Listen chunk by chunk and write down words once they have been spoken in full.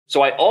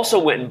So I also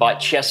went and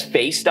bought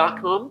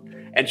chessface.com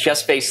and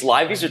chessface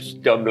live. These are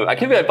just dumb. I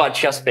can't believe I bought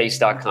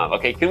chessface.com.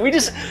 Okay, can we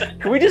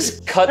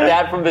just cut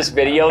that from this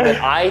video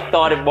that I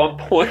thought at one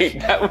point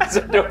that was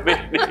a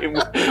domain name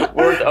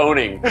worth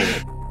owning?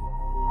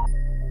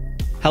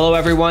 Hello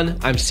everyone,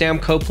 I'm Sam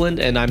Copeland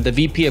and I'm the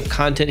VP of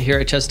Content here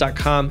at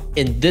Chess.com.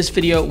 In this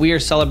video, we are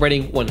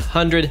celebrating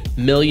 100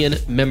 million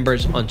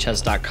members on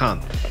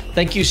Chess.com.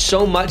 Thank you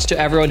so much to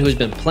everyone who has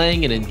been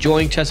playing and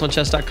enjoying chess on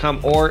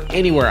Chess.com or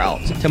anywhere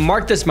else. To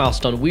mark this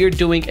milestone, we are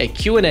doing a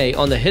Q&A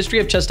on the history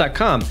of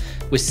Chess.com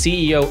with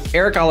CEO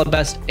Erik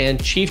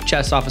and Chief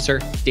Chess Officer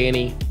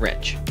Danny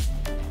Rich.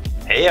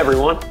 Hey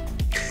everyone,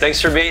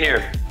 thanks for being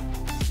here.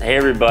 Hey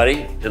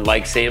everybody, and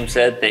like Sam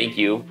said, thank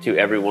you to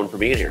everyone for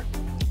being here.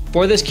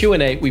 For this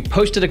Q&A, we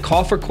posted a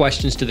call for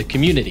questions to the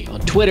community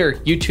on Twitter,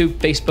 YouTube,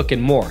 Facebook, and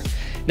more.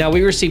 Now,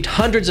 we received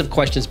hundreds of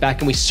questions back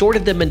and we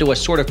sorted them into a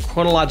sort of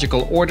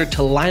chronological order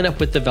to line up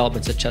with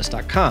developments at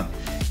Chess.com.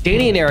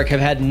 Danny and Erik have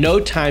had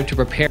no time to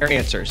prepare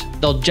answers.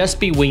 They'll just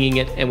be winging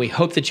it, and we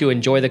hope that you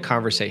enjoy the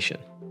conversation.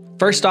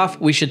 First off,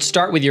 we should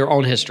start with your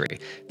own history.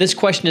 This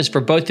question is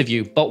for both of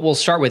you, but we'll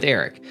start with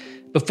Erik.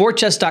 Before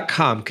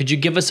Chess.com, could you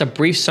give us a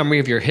brief summary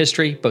of your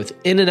history, both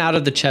in and out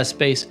of the chess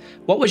space?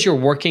 What was your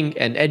working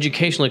and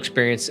educational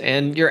experience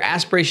and your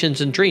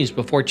aspirations and dreams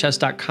before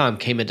Chess.com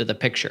came into the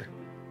picture?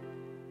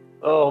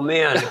 Oh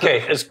man,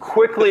 okay, as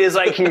quickly as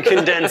I can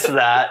condense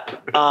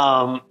that.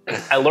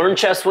 I learned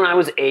chess when I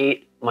was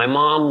 8. My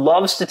mom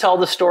loves to tell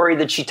the story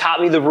that she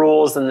taught me the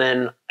rules and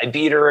then I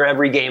beat her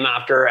every game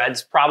after.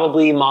 It's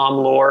probably mom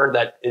lore,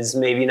 that is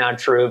maybe not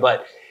true,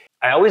 but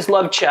I always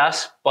loved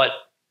chess, but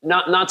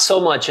not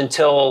so much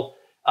until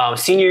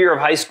senior year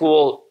of high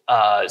school.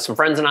 Some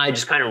friends and I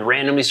just kind of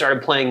randomly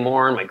started playing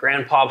more, and my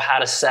grandpa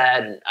had a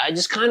set, and I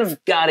just kind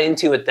of got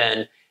into it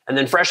then. And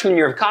then freshman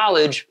year of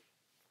college,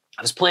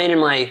 I was playing in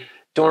my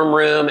dorm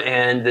room,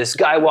 and this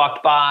guy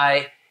walked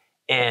by,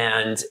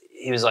 and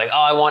he was like, "Oh,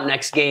 I want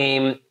next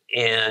game,"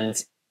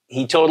 and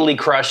he totally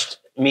crushed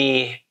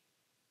me.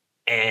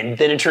 And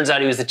then it turns out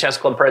he was the chess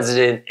club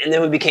president, and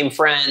then we became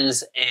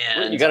friends.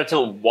 And you got to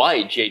tell him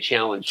why Jay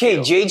challenged you.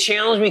 Okay, Jay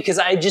challenged me because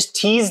I just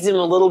teased him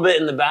a little bit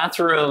in the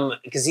bathroom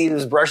because he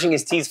was brushing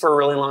his teeth for a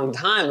really long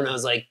time, and I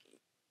was like,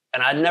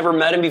 and I'd never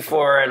met him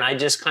before, and I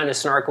just kind of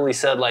snarkily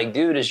said, like,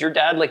 "Dude, is your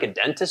dad like a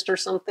dentist or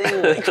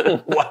something? Like,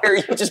 why are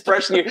you just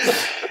brushing your?"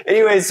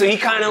 Anyway, so he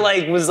kind of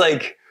like was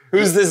like,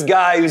 "Who's this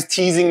guy who's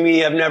teasing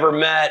me? I've never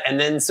met." And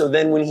then so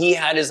then when he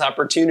had his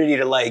opportunity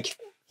to like,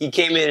 he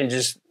came in and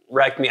just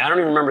wrecked me. I don't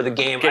even remember the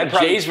game. Okay,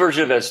 Jay's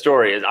version of that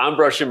story is I'm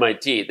brushing my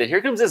teeth, and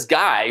here comes this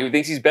guy who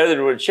thinks he's better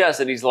than me at chess,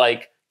 and he's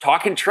like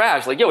talking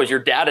trash, like, "Yo, is your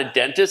dad a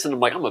dentist?" And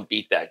I'm like, "I'm gonna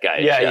beat that guy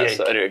at chess."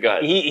 So anyway, go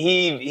ahead.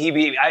 He beat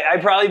me. I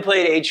probably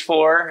played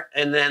H4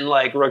 and then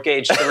like Rook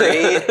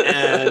H3,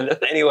 and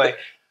anyway,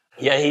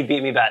 yeah, he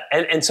beat me bad.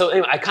 And so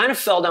anyway, I kind of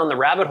fell down the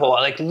rabbit hole.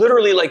 Like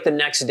literally, like the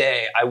next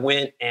day, I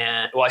went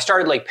and I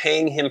started like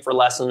paying him for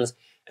lessons,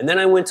 and then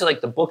I went to like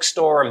the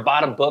bookstore and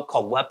bought a book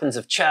called Weapons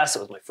of Chess. It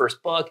was my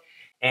first book.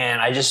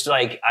 And I just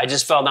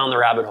fell down the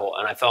rabbit hole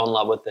and I fell in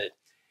love with it.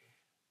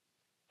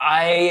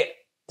 I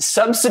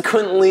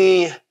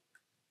subsequently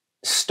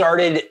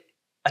started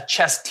a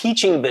chess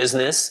teaching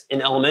business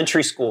in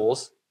elementary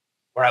schools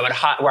where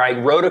I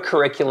wrote a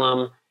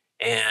curriculum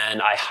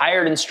and I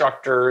hired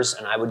instructors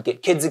and I would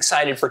get kids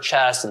excited for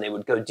chess and they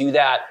would go do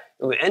that.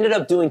 And we ended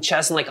up doing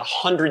chess in like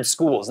 100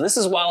 schools. And this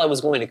is while I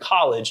was going to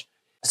college.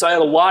 So I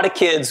had a lot of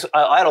kids,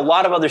 I had a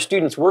lot of other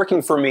students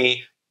working for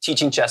me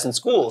teaching chess in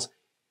schools.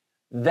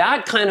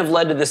 That kind of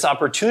led to this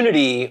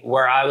opportunity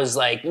where I was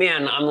like,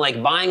 man, I'm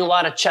like buying a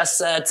lot of chess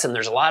sets and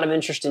there's a lot of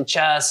interest in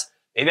chess.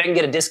 Maybe I can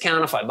get a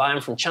discount if I buy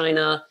them from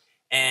China.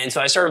 And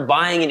so I started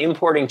buying and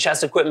importing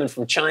chess equipment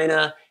from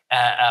China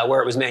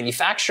where it was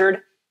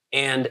manufactured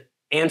and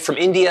from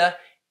India.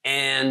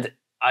 And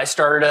I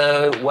started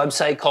a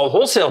website called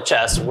Wholesale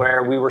Chess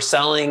where we were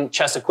selling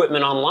chess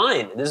equipment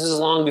online. This is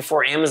long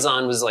before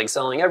Amazon was like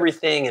selling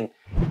everything. And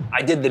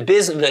I did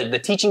the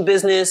teaching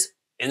business,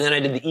 and then I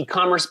did the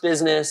e-commerce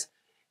business.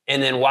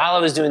 And then while I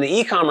was doing the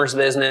e-commerce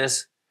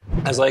business,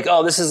 I was like,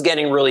 oh, this is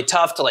getting really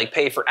tough to like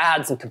pay for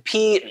ads and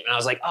compete. And I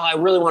was like, oh, I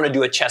really want to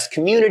do a chess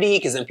community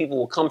because then people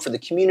will come for the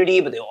community,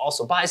 but they'll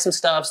also buy some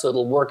stuff. So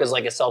it'll work as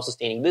like a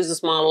self-sustaining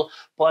business model.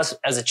 Plus,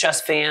 as a chess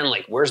fan,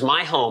 like, where's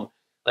my home?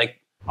 Like,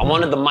 I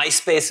wanted the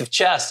Myspace of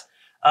chess.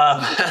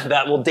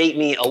 That will date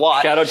me a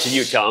lot. Shout out to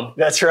you, Tom.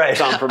 That's right.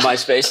 Tom from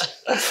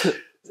Myspace.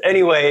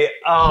 Anyway,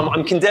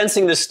 I'm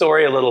condensing this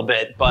story a little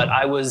bit, but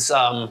I was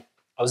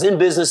in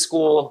business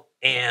school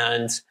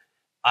and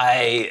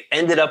I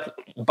ended up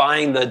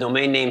buying the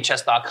domain name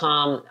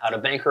Chess.com out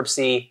of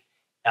bankruptcy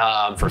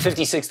for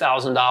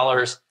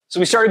 $56,000. So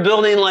we started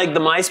building like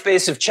the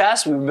Myspace of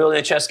chess. We were building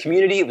a chess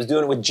community. It was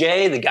doing it with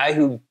Jay, the guy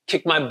who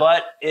kicked my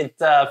butt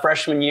at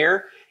freshman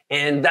year.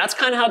 And that's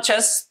kind of how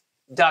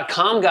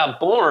Chess.com got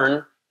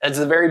born at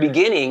the very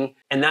beginning.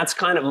 And that's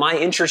kind of my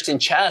interest in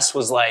chess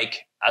was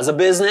like as a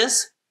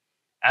business,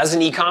 as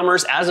an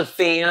e-commerce, as a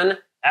fan,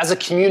 as a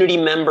community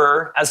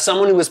member, as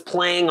someone who was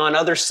playing on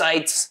other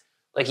sites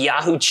like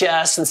Yahoo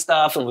Chess and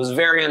stuff and was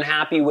very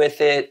unhappy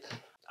with it.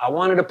 I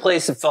wanted a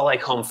place that felt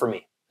like home for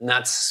me. And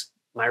that's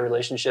my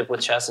relationship with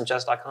chess and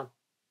chess.com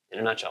in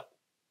a nutshell.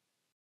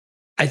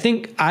 I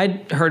think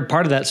I'd heard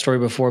part of that story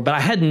before, but I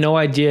had no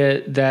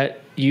idea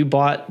that you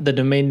bought the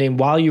domain name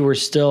while you were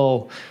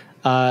still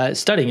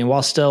studying and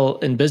while still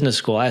in business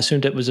school. I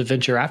assumed it was a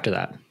venture after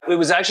that. It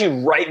was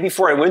actually right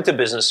before I went to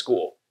business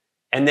school.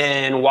 And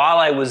then while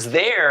I was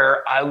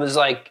there, I was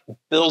like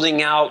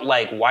building out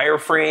like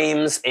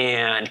wireframes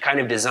and kind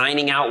of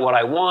designing out what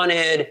I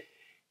wanted,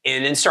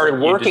 and then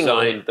started working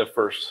on it. The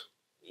first.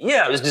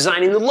 Yeah, I was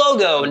designing the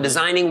logo and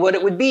designing what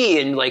it would be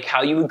and like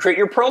how you would create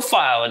your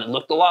profile. And it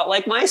looked a lot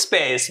like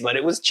Myspace, but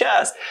it was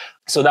chess.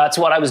 So that's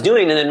what I was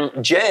doing. And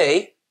then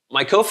Jay,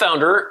 my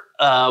co-founder,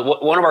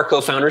 one of our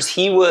co-founders,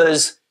 he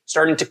was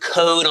starting to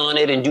code on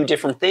it and do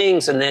different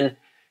things. And then,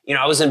 you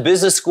know, I was in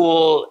business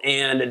school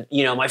and,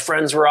 you know, my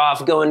friends were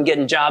off going,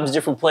 getting jobs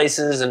different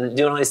places and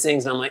doing all these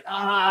things. And I'm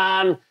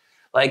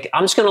like,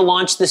 I'm just going to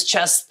launch this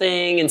chess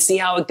thing and see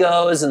how it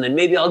goes. And then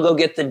maybe I'll go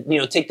get the, you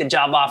know, take the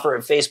job offer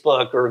at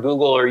Facebook or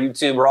Google or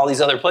YouTube or all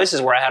these other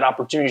places where I had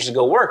opportunities to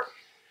go work.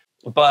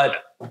 But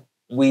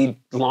we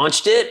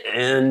launched it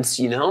and,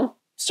 you know,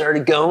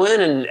 started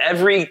going. And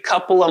every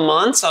couple of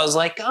months I was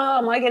like, oh,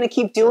 am I going to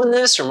keep doing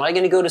this? Or am I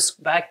going to go to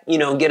back, you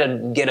know, get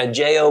a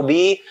job?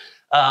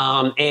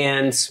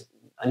 And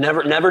I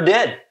never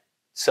did.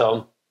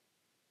 So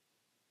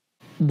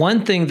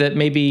one thing that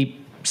maybe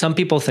some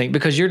people think,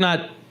 because you're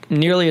not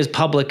nearly as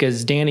public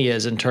as Danny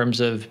is in terms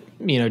of,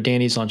 you know,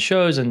 Danny's on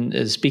shows and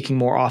is speaking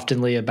more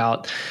often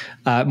about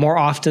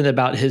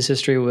his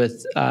history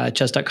with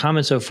Chess.com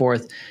and so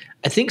forth.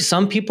 I think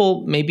some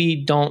people maybe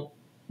don't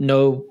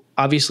know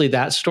obviously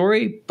that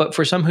story, but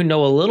for some who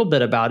know a little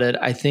bit about it,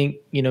 I think,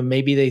 you know,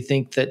 maybe they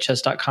think that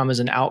Chess.com is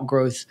an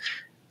outgrowth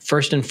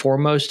first and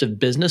foremost of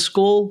business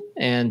school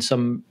and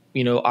some,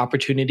 you know,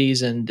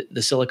 opportunities and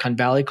the Silicon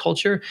Valley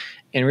culture.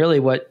 And really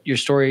what your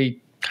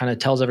story kind of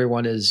tells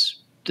everyone is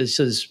this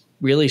is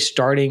really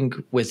starting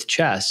with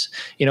chess.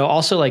 You know,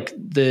 also like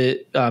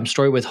the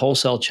story with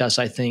wholesale chess,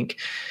 I think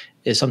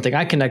is something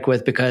I connect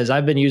with because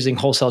I've been using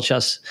wholesale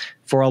chess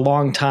for a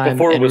long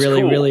time and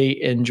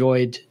really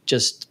enjoyed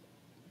just,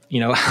 you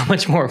know, how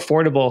much more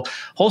affordable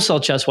wholesale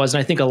chess was.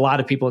 And I think a lot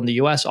of people in the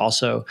US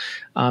also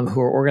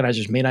who are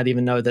organizers may not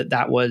even know that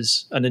that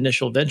was an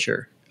initial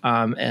venture.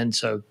 And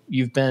so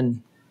you've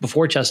been,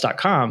 before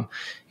chess.com,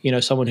 you know,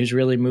 someone who's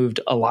really moved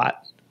a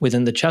lot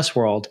within the chess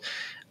world.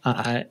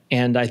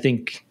 And I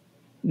think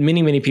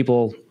many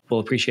people will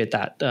appreciate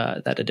that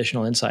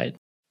additional insight.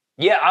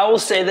 Yeah, I will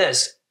say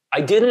this.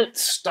 I didn't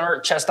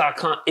start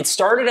chess.com. It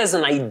started as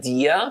an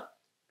idea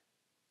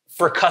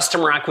for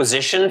customer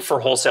acquisition for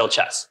wholesale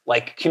chess,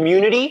 like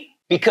community,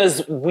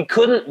 because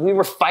we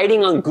were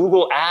fighting on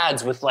Google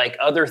ads with like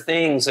other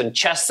things and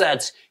chess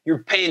sets. You're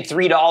paying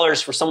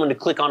 $3 for someone to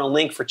click on a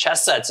link for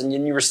chess sets and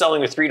then you were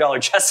selling a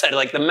 $3 chess set.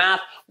 Like the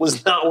math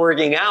was not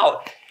working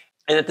out.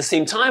 And at the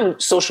same time,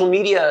 social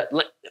media,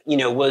 you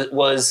know,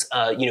 was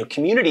you know,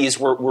 communities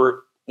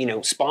were, you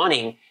know,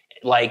 spawning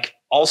like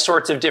all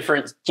sorts of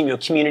different, you know,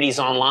 communities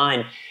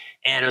online.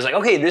 And I was like,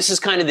 okay, this is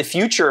kind of the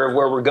future of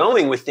where we're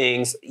going with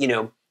things. You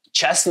know,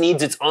 chess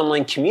needs its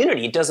online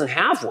community. It doesn't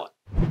have one.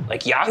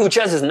 Like Yahoo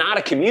Chess is not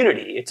a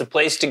community. It's a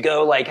place to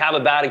go like have a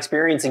bad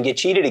experience and get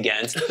cheated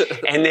against.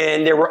 And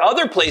then there were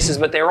other places,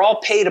 but they were all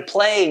pay to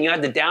play and you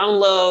had to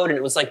download. And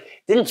it was like,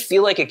 didn't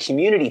feel like a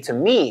community to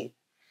me.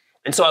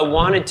 And so I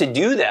wanted to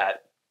do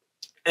that.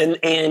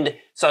 And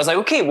so I was like,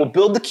 okay, we'll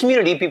build the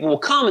community. People will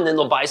come and then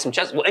they'll buy some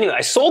chess. Well, anyway,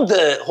 I sold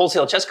the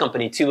wholesale chess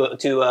company to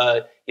you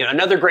know,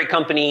 another great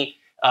company.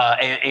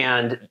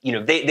 And you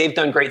know, they've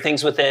done great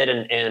things with it.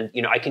 And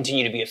you know, I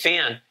continue to be a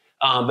fan.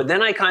 But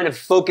then I kind of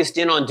focused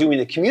in on doing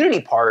the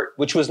community part,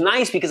 which was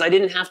nice because I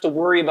didn't have to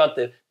worry about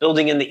the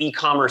building in the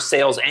e-commerce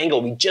sales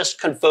angle. We just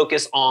can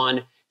focus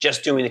on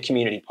just doing the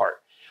community part.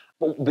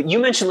 But you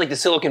mentioned like the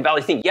Silicon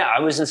Valley thing. Yeah, I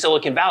was in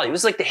Silicon Valley. It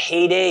was like the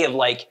heyday of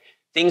like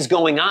things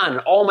going on.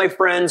 All my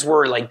friends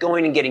were like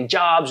going and getting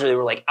jobs or they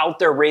were like out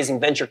there raising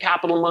venture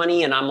capital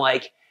money. And I'm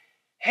like,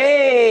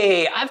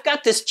 hey, I've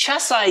got this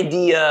chess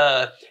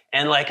idea.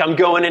 And like, I'm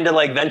going into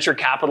like venture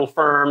capital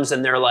firms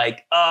and they're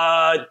like,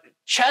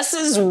 chess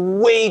is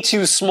way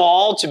too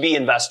small to be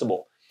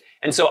investable.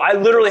 And so I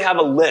literally have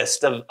a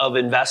list of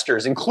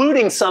investors,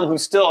 including some who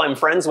still I'm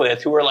friends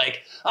with who are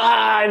like,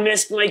 I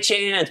missed my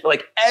chance. But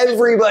like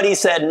everybody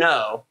said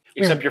no.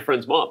 Except your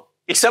friend's mom.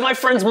 Except my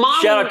friend's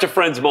mom. Shout out to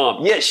friend's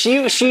mom. Yeah, she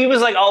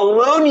was like, I'll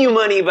loan you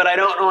money, but I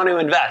don't want to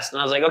invest.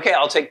 And I was like, okay,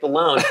 I'll take the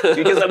loan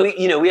because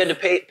we had to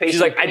pay. She's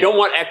like, I don't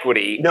want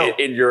equity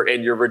in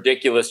your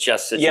ridiculous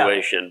chess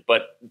situation,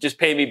 but just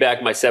pay me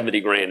back my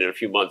 70 grand in a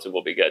few months and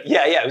we'll be good.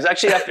 Yeah. It was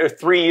actually after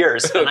 3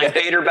 years, and I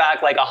paid her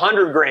back like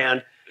 100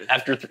 grand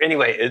after.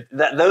 Anyway,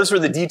 those were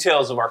the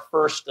details of our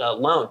first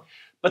loan.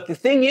 But the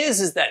thing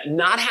is that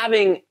not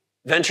having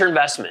venture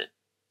investment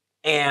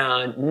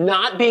and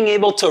not being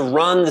able to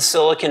run the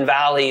Silicon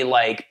Valley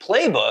like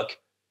playbook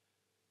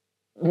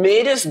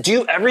made us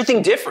do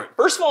everything different.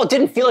 First of all, it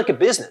didn't feel like a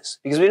business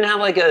because we didn't have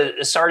like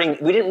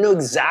we didn't know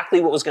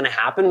exactly what was going to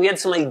happen. We had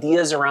some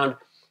ideas around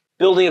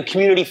building a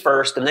community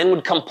first, and then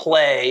would come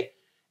play,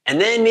 and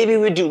then maybe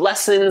we'd do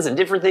lessons and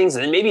different things,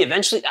 and then maybe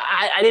eventually,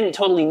 I didn't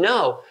totally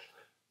know.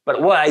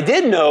 But what I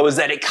did know is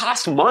that it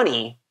cost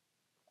money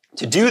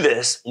to do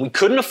this. We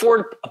couldn't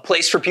afford a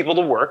place for people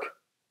to work.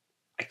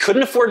 I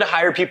couldn't afford to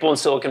hire people in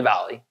Silicon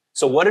Valley.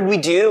 So what did we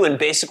do in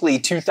basically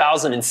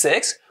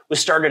 2006? We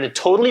started a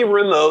totally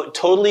remote,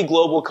 totally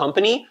global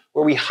company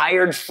where we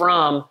hired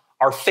from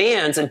our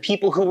fans and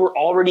people who were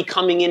already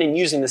coming in and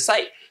using the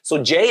site.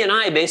 So Jay and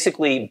I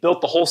basically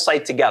built the whole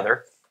site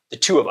together, the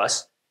two of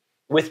us,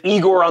 with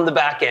Igor on the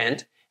back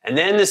end. And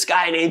then this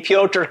guy named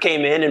Piotr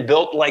came in and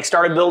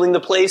started building the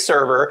play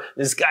server.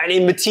 This guy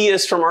named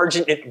Matthias from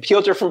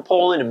Piotr from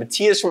Poland and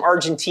Matthias from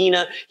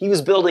Argentina. He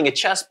was building a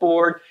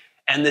chessboard.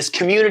 And this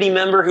community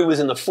member who was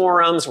in the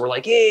forums were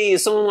like, hey,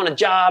 does someone want a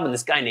job? And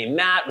this guy named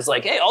Matt was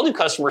like, hey, I'll do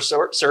customer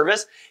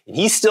service. And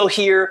he's still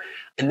here.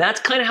 And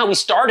that's kind of how we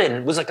started.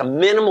 It was like a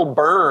minimal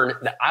burn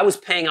that I was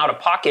paying out of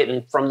pocket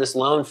and from this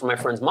loan from my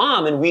friend's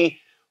mom. And we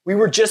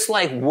were just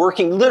like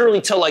working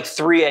literally till like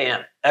 3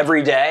 a.m.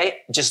 every day,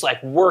 just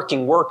like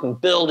working,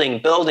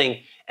 building.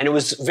 And it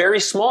was very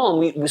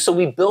small. And so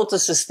we built a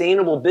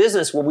sustainable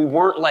business where we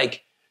weren't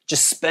like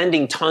just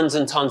spending tons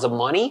and tons of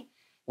money.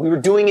 We were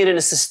doing it in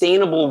a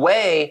sustainable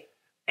way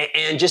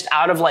and just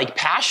out of like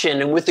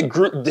passion and with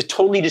the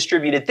totally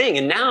distributed thing.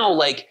 And now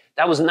like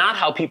that was not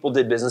how people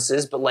did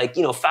businesses, but like,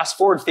 fast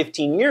forward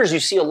 15 years,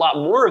 you see a lot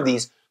more of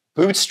these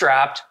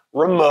bootstrapped,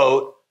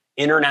 remote,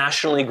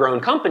 internationally grown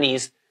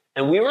companies.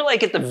 And we were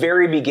like at the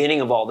very beginning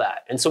of all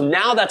that. And so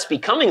now that's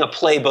becoming a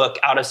playbook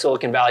out of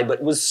Silicon Valley,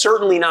 but was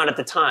certainly not at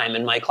the time.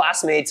 And my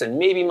classmates and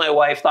maybe my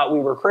wife thought we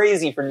were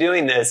crazy for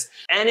doing this.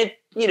 And it,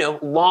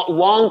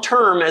 long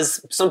term,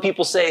 as some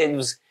people say, it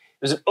was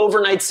an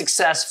overnight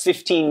success,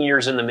 15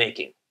 years in the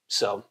making.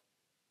 So,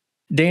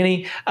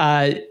 Danny,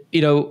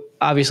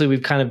 obviously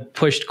we've kind of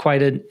pushed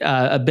quite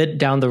a bit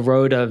down the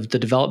road of the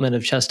development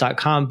of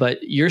Chess.com,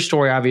 but your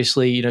story,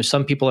 obviously,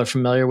 some people are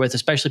familiar with,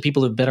 especially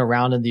people who've been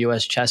around in the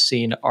US chess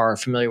scene are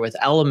familiar with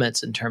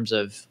elements in terms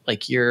of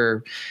like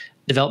your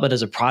development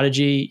as a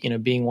prodigy,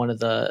 being one of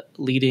the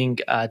leading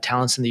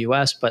talents in the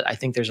US. But I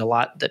think there's a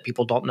lot that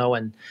people don't know,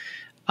 and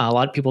a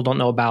lot of people don't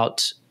know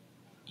about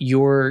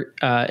your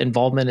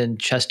involvement in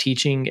chess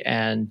teaching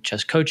and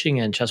chess coaching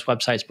and chess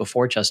websites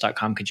before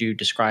Chess.com. Could you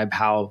describe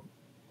how,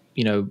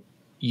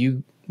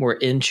 you were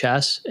in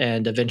chess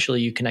and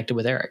eventually you connected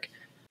with Erik?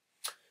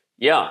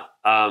 Yeah.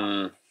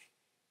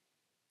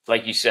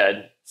 Like you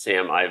said,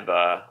 Sam,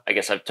 I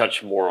guess I've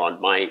touched more on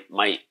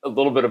a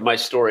little bit of my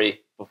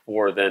story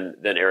before than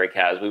Erik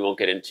has. We won't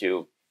get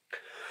into.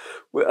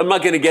 I'm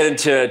not going to get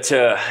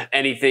into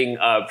anything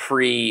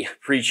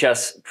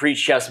pre-chess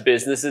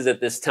businesses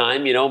at this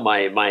time.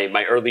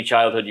 My early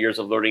childhood years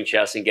of learning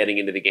chess and getting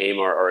into the game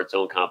are its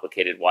own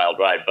complicated wild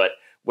ride. But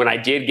when I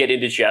did get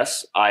into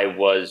chess, I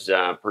was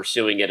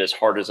pursuing it as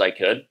hard as I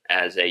could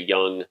as a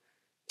young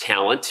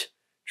talent,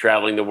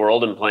 traveling the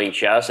world and playing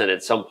chess. And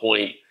at some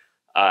point,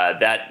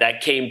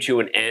 that came to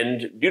an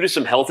end due to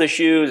some health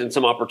issues and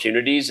some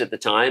opportunities at the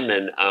time.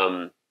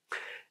 And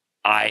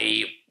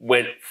I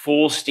went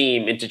full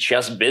steam into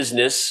chess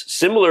business,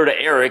 similar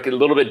to Erik, a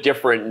little bit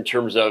different in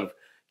terms of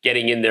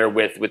getting in there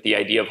with the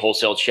idea of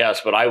wholesale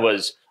chess. But I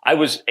was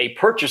a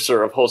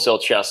purchaser of wholesale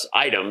chess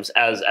items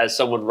as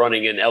someone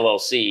running an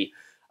LLC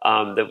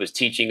that was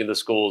teaching in the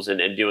schools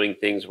and doing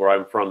things where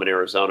I'm from in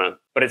Arizona.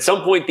 But at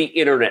some point, the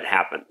internet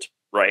happened,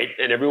 right?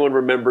 And everyone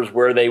remembers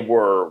where they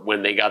were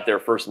when they got their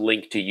first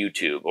link to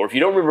YouTube. Or if you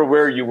don't remember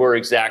where you were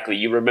exactly,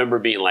 you remember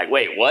being like,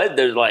 wait, what?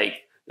 There's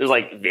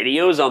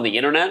videos on the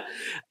internet.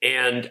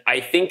 And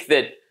I think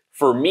that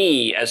for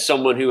me, as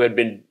someone who had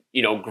been,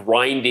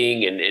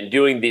 grinding and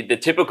doing the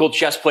typical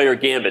chess player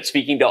gambit,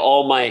 speaking to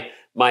all my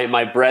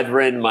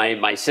brethren,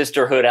 my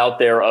sisterhood out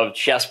there of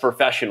chess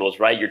professionals,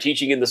 right? You're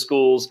teaching in the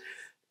schools,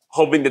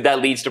 hoping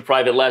that leads to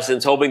private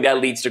lessons, hoping that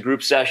leads to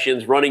group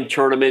sessions, running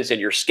tournaments, and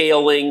you're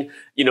scaling,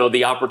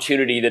 the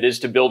opportunity that is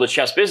to build a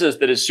chess business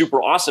that is super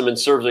awesome and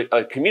serves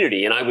a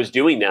community. And I was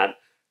doing that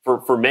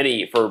for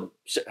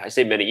I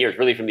say many years,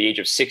 really from the age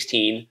of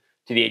 16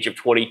 to the age of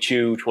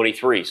 22,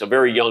 23. So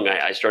very young,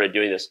 I started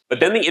doing this. But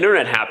then the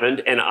internet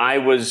happened, and I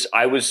was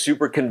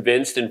super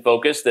convinced and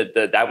focused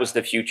that was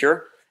the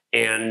future.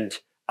 And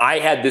I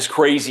had this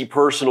crazy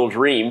personal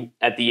dream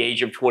at the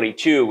age of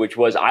 22, which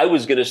was I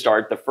was going to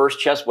start the first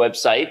chess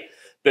website.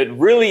 But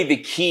really the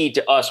key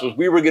to us was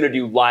we were going to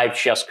do live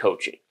chess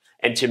coaching.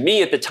 And to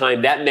me at the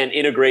time, that meant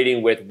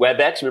integrating with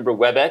WebEx, remember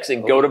WebEx,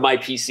 and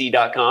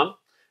gotomypc.com.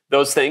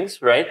 Those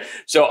things, right?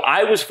 So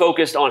I was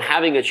focused on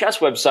having a chess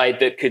website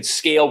that could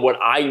scale what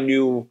I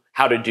knew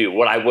how to do,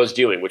 what I was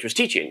doing, which was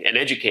teaching and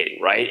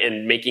educating, right?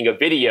 And making a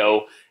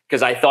video,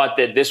 because I thought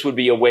that this would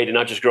be a way to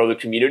not just grow the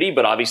community,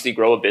 but obviously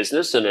grow a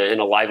business and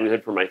a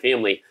livelihood for my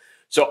family.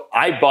 So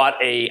I bought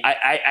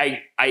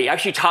I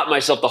actually taught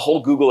myself the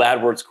whole Google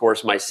AdWords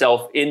course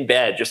myself in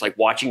bed, just like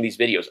watching these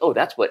videos. Oh,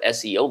 that's what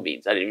SEO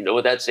means. I didn't even know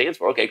what that stands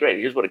for. Okay, great.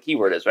 Here's what a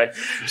keyword is, right?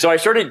 So I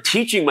started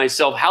teaching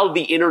myself how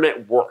the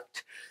internet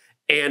worked.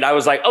 And I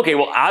was like, okay,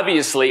 well,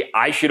 obviously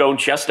I should own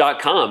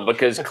Chess.com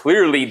because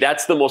clearly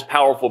that's the most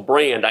powerful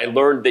brand. I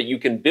learned that you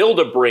can build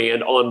a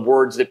brand on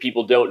words that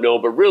people don't know,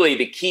 but really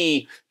the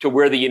key to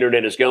where the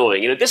internet is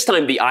going. And at this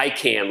time, the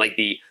ICANN, like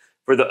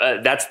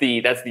that's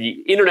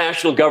the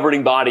international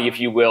governing body, if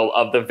you will,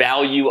 of the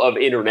value of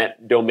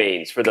internet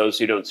domains for those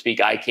who don't speak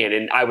ICANN.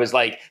 And I was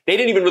like, they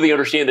didn't even really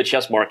understand the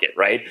chess market,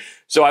 right?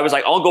 So I was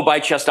like, I'll go buy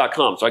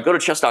Chess.com. So I go to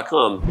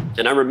Chess.com,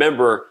 and I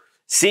remember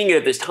seeing it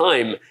at this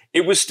time.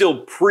 It was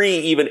still pre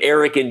even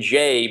Erik and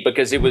Jay,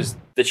 because it was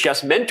the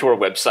Chess Mentor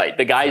website,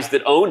 the guys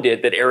that owned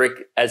it, that Erik,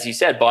 as he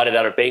said, bought it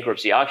out of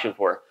bankruptcy auction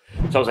for.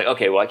 So I was like,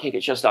 okay, well, I can't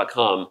get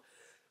Chess.com.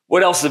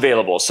 What else is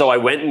available? So I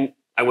went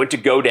to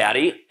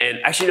GoDaddy, and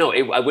actually, no,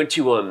 I went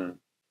to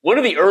one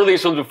of the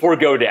earliest ones before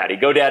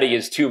GoDaddy. GoDaddy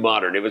is too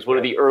modern. It was one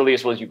of the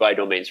earliest ones you buy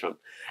domains from.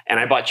 And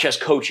I bought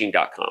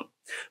chesscoaching.com.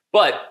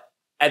 But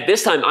at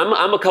this time,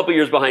 I'm a couple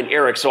years behind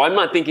Erik, so I'm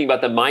not thinking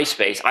about the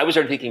MySpace. I was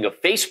already thinking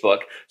of Facebook.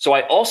 So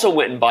I also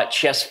went and bought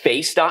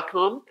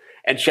chessface.com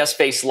and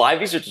ChessFace Live.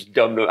 These are just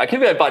dumb. I can't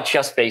believe I bought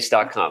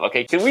chessface.com.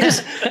 Okay, can we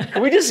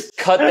just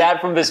cut that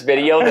from this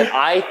video? That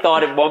I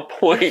thought at one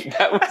point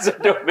that was a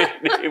domain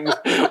name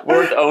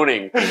worth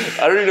owning.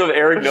 I don't even know if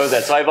Erik knows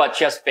that. So I bought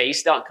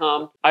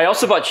chessface.com. I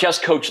also bought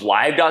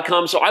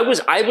chesscoachlive.com. So I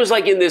was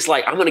like in this,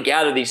 like, I'm going to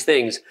gather these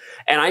things,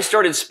 and I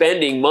started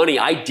spending money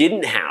I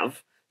didn't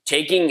have,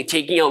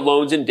 taking out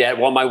loans and debt,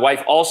 while my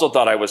wife also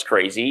thought I was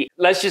crazy.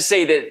 Let's just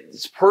say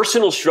that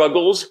personal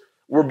struggles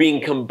were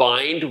being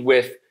combined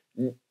with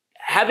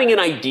having an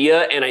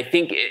idea, and I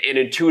think an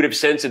intuitive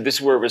sense that this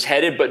is where it was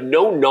headed, but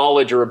no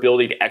knowledge or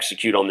ability to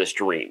execute on this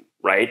dream,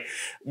 right?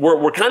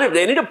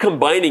 They ended up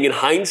combining in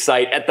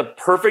hindsight at the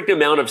perfect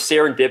amount of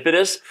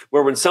serendipitous,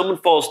 where when someone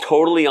falls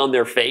totally on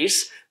their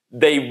face,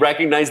 they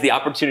recognize the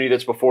opportunity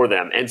that's before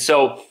them. And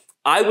so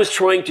I was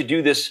trying to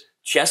do this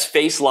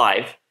ChessFace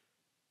Live.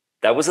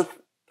 That was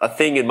a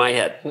thing in my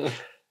head,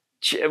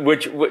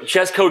 which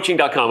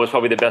chesscoaching.com was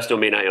probably the best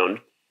domain I owned,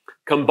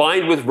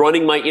 combined with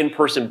running my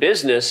in-person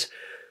business,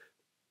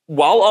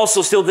 while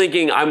also still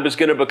thinking I was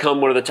going to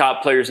become one of the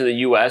top players in the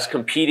US,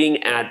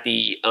 competing at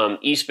the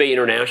East Bay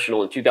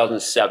International in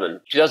 2007,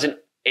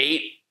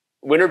 2008,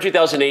 winter of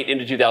 2008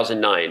 into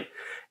 2009.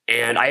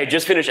 And I had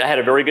just finished, I had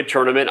a very good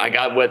tournament. I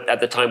got what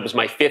at the time was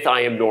my 5th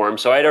IM norm.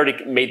 So I had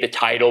already made the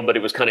title, but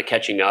it was kind of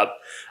catching up.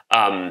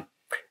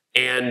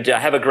 And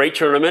have a great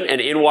tournament.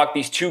 And in walk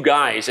these two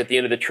guys at the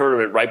end of the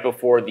tournament, right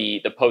before the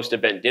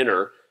post-event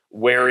dinner,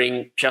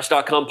 wearing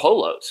Chess.com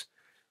polos.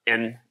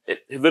 And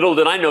little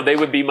did I know they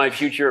would be my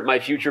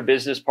future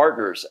business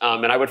partners.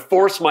 And I would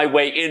force my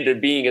way into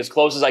being as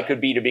close as I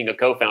could be to being a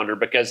co-founder,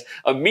 because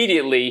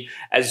immediately,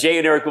 as Jay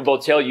and Erik will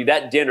both tell you,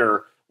 that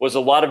dinner was a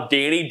lot of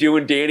Danny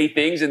doing Danny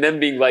things and then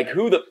being like,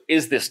 who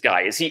is this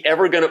guy? Is he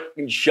ever going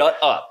to shut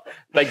up?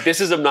 Like, this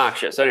is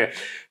obnoxious. Anyway,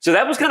 so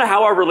that was kind of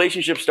how our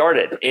relationship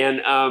started.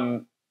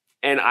 And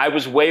I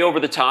was way over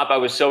the top. I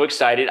was so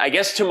excited. I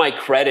guess to my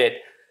credit,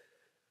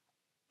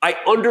 I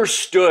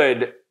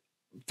understood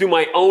through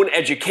my own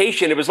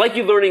education. It was like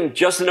you learning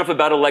just enough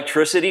about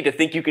electricity to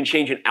think you can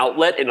change an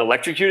outlet and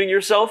electrocuting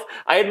yourself.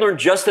 I had learned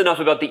just enough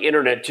about the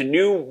internet to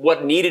know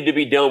what needed to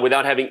be done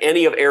without having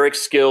any of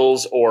Erik's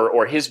skills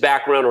or his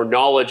background or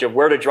knowledge of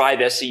where to drive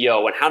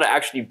SEO and how to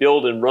actually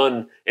build and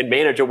run and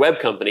manage a web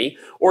company,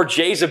 or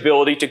Jay's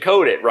ability to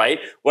code it, right?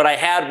 What I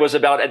had was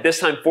about, at this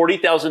time,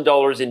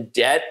 $40,000 in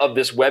debt of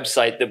this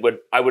website that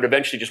I would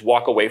eventually just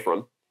walk away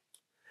from,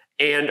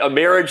 and a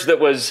marriage that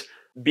was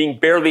being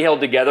barely held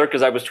together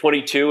because I was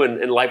 22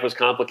 and life was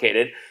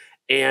complicated.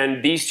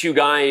 And these two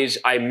guys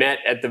I met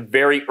at the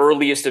very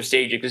earliest of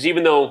stages, because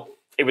even though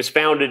it was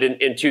founded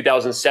in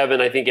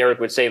 2007, I think Erik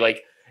would say,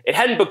 like, it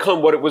hadn't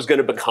become what it was going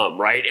to become,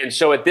 right? And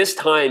so at this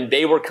time,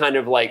 they were kind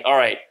of like, all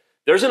right,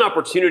 there's an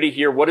opportunity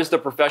here. What does the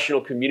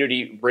professional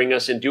community bring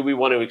us? And do we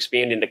want to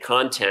expand into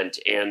content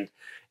and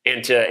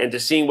to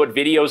seeing what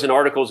videos and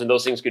articles and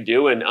those things could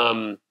do?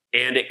 And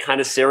it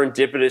kind of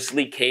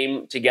serendipitously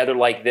came together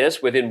like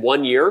this. Within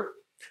 1 year,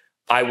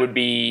 I would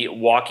be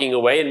walking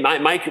away, and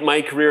my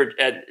career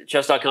at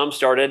Chess.com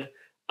started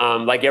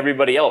like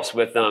everybody else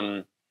with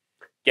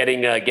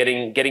getting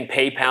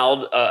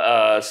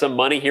PayPal'd some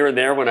money here and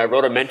there when I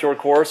wrote a mentor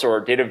course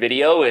or did a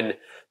video,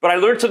 but I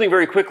learned something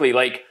very quickly.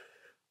 Like,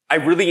 I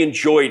really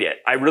enjoyed it.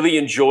 I really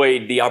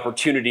enjoyed the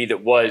opportunity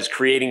that was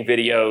creating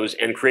videos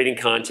and creating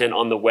content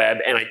on the web,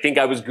 and I think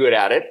I was good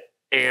at it,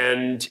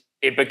 and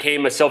it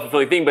became a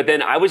self-fulfilling thing. But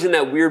then I was in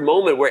that weird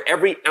moment where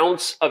every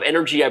ounce of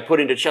energy I put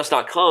into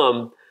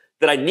Chess.com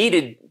that I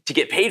needed to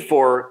get paid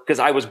for, because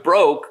I was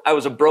broke. I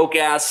was a broke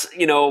ass,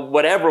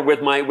 whatever with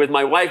my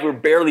wife. We were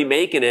barely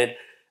making it,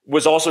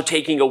 was also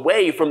taking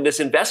away from this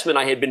investment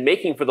I had been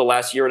making for the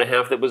last year and a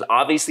half that was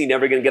obviously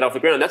never going to get off the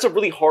ground. That's a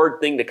really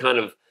hard thing to kind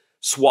of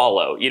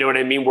swallow. You know what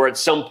I mean? Where at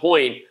some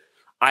point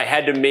I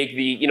had to make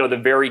the, you know, the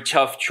very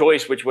tough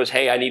choice, which was,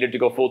 hey, I needed to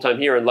go full-time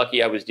here. And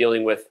lucky I was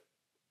dealing with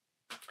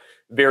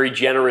very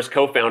generous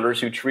co-founders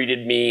who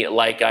treated me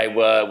like I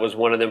was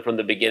one of them from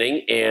the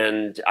beginning.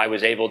 And I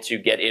was able to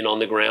get in on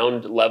the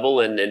ground level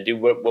and do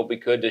what we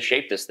could to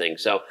shape this thing.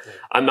 So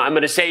I'm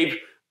going to save,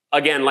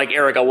 again, like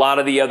Erik, a lot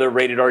of the other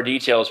rated R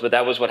details, but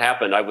that was what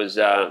happened. I was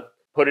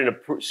put in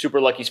a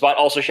super lucky spot.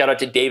 Also, shout out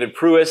to David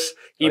Pruess.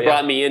 He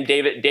brought me in.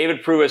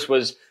 David Pruess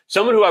was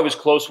someone who I was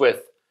close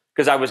with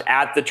because I was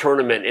at the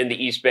tournament in the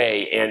East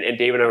Bay, and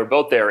David and I were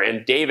both there.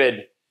 And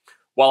David,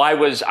 while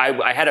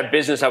I had a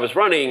business I was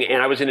running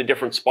and I was in a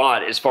different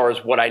spot as far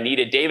as what I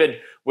needed, David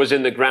was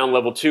in the ground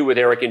level too with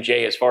Erik and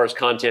Jay as far as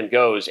content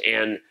goes.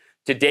 And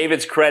to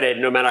David's credit,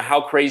 no matter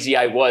how crazy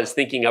I was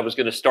thinking I was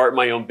going to start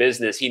my own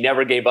business, he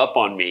never gave up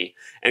on me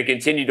and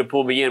continued to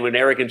pull me in when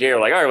Erik and Jay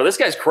were like, all right, well, this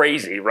guy's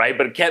crazy, right?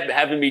 But it kept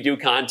having me do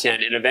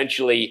content and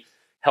eventually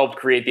helped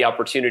create the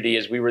opportunity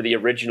as we were the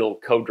original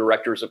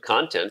co-directors of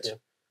content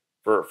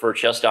for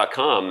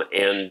Chess.com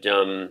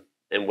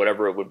and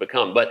whatever it would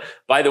become. But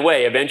by the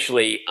way,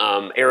 eventually,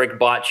 Erik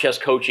bought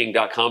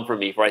ChessCoaching.com from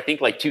me for, I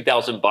think, like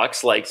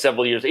 $2,000, like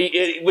several years,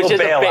 which is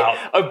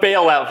a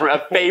bailout for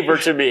a favor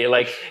to me.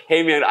 Like,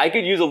 hey man, I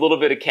could use a little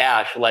bit of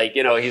cash. Like,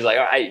 you know, he's like,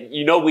 all right,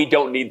 you know, we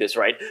don't need this,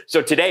 right?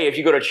 So today, if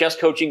you go to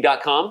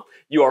ChessCoaching.com,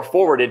 you are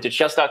forwarded to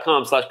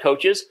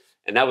Chess.com/coaches.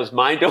 And that was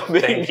my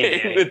domain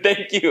name.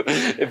 Thank you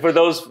for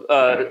those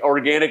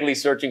organically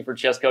searching for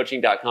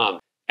ChessCoaching.com.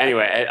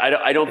 Anyway,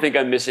 I don't think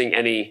I'm missing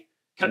any.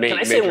 Can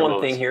I say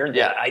one thing here?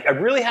 Yeah. I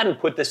really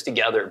hadn't put this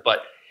together,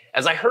 but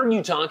as I heard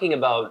you talking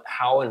about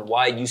how and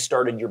why you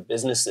started your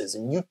businesses,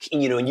 and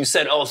you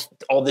said, oh,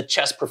 all the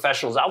chess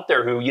professionals out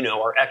there who, you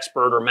know, are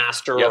expert or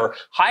master or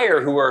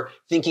higher, who are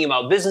thinking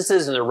about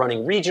businesses and they're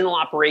running regional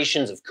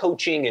operations of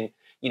coaching and,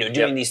 you know,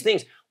 doing these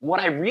things.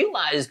 What I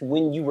realized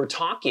when you were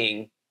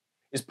talking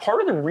is part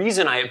of the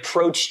reason I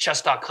approached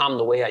Chess.com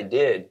the way I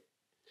did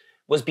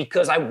was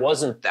because I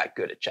wasn't that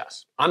good at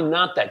chess. I'm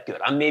not that good.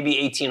 I'm maybe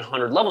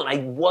 1800 level, and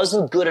I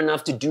wasn't good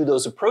enough to do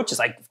those approaches.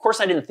 Of course,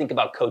 I didn't think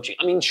about coaching.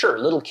 I mean, sure,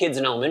 little kids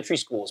in elementary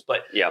schools,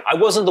 but I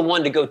wasn't the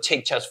one to go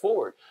take chess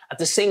forward. At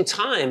the same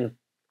time,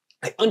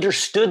 I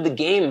understood the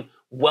game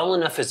well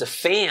enough as a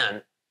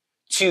fan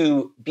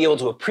to be able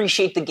to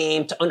appreciate the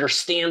game, to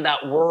understand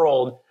that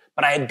world.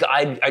 But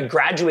I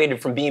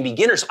graduated from being a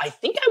beginner, so I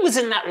think I was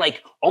in that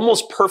like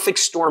almost perfect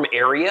storm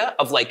area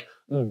of like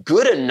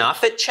good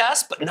enough at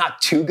chess, but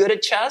not too good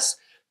at chess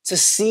to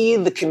see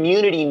the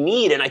community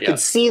need. And I could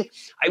see,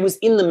 I was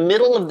in the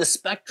middle of the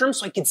spectrum,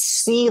 so I could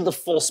see the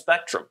full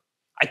spectrum.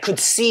 I could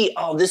see,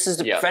 oh, this is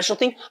the professional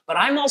thing, but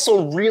I'm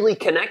also really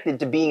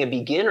connected to being a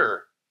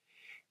beginner.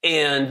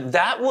 And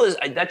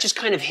that just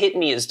kind of hit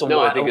me as to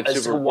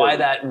why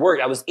that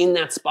worked. I was in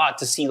that spot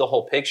to see the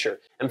whole picture.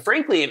 And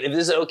frankly, if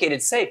this is okay to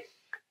say,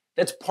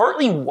 that's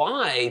partly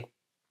why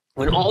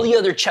when all the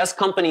other chess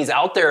companies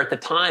out there at the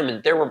time,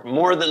 and there were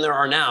more than there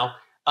are now,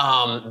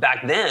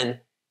 back then,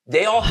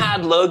 they all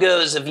had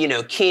logos of, you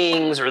know,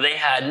 kings, or they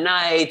had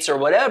knights or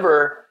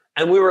whatever.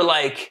 And we were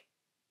like,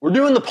 we're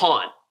doing the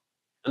pawn.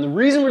 And the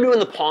reason we're doing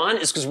the pawn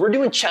is because we're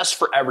doing chess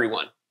for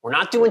everyone. We're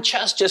not doing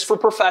chess just for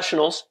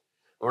professionals.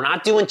 We're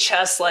not doing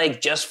chess like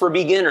just for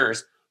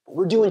beginners. But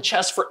we're doing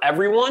chess for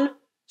everyone,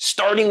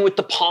 starting with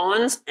the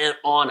pawns and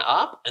on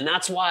up. And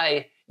that's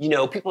why, you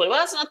know, people are like,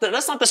 well,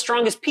 that's not the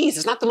strongest piece.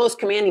 It's not the most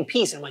commanding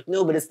piece. And I'm like,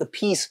 no, but it's the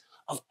piece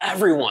of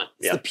everyone.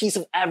 It's the piece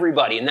of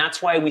everybody. And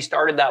that's why we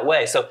started that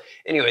way. So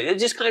anyway, it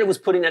just kind of was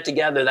putting that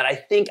together that I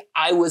think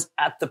I was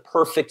at the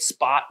perfect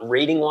spot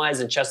rating-wise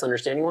and chess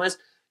understanding-wise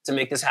to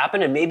make this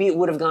happen. And maybe it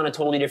would have gone a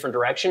totally different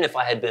direction if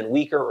I had been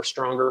weaker or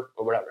stronger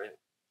or whatever.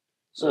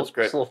 So that's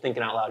great. Just a little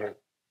thinking out loud here.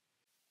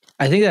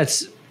 I think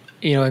that's,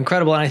 you know,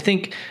 incredible. And I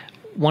think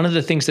one of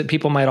the things that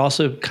people might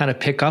also kind of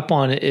pick up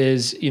on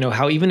is, you know,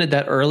 how even at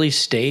that early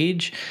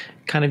stage,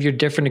 kind of your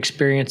different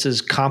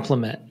experiences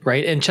complement,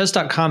 right? And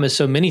Chess.com is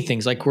so many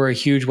things. Like, we're a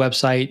huge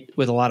website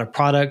with a lot of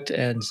product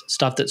and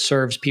stuff that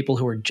serves people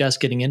who are just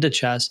getting into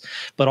chess,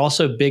 but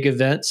also big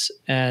events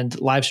and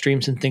live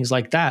streams and things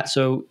like that.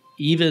 So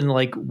even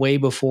like way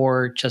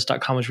before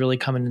Chess.com was really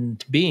coming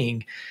into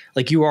being,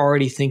 like, you were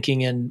already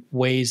thinking in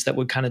ways that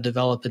would kind of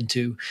develop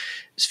into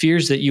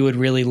spheres that you would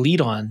really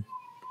lead on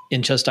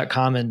in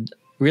Chess.com and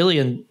really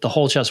in the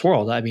whole chess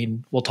world. I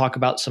mean, we'll talk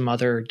about some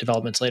other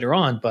developments later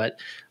on, but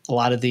a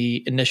lot of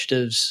the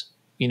initiatives,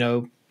 you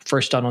know,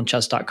 first done on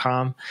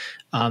Chess.com.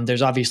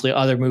 There's obviously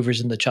other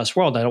movers in the chess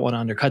world. I don't want to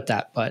undercut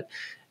that, but,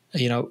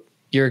 you know,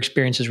 your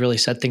experience has really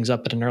set things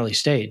up at an early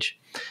stage.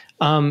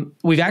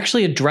 We've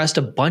actually addressed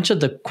a bunch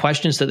of the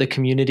questions that the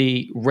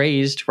community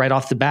raised right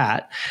off the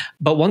bat.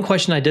 But one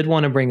question I did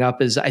want to bring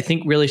up is, I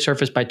think, really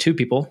surfaced by two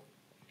people.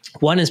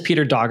 One is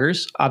Peter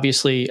Doggers,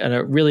 obviously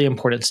a really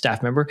important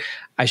staff member.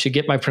 I should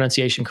get my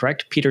pronunciation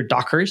correct. Peter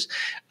Dockers.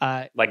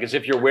 Like as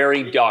if you're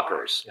wearing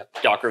Dockers.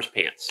 Dockers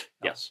pants.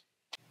 Yes.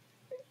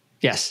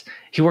 Yes.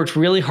 He worked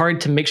really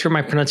hard to make sure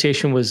my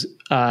pronunciation was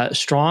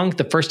strong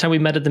the first time we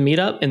met at the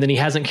meetup, and then he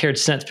hasn't cared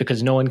since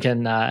because no one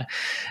can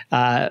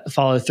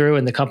follow through,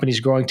 and the company's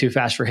growing too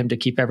fast for him to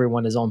keep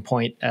everyone his own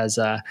point as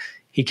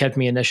He kept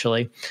me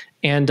initially.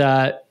 And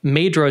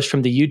Madros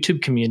from the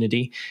YouTube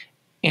community.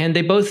 And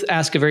they both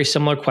ask a very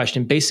similar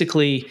question.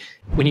 Basically,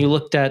 when you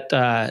looked at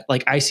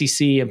like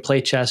ICC and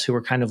Play Chess, who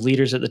were kind of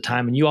leaders at the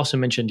time, and you also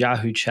mentioned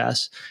Yahoo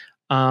Chess,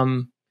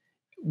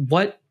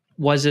 what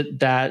was it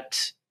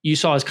that you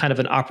saw as kind of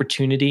an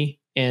opportunity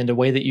and a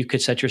way that you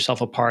could set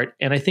yourself apart?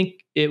 And I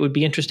think it would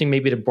be interesting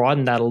maybe to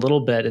broaden that a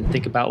little bit and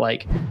think about,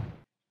 like,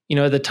 you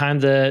know, at the time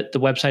the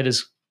website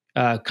is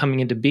coming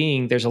into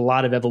being, there's a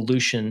lot of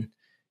evolution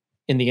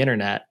in the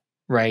internet,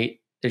 right?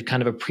 There's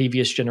kind of a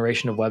previous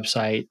generation of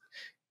website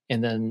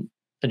and then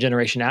a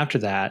generation after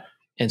that.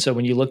 And so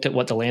when you looked at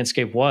what the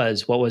landscape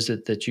was, what was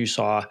it that you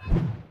saw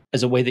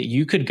as a way that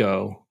you could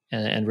go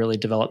and really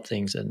develop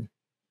things and,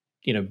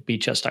 you know, be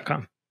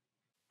Chess.com?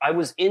 I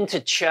was into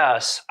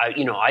chess.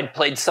 I'd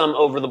played some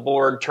over the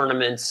board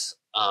tournaments.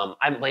 I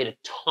haven't played a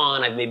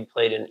ton. I've maybe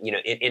played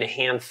in a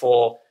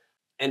handful.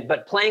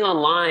 But playing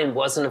online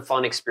wasn't a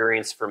fun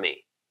experience for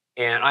me.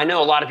 And I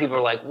know a lot of people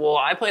are like, well,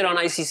 I played on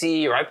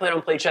ICC or I played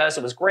on Play Chess.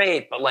 It was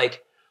great. But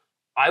like,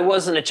 I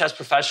wasn't a chess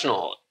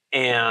professional.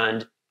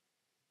 And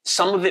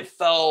some of it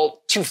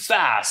felt too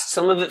fast.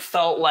 Some of it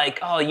felt like,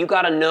 oh, you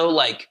got to know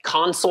like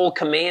console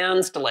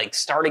commands to like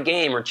start a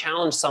game or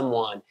challenge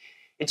someone.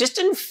 It just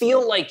didn't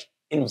feel like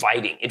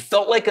inviting. It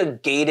felt like a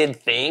gated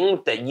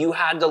thing that you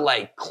had to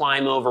like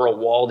climb over a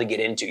wall to get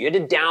into. You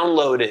had to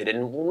download it.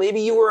 And maybe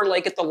you were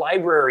like at the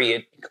library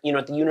at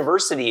the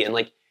university, and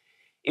like,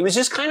 it was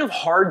just kind of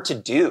hard to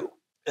do.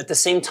 At the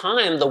same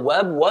time, the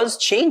web was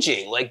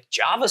changing. Like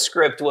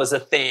JavaScript was a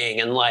thing,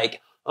 and like,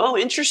 oh,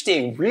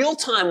 interesting, real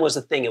time was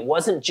a thing. It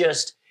wasn't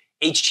just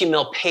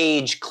HTML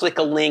page, click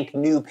a link,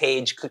 new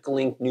page, click a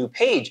link, new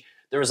page.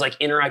 There was like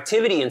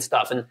interactivity and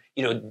stuff. And,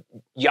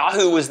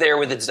 Yahoo was there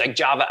with its like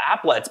Java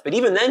applets. But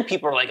even then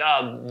people are like,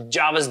 oh,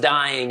 Java's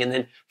dying. And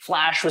then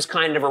Flash was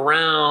kind of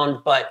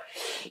around. But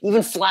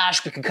even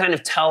Flash, we could kind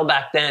of tell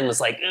back then,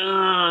 was like,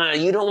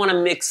 you don't want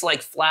to mix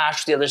like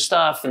Flash, the other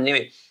stuff. And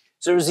anyway,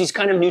 so there was these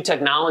kind of new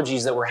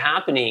technologies that were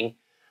happening.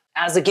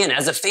 As a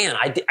fan,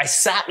 I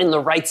sat in the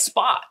right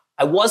spot.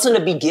 I wasn't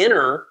a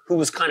beginner who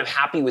was kind of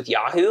happy with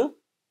Yahoo,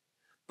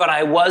 but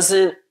I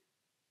wasn't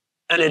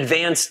an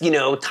advanced,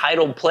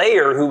 titled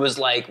player who was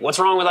like, what's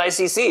wrong with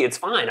ICC? It's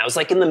fine. I was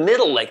like in the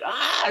middle, like,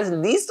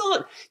 these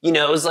don't,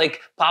 it was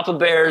like Papa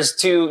Bear's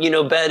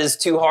bed is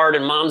too hard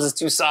and Mom's is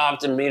too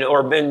soft and,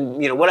 or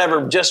been,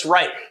 whatever, just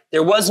right.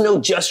 There was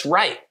no just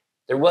right.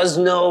 There was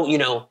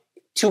no,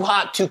 too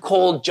hot, too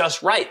cold,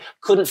 just right.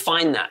 Couldn't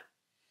find that.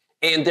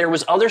 And there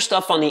was other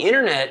stuff on the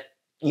internet.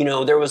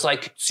 There was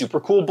like super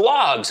cool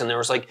blogs, and there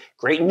was like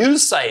great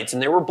news sites,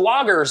 and there were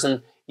bloggers,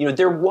 and,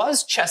 there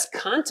was chess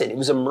content. It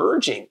was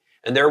emerging.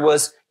 And there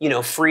was,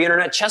 free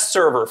internet chess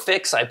server,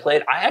 Fix. I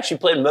actually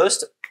played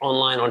most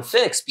online on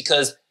Fix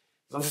because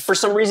for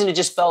some reason it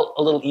just felt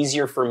a little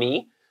easier for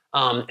me.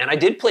 And I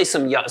did play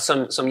some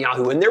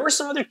Yahoo, and there were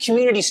some other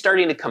communities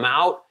starting to come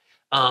out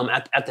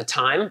at the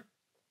time.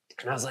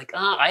 And I was like,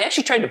 I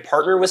actually tried to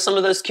partner with some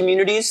of those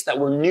communities that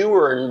were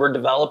newer and were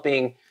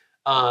developing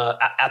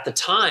at the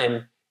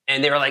time.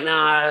 And they were like,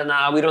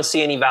 nah, we don't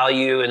see any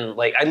value. And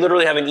like, I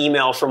literally have an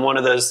email from one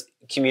of those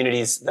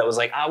communities that was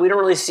like, we don't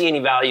really see any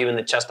value in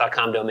the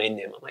chess.com domain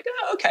name. I'm like,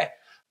 okay.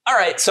 All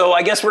right. So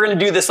I guess we're going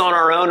to do this on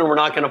our own, and we're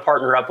not going to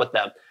partner up with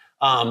them.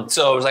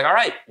 So I was like, all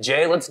right,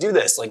 Jay, let's do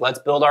this. Like, let's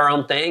build our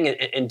own thing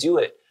and do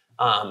it.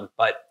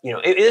 But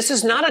this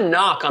is not a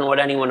knock on what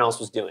anyone else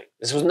was doing.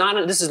 This is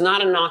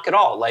not a knock at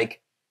all.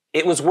 Like,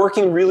 it was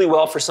working really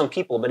well for some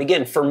people. But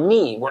again, for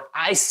me, where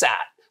I sat,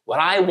 what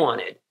I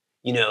wanted,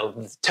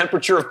 the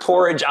temperature of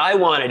porridge I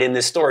wanted in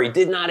this story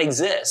did not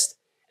exist.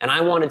 And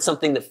I wanted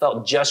something that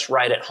felt just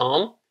right at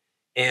home.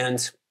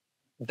 And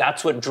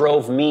that's what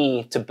drove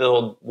me to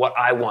build what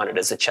I wanted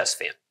as a chess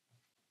fan.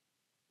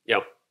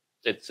 Yeah,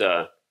 it's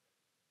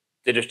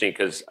interesting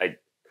because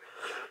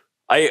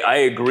I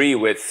agree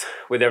with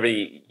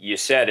everything you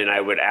said. And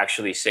I would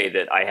actually say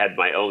that I had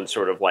my own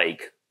sort of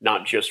like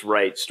not just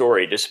right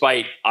story,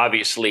 despite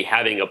obviously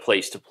having a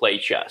place to play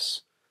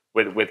chess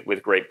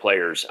with great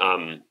players.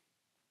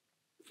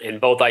 And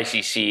both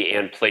ICC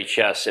and Play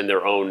Chess in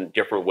their own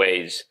different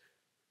ways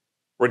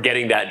were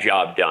getting that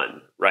job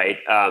done, right?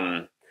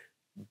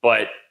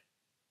 But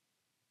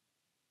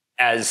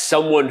as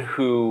someone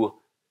who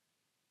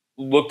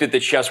looked at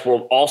the chess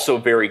world also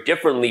very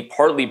differently,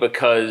 partly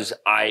because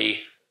I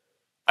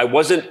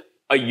wasn't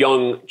a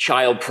young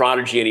child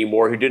prodigy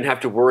anymore who didn't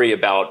have to worry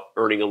about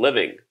earning a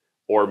living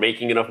or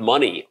making enough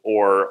money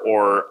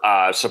or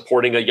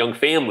supporting a young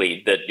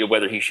family, that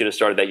whether he should have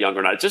started that young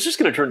or not. It's just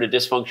going to turn into a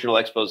dysfunctional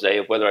expose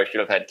of whether I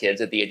should have had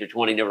kids at the age of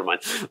 20. Never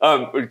mind.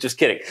 Just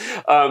kidding.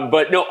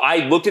 But no,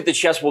 I looked at the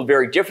chess world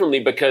very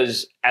differently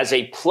because as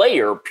a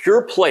player,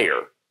 pure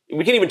player,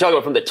 we can't even talk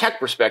about from the tech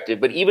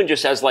perspective, but even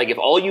just as like, if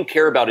all you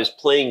care about is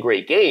playing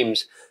great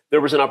games,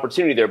 there was an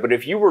opportunity there. But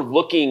if you were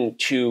looking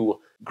to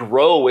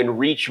grow and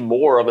reach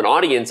more of an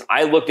audience,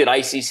 I looked at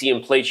ICC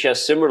and Play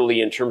Chess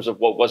similarly in terms of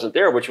what wasn't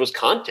there, which was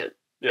content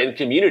and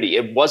community.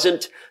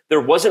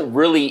 There wasn't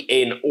really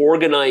an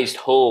organized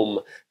home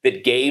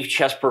that gave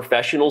chess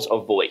professionals a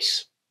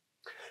voice.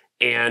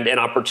 and an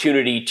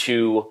opportunity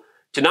to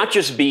not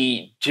just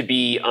be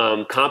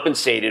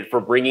compensated for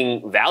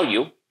bringing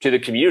value to the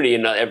community.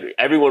 And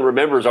everyone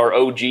remembers our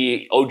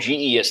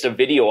OGEist of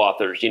video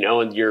authors,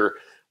 and your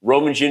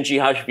Roman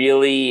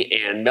Ginchihashvili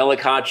and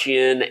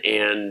Melikachian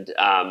and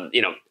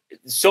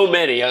so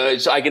many.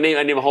 So I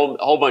name a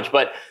whole bunch,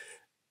 but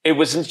it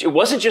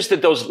wasn't just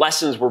that those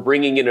lessons were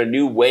bringing in a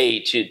new way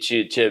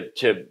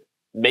to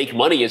make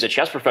money as a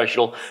chess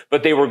professional,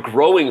 but they were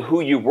growing who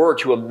you were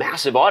to a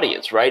massive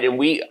audience, right?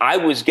 And I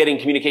was getting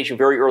communication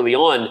very early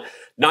on,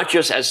 not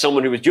just as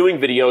someone who was doing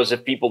videos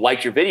if people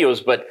liked your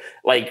videos, but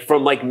like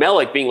from like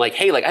Melik being like,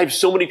 hey, like I have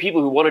so many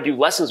people who want to do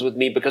lessons with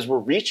me because we're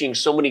reaching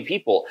so many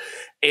people.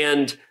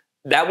 And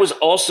that was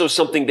also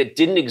something that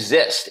didn't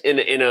exist in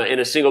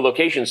a single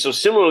location. So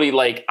similarly,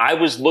 like I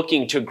was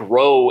looking to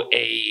grow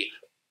a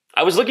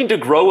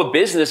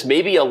business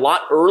maybe a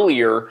lot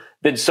earlier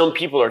than some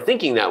people are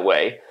thinking that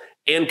way,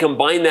 and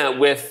combine that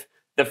with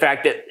the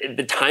fact that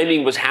the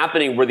timing was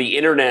happening where the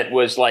internet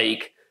was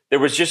like, there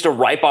was just a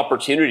ripe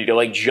opportunity to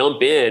like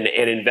jump in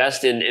and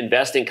invest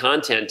in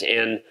content.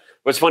 And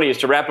what's funny is,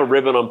 to wrap a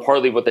ribbon on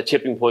partly what the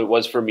tipping point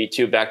was for me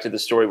too, back to the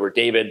story where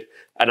David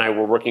and I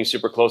were working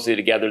super closely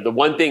together. The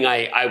one thing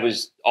I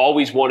was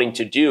always wanting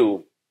to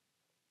do,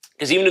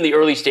 because even in the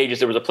early stages,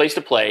 there was a place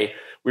to play.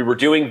 We were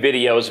doing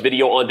video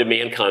on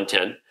demand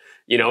content,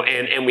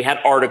 and we had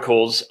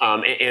articles,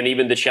 and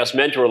even the chess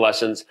mentor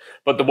lessons.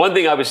 But the one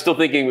thing I was still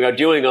thinking about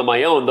doing on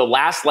my own, the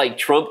last like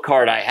trump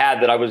card I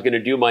had that I was going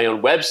to do my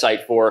own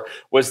website for,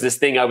 was this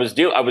thing I was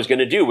going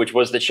to do, which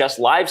was the chess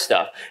live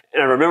stuff.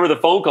 And I remember the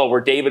phone call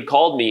where David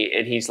called me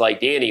and he's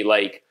like, Danny,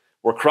 like,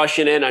 we're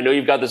crushing it. I know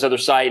you've got this other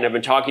site and I've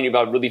been talking to you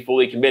about really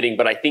fully committing,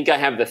 but I think I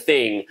have the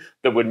thing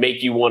that would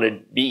make you want to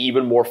be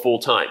even more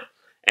full-time.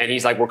 And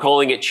he's like, we're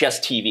calling it Chess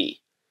TV.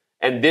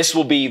 And this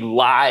will be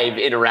live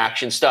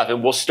interaction stuff.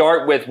 And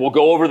we'll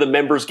go over the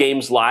members'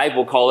 games live.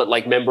 We'll call it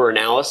like member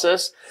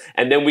analysis.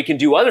 And then we can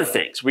do other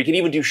things. We can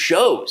even do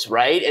shows,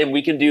 right? And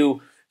we can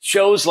do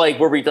shows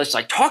like where we just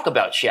like talk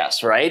about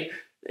chess, right?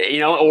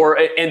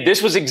 And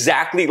this was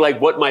exactly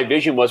like what my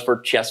vision was for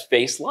Chess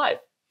Face Live.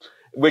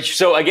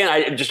 So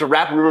again, just to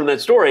wrap around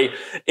that story,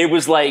 it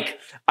was like,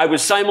 I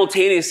was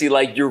simultaneously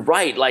like, you're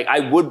right. Like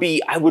I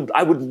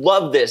would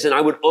love this and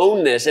I would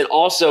own this. And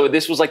also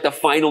this was like the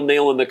final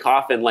nail in the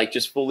coffin, like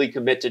just fully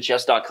commit to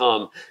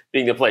Chess.com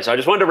being the place. So I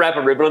just wanted to wrap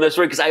a ribbon on that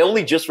story because I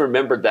only just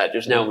remembered that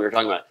just now when we were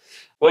talking about it.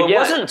 Well, it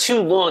wasn't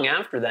too long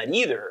after that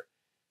either,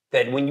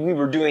 that when we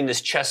were doing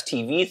this Chess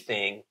TV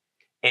thing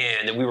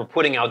and we were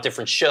putting out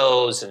different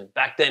shows, and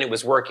back then it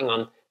was working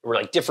on, were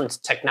like different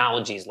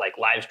technologies like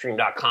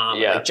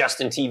livestream.com, like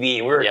Justin TV.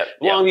 We were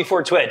long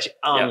before Twitch.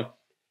 And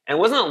it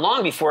wasn't that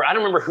long before, I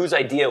don't remember whose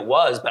idea it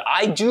was, but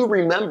I do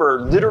remember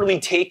literally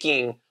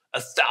taking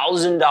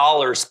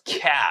 $1,000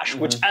 cash,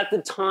 which at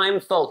the time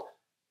felt,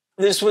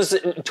 this was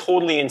a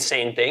totally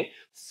insane thing,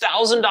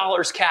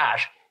 $1,000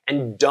 cash,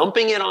 and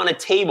dumping it on a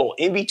table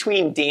in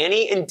between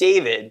Danny and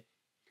David,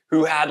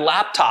 who had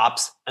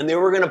laptops, and they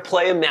were gonna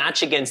play a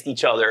match against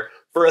each other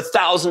for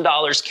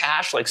 $1,000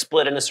 cash, like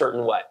split in a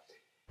certain way.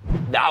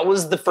 That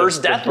was the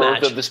first death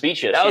match. Of the Speed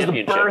Chess That was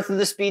the birth of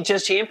the Speed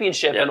Chess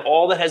Championship and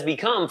all that has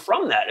become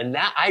from that. And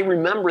that, I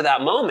remember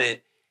that moment.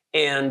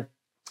 And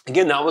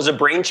again, that was a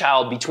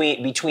brainchild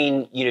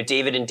between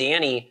David and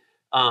Danny.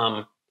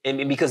 And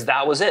because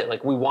that was it.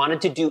 Like we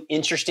wanted to do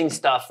interesting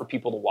stuff for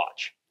people to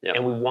watch.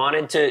 And we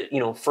wanted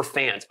to, for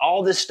fans.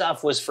 All this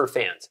stuff was for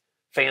fans.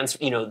 Fans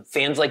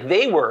like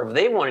they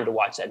wanted to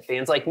watch that.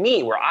 Fans like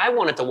me, where I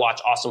wanted to watch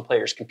awesome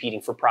players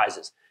competing for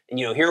prizes. And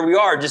here we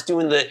are just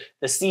doing the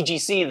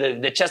CGC,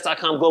 the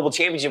Chess.com Global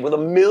Championship with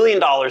 $1 million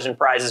in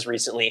prizes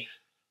recently.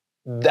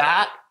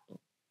 That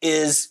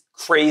is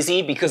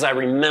crazy because I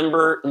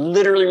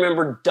literally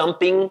remember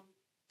dumping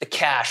the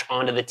cash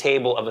onto the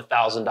table of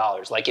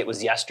 $1,000 like it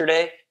was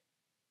yesterday.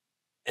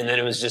 And then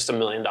it was just $1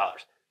 million.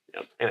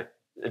 Anyway,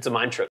 it's a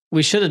mind trip.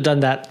 We should have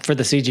done that for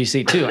the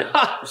CGC too.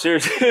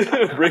 Seriously,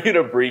 bring in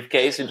a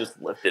briefcase and just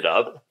lift it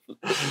up.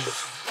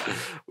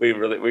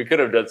 We could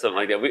have done something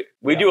like that.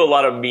 We do a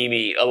lot of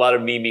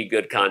meme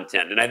good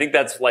content. And I think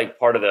that's like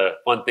part of the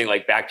fun thing,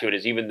 like back to it,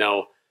 is even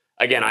though,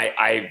 again,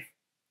 I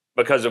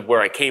because of where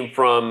I came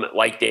from,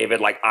 like David,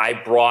 like I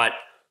brought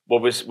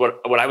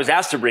what I was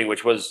asked to bring,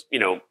 which was,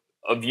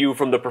 a view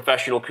from the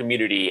professional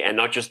community and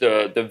not just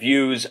the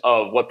views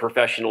of what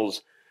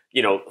professionals,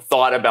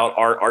 thought about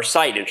our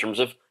site in terms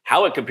of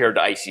how it compared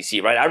to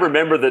ICC, right? I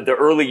remember the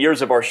early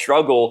years of our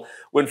struggle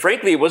when,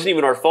 frankly, it wasn't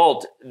even our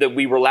fault that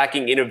we were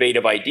lacking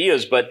innovative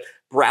ideas, but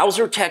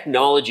browser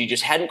technology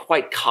just hadn't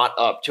quite caught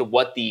up to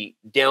what the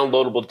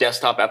downloadable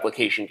desktop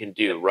application can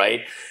do,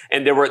 right?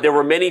 And there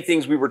were many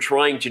things we were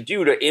trying to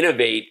do to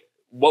innovate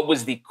what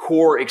was the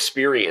core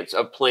experience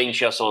of playing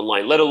chess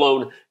online, let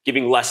alone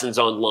giving lessons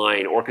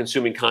online or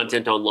consuming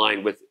content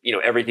online with,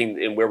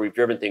 everything and where we've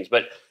driven things.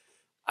 But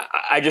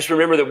I just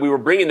remember that we were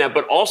bringing that,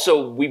 but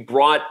also we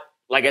brought,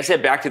 like I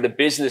said, back to the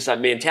business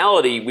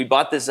mentality. We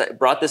brought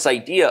this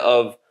idea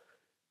of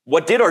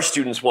what did our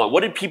students want?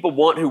 What did people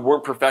want who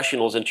weren't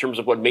professionals in terms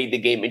of what made the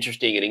game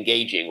interesting and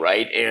engaging,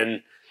 right?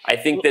 And I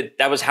think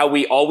that was how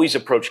we always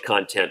approached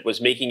content,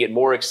 was making it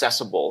more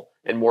accessible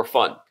and more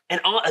fun.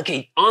 And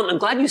I'm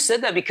glad you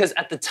said that, because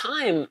at the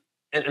time,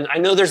 and I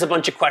know there's a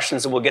bunch of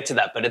questions and we'll get to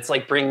that, but it's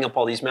like bringing up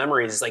all these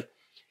memories. It's like,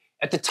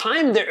 at the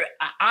time,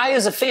 I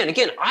as a fan,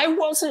 again, I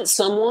wasn't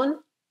someone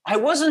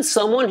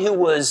who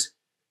was,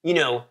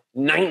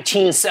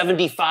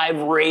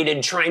 1975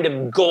 rated trying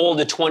to goal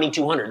to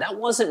 2200. That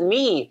wasn't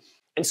me.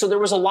 And so there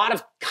was a lot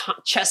of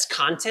chess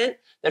content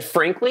that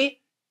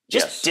frankly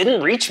just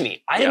didn't reach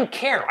me. I didn't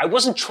care. I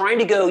wasn't trying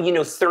to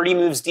go, 30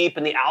 moves deep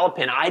in the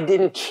Alapin. I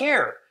didn't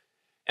care.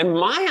 And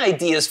my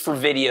ideas for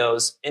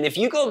videos, and if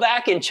you go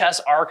back in chess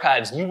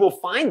archives, you will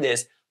find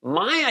this,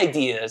 my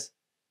ideas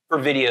for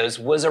videos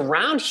was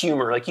around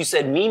humor. Like you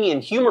said, Mimi,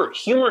 and humor.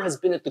 Humor has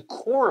been at the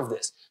core of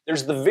this.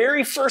 There's the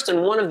very first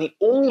and one of the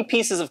only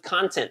pieces of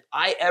content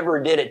I ever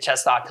did at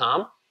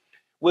Chess.com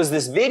was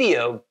this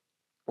video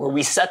where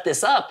we set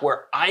this up,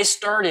 where I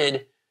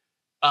started,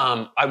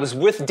 I was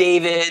with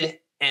David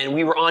and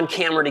we were on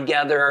camera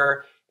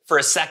together for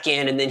a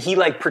second, and then he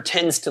like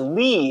pretends to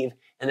leave,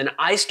 and then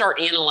I start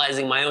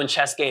analyzing my own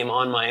chess game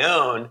on my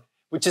own,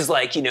 which is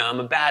like, I'm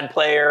a bad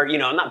player,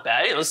 I'm not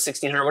bad,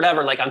 1600,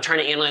 whatever. Like, I'm trying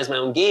to analyze my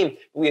own game.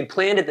 We had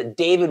planned it that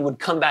David would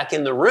come back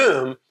in the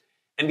room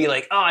and be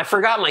like, oh, I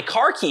forgot my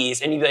car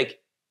keys. And he'd be like,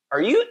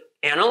 are you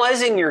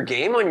analyzing your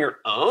game on your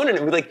own? And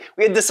it was like,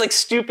 we had this like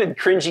stupid,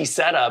 cringy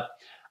setup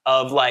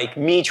of like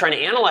me trying to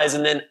analyze.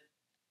 And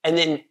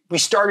then we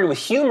started with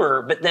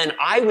humor, but then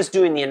I was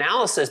doing the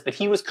analysis, but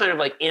he was kind of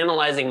like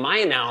analyzing my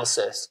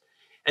analysis.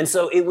 And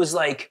so it was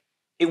like,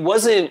 it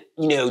wasn't,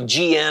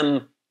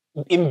 GM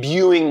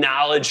imbuing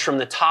knowledge from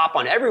the top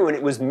on everyone.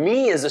 It was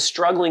me as a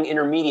struggling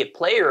intermediate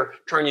player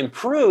trying to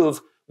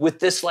improve with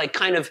this like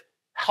kind of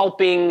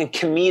helping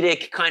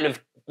comedic kind of,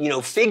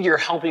 figure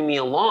helping me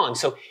along.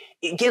 So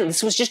again,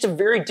 this was just a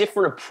very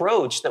different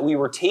approach that we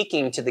were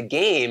taking to the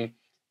game,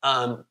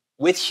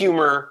 with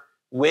humor,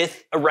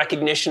 with a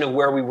recognition of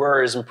where we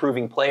were as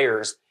improving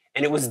players.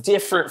 And it was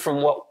different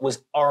from what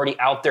was already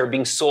out there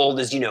being sold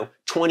as,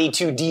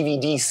 22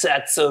 DVD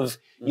sets of,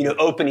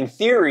 opening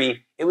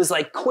theory. It was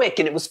like quick,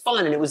 and it was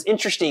fun, and it was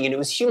interesting, and it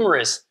was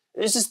humorous.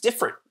 It was just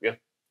different. Yeah,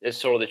 it's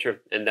totally true.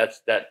 And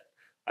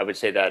I would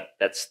say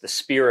that's the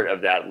spirit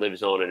of that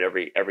lives on in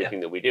everything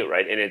that we do,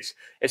 right? And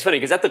it's funny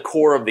because at the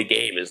core of the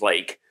game is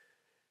like,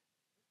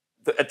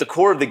 at the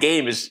core of the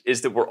game is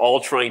that we're all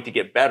trying to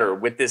get better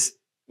with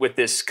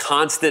this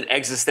constant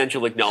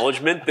existential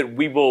acknowledgement that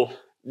we will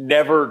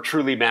never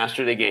truly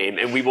master the game,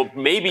 and we will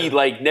maybe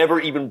like never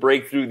even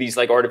break through these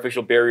like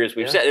artificial barriers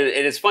we've set. And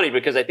it's funny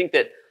because I think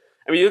that,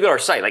 you look at our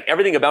site, like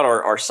everything about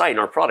our site and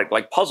our product,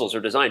 like puzzles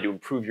are designed to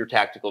improve your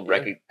tactical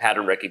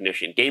pattern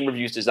recognition. Game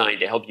reviews designed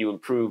to help you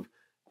improve,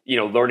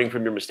 learning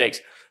from your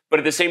mistakes. But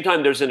at the same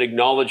time, there's an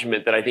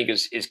acknowledgement that I think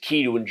is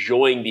key to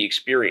enjoying the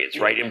experience,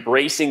 right?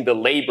 Embracing the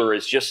labor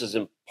is just as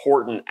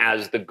important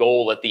as the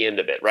goal at the end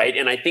of it, right?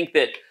 And I think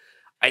that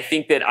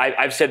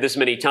I've said this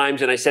many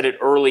times, and I said it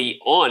early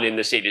on in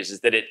the stages,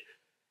 is that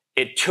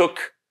it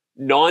took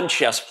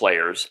non-chess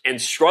players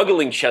and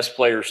struggling chess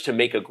players to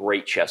make a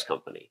great chess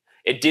company.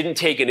 It didn't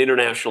take an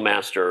international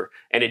master,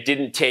 and it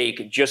didn't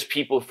take just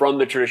people from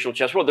the traditional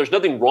chess world. There's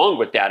nothing wrong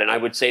with that, and I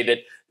would say that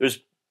there's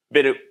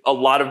been a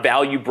lot of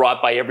value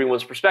brought by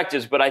everyone's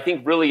perspectives. But I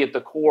think really at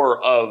the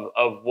core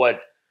of what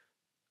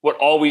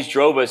always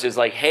drove us is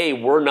like, hey,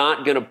 we're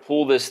not going to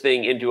pull this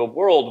thing into a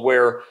world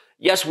where,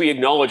 yes, we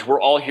acknowledge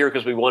we're all here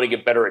because we want to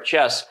get better at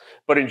chess,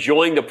 but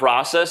enjoying the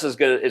process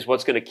is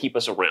what's going to keep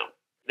us around.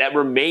 That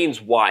remains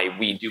why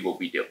we do what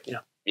we do.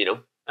 Yeah.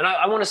 And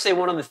I want to say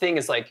one other thing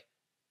is like,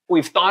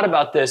 we've thought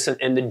about this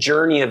and the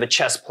journey of a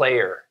chess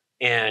player.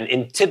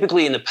 And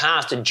typically in the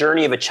past, a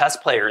journey of a chess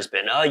player has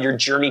been, your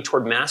journey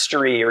toward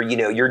mastery, or,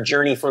 your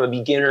journey from a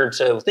beginner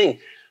to a thing.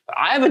 But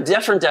I have a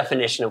different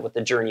definition of what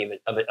the journey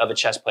of a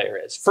chess player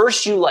is.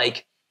 First, you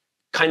like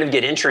kind of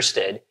get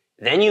interested,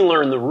 then you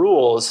learn the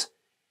rules,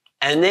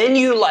 and then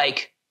you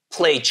like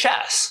play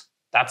chess.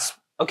 That's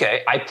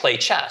okay. I play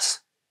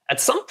chess. At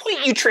some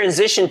point you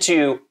transition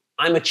to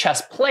I'm a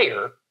chess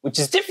player, which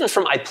is different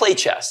from I play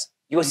chess.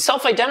 You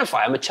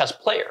self-identify, I'm a chess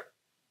player.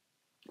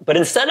 But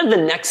instead of the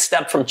next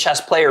step from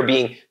chess player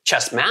being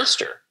chess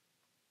master,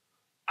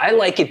 I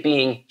like it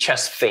being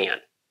chess fan,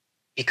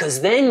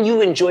 because then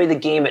you enjoy the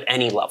game at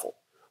any level.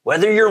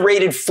 Whether you're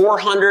rated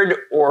 400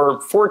 or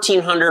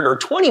 1400 or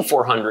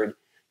 2400,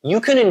 you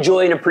can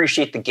enjoy and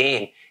appreciate the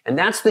game. And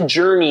that's the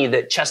journey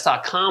that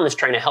Chess.com is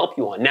trying to help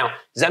you on. Now,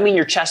 does that mean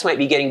your chess might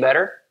be getting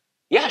better?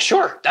 Yeah,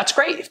 sure. That's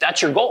great if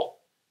that's your goal.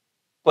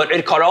 But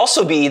it could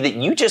also be that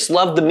you just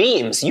love the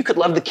memes. You could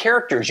love the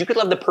characters. You could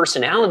love the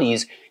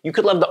personalities. You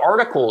could love the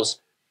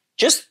articles.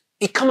 Just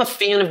become a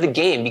fan of the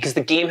game, because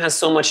the game has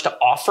so much to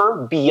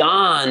offer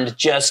beyond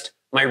just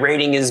my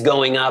rating is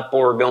going up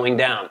or going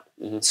down.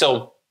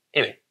 So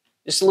anyway,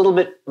 just a little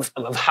bit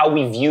of how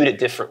we viewed it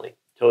differently.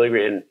 Totally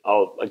agree. And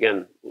I'll,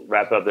 again,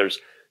 wrap up.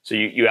 So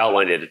you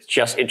outlined it. It's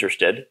chess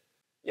interested.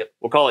 Yep.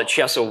 We'll call it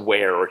chess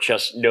aware, or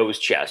chess knows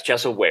chess.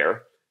 Chess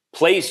aware,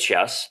 plays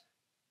chess,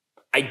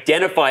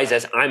 identifies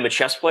as I'm a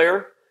chess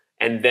player,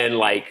 and then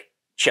like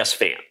chess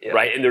fan,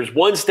 right? And there's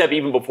one step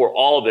even before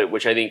all of it,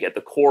 which I think at the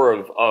core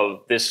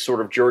of this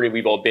sort of journey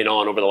we've all been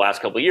on over the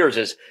last couple of years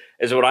is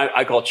what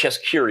I call chess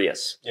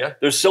curious. Yeah.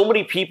 There's so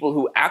many people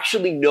who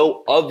actually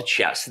know of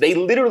chess. They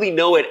literally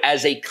know it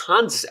as a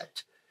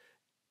concept.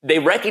 They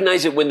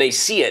recognize it when they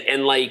see it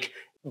and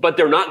but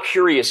they're not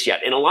curious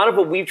yet. And a lot of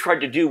what we've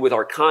tried to do with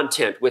our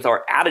content, with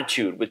our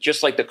attitude, with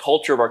just like the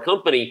culture of our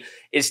company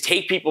is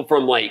take people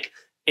from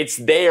it's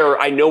there,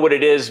 I know what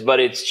it is, but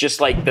it's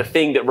just like the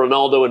thing that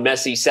Ronaldo and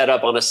Messi set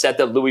up on a set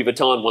that Louis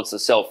Vuitton wants to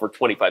sell for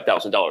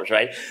 $25,000,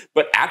 right?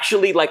 But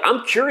actually,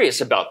 I'm curious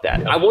about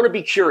that. I want to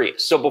be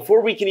curious. So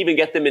before we can even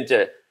get them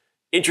into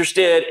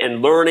interested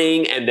and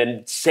learning and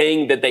then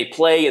saying that they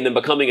play and then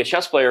becoming a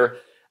chess player,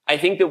 I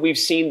think that we've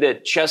seen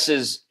that chess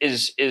is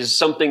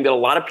something that a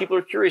lot of people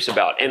are curious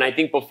about. And I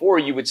think before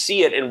you would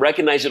see it and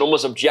recognize it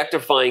almost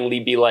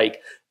objectifyingly, be like,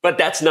 but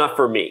that's not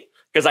for me.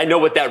 Because I know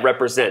what that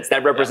represents.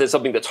 That represents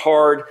something that's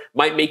hard,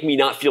 might make me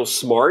not feel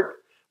smart,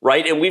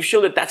 right? And we've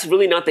shown that that's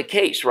really not the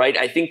case, right?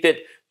 I think that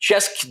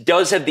chess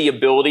does have the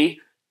ability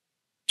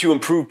to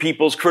improve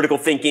people's critical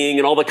thinking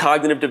and all the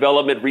cognitive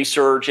development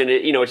research. And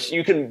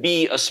you can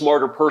be a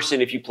smarter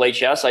person if you play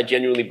chess. I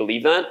genuinely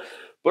believe that.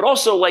 But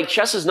also,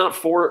 chess is not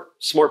for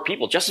smart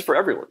people. Chess is for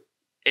everyone.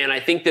 And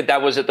I think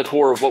that was at the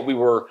core of what we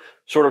were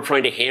sort of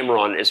trying to hammer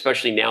on,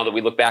 especially now that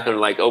we look back on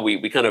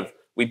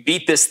we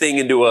beat this thing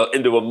into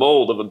a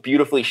mold of a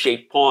beautifully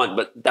shaped pawn,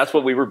 but that's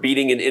what we were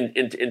beating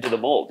into the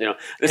mold.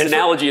 This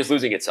analogy is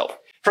losing itself.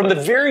 From the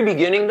very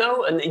beginning,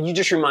 though, and you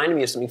just reminded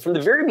me of something. From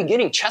the very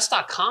beginning,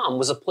 Chess.com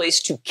was a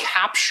place to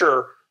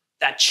capture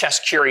that chess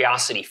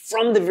curiosity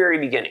from the very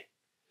beginning,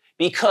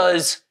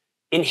 because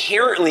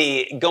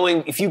inherently,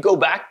 if you go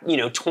back,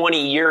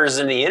 20 years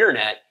in the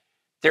internet,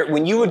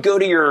 when you would go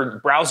to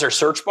your browser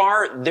search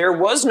bar, there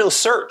was no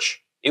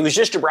search. It was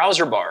just a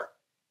browser bar,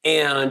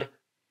 and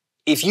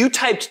if you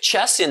typed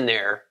chess in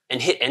there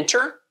and hit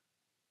enter,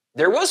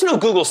 there was no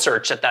Google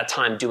search at that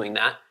time doing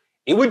that.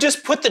 It would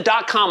just put the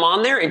 .com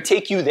on there and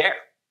take you there.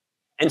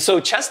 And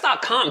so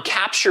Chess.com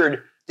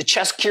captured the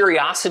chess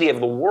curiosity of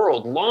the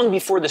world long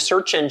before the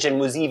search engine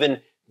was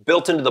even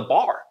built into the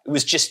bar. It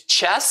was just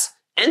chess,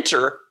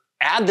 enter,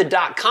 add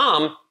the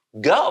 .com,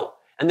 go.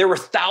 And there were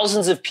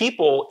thousands of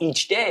people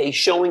each day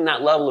showing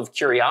that level of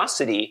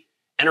curiosity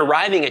and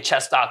arriving at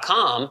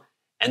Chess.com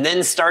and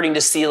then starting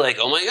to see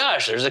oh my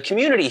gosh, there's a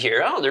community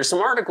here. Oh, there's some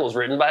articles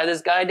written by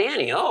this guy,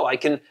 Danny. Oh, I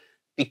can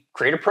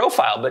create a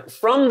profile. But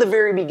from the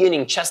very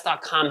beginning,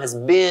 Chess.com has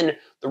been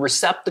the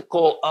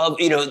receptacle of,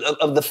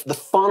 of the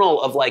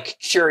funnel of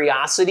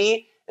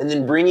curiosity and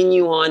then bringing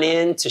you on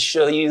in to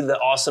show you the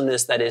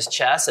awesomeness that is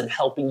chess and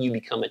helping you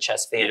become a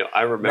chess fan.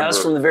 I remember that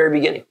was from the very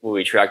beginning. When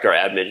we tracked our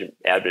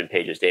admin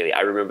pages daily,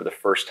 I remember the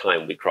first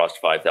time we crossed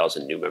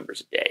 5,000 new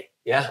members a day.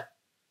 Yeah.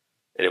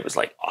 And it was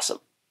awesome.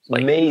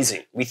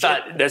 Amazing. We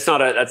thought that's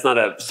not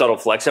a subtle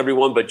flex,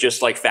 everyone, but just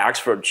facts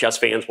for chess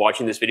fans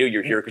watching this video.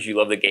 You're here because you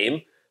love the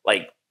game.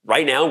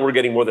 Right now, we're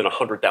getting more than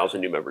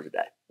 100,000 new members a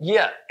day.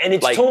 Yeah, and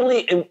it's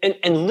totally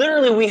and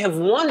literally we have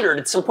wondered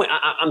at some point.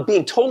 I'm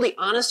being totally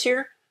honest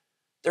here.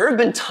 There have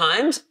been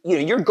times,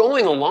 you're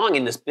going along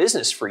in this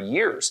business for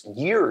years,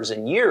 years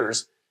and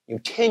years.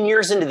 10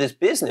 years into this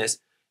business,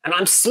 and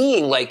I'm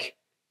seeing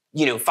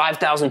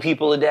 5,000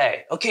 people a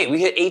day. Okay, we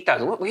hit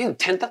 8,000. What? We hit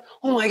 10,000.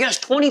 Oh my gosh,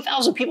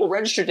 20,000 people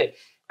registered today.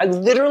 I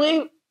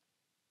literally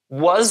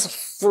was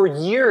for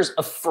years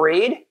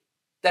afraid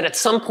that at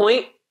some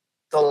point,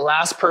 the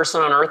last person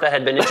on earth that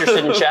had been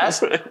interested in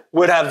chess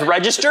would have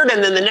registered,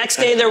 and then the next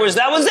day that was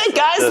it,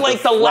 guys.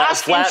 The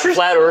last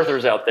flat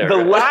earthers out there.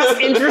 The last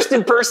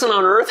interested person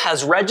on earth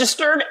has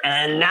registered,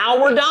 and now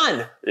we're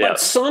done. Yeah. But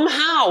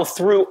somehow,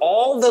 through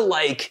all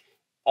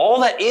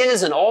that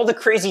is and all the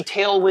crazy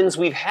tailwinds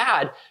we've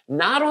had,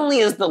 not only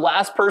is the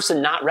last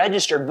person not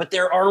registered, but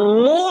there are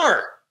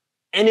more.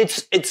 And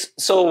it's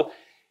so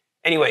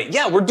anyway,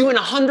 yeah, we're doing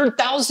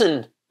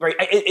 100,000, right?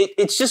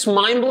 It's just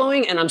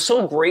mind-blowing, and I'm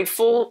so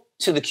grateful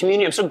to the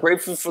community. I'm so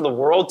grateful for the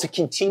world to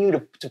continue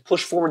to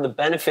push forward the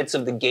benefits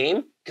of the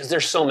game, because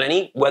there's so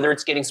many, whether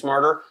it's getting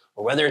smarter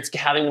or whether it's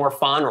having more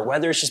fun or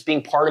whether it's just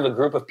being part of a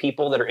group of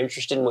people that are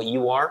interested in what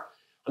you are.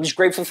 I'm just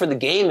grateful for the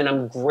game, and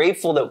I'm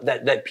grateful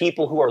that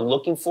people who are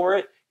looking for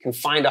it can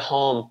find a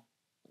home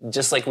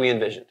just like we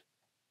envisioned.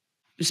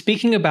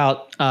 Speaking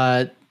about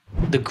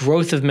the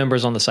growth of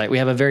members on the site, we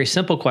have a very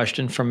simple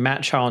question from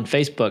Matt Shaw on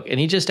Facebook, and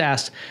he just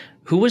asked,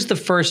 who was the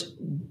first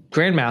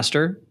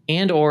grandmaster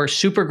and or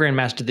super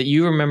grandmaster that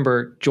you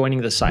remember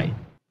joining the site?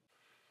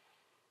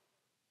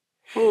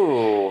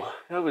 Oh,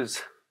 that was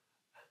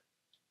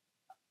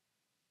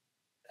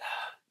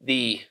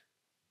the...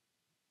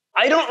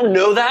 I don't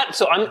know that,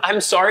 so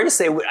I'm sorry to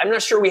say, I'm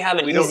not sure we have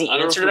an easy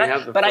answer to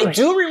that, but I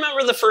do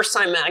remember the first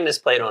time Magnus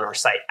played on our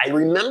site. I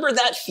remember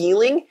that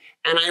feeling,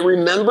 and I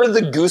remember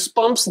the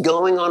goosebumps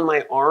going on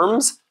my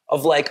arms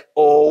of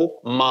oh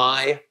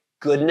my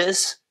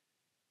goodness,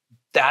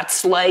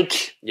 that's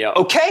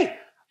okay.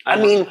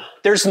 I mean,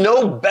 there's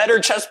no better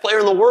chess player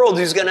in the world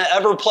who's going to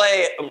ever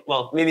play,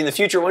 well, maybe in the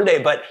future one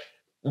day, but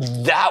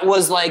that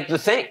was the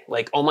thing,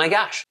 oh my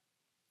gosh.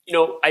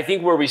 I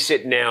think where we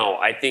sit now,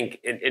 I think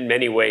in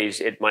many ways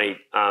it might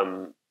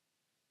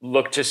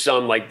look to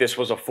some like this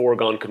was a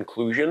foregone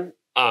conclusion,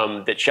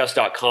 that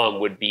Chess.com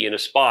would be in a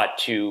spot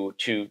to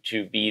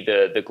be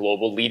the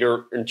global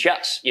leader in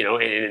chess,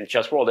 in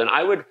chess world. And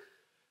I would,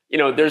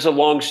 there's a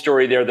long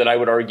story there that I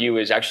would argue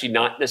is actually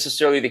not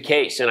necessarily the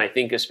case. And I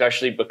think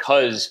especially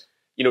because,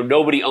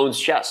 nobody owns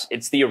chess.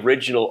 It's the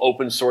original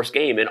open source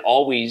game and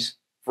always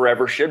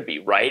forever should be,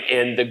 right?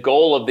 And the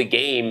goal of the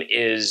game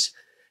is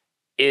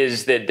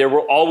that there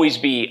will always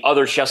be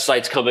other chess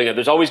sites coming up.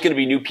 There's always going to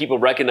be new people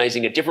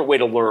recognizing a different way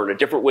to learn, a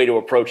different way to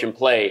approach and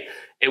play.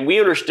 And we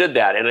understood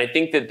that. And I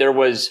think that there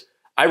was,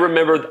 I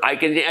remember, I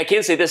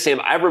can't say this, Sam,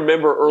 I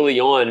remember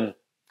early on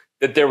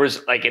that there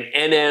was like an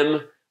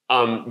NM,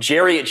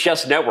 Jerry at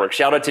ChessNetwork,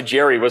 shout out to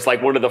Jerry, was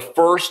like one of the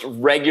first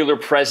regular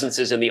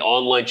presences in the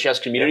online chess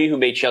community who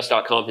made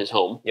Chess.com his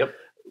home. Yep.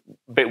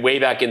 But way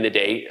back in the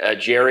day,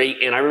 Jerry.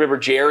 And I remember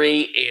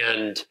Jerry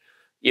and,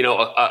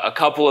 a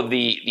couple of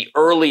the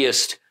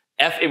earliest,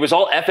 it was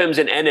all FMs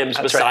and NMs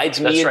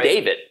besides me and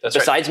David.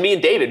 Besides me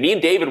and David. Me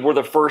and David were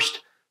the first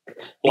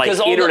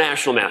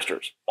international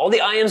masters. All the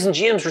IMs and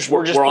GMs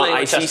were just playing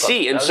on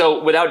ICC. And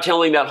so without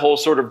telling that whole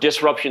sort of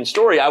disruption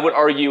story, I would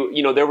argue,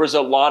 there was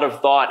a lot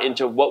of thought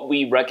into what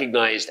we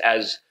recognized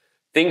as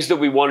things that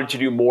we wanted to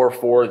do more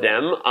for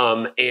them.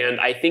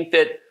 And I think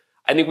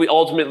we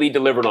ultimately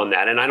delivered on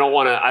that. And I don't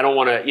want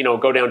to,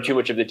 go down too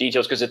much of the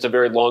details because it's a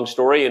very long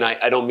story. And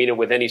I don't mean it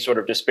with any sort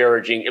of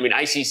disparaging. I mean,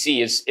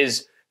 ICC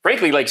is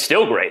frankly like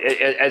still great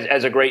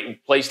as a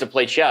great place to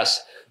play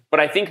chess. But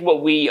I think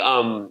what we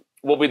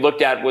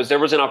looked at was there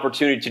was an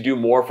opportunity to do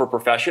more for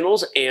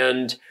professionals.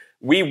 And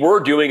we were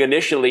doing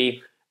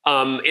initially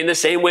in the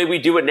same way we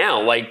do it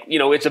now. Like,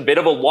 it's a bit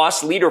of a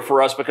lost leader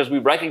for us because we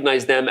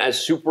recognize them as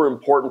super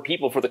important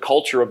people for the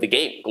culture of the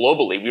game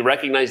globally. We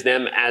recognize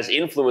them as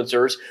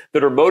influencers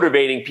that are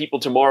motivating people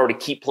tomorrow to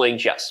keep playing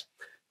chess,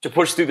 to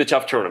push through the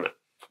tough tournament,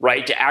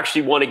 right? To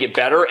actually want to get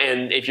better.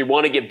 And if you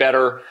want to get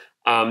better,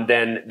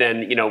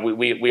 then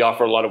we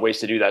offer a lot of ways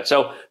to do that.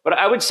 So, but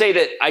I would say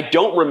that I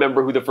don't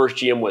remember who the first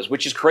GM was,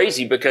 which is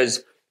crazy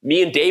because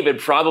me and David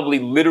probably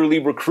literally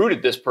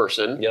recruited this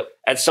person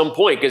at some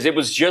point because it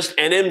was just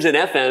NMs and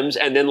FMs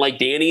and then like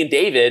Danny and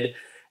David.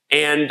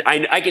 And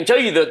I can tell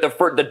you that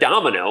the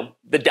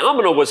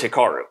domino was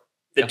Hikaru.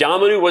 The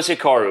domino was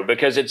Hikaru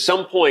because at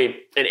some point,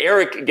 and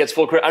Erik gets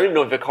full credit. I don't even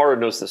know if Hikaru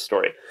knows this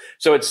story.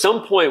 So at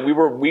some point we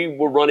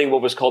were running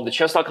what was called the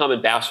Chess.com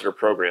Ambassador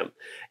Program.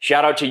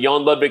 Shout out to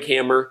Jan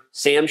Ludwig-Hammer,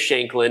 Sam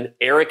Shanklin,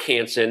 Erik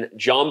Hansen,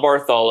 John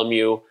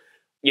Bartholomew,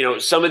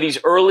 some of these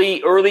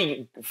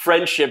early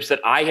friendships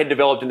that I had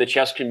developed in the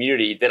chess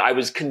community that I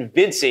was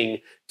convincing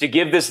to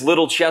give this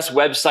little chess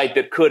website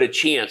that could a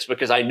chance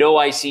because I know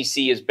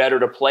ICC is better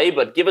to play,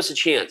 but give us a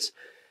chance.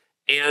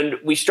 And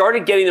we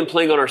started getting them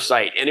playing on our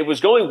site and it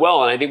was going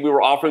well. And I think we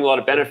were offering a lot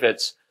of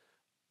benefits.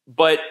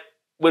 But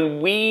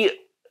when we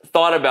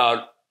thought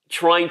about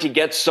trying to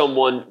get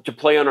someone to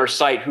play on our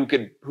site who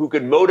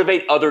could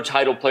motivate other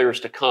title players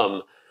to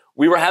come,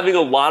 we were having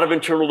a lot of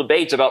internal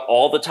debates about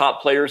all the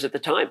top players at the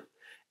time.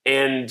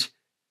 And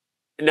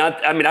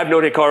I've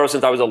known Hikaru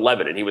since I was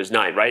 11 and he was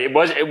 9, right?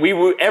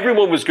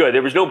 Everyone was good.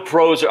 There was no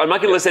pros. I'm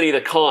not going to list any of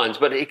the cons,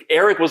 but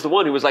Erik was the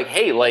one who was like,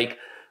 hey, like,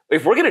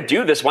 if we're going to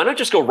do this, why not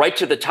just go right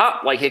to the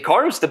top? Like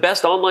Hikaru's the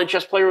best online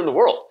chess player in the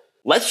world.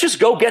 Let's just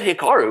go get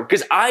Hikaru.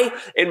 Because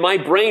in my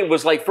brain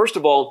was like, first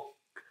of all,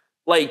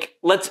 like,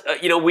 let's,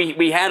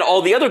 we had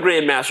all the other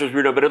grandmasters we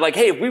were doing, but like,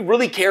 hey, if we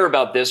really care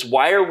about this,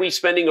 why are we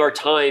spending our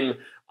time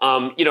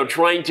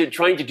trying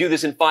to do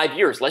this in 5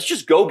 years? Let's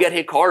just go get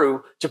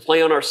Hikaru to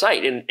play on our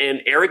site.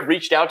 And Erik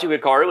reached out to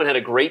Hikaru and had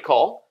a great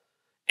call.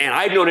 And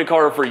I'd known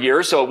Hikaru for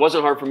years, so it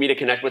wasn't hard for me to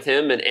connect with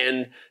him.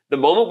 And the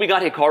moment we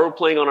got Hikaru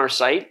playing on our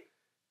site,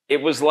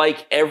 it was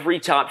like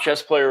every top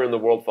chess player in the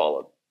world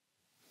followed.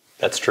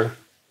 That's true.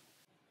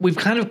 We've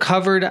kind of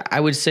covered, I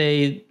would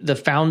say, the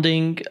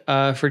founding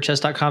for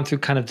Chess.com through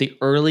kind of the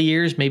early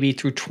years, maybe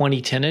through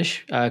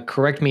 2010-ish.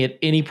 Correct me at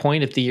any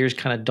point if the years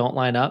kind of don't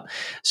line up.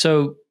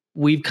 So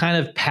we've kind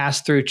of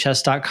passed through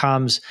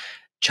Chess.com's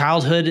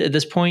childhood at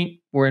this point.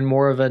 We're in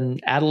more of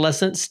an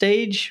adolescent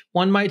stage,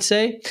 one might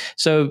say.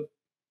 So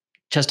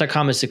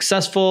Chess.com is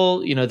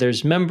successful.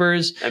 There's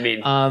members. I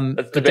mean,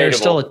 but there's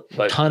still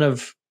a ton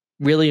of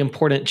really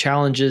important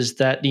challenges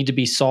that need to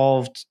be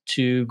solved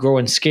to grow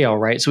and scale,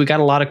 right? So we got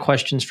a lot of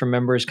questions from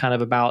members kind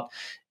of about,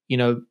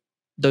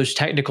 those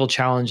technical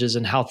challenges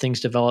and how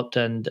things developed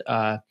and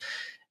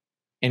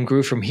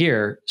grew from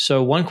here.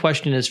 So one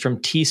question is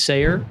from T.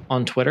 Sayer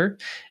on Twitter.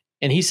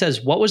 And he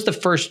says, what was the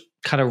first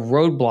kind of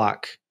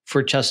roadblock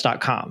for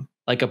Chess.com?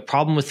 Like a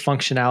problem with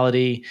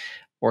functionality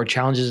or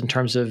challenges in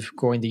terms of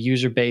growing the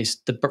user base,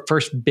 the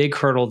first big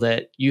hurdle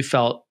that you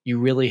felt you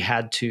really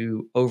had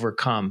to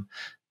overcome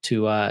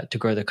to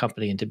grow the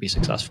company and to be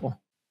successful?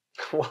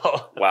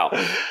 Well, wow.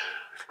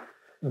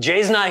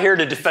 Jay's not here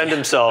to defend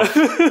himself,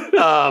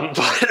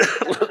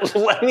 but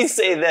let me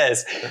say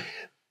this,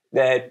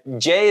 that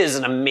Jay is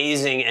an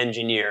amazing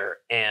engineer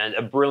and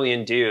a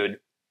brilliant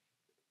dude.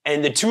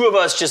 And the two of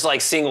us just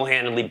like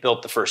single-handedly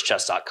built the first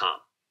Chess.com.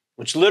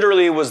 which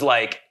literally was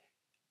like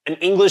an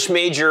English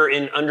major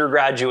in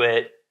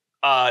undergraduate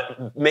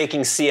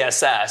making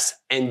CSS,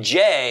 and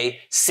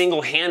Jay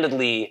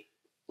single-handedly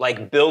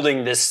like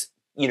building this,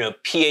 you know,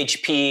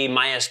 PHP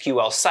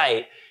MySQL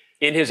site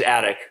in his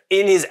attic,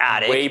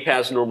 way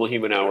past normal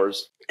human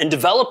hours, and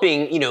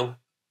developing, you know,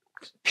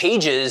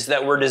 pages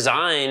that were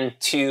designed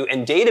to,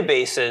 and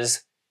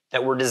databases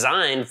that were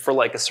designed for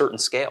like a certain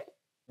scale.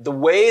 The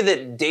way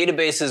that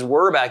databases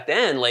were back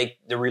then, like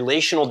the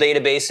relational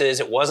databases,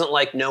 it wasn't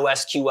like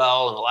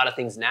NoSQL and a lot of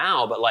things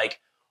now, but like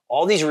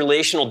all these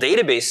relational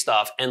database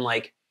stuff, and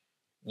like,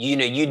 you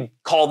know, you'd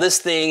call this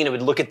thing and it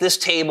would look at this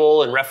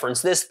table and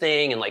reference this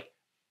thing, and like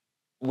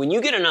when you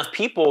get enough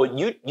people,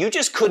 you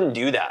just couldn't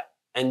do that.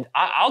 And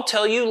I'll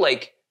tell you,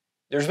 like,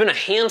 there's been a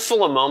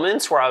handful of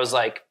moments where I was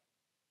like,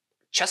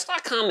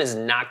 Chess.com is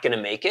not going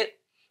to make it.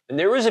 And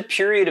there was a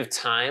period of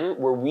time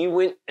where we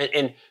went,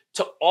 and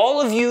to all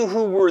of you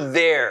who were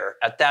there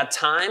at that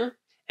time,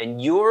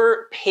 and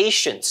your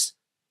patience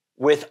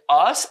with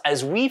us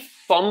as we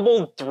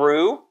fumbled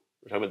through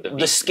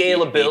the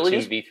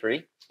scalability. V2,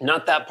 V3?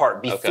 Not that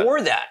part.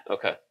 Before that.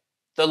 Okay.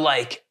 The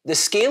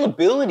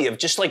scalability of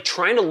just like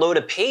trying to load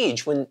a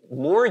page when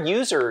more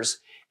users,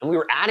 and we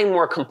were adding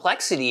more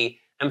complexity,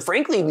 and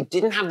frankly, we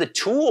didn't have the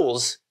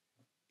tools.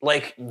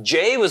 Like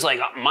Jay was like,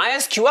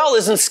 MySQL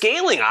isn't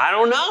scaling, I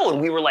don't know. And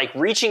we were like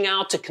reaching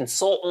out to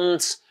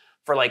consultants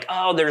for like,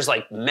 oh, there's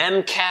like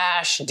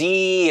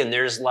Memcached, and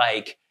there's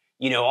like,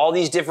 you know, all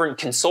these different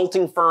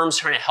consulting firms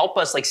trying to help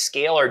us like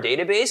scale our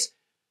database.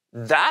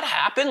 That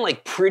happened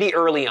like pretty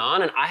early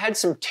on, and I had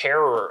some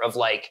terror of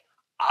like,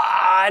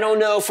 I don't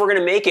know if we're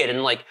gonna make it.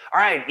 And like,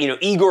 all right, you know,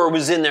 Igor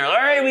was in there, all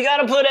right, we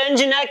gotta put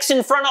Nginx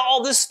in front of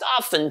all this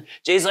stuff. And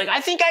Jay's like, I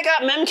think I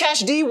got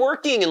Memcached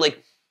working. And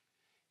like,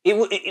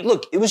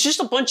 look, it was just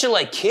a bunch of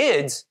like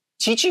kids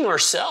teaching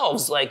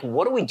ourselves, like,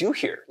 what do we do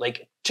here?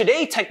 Like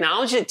today,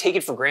 technology, take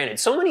it for granted.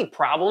 So many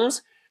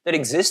problems that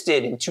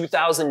existed in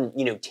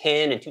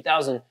 2010 and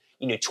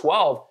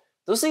 2012,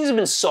 those things have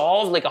been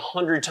solved like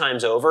 100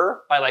 times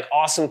over by like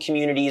awesome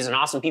communities and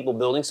awesome people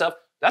building stuff.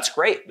 That's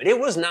great, but it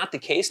was not the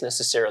case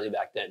necessarily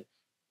back then.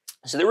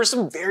 So there were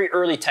some very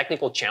early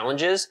technical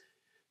challenges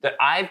that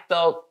I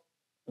felt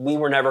we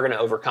were never going to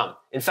overcome.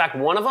 In fact,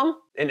 one of them,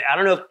 and I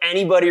don't know if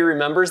anybody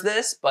remembers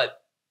this,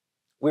 but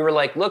we were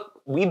like,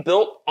 look, we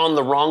built on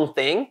the wrong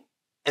thing,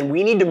 and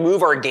we need to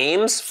move our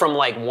games from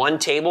like one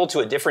table to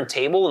a different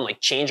table and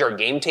like change our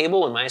game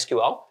table in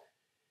MySQL.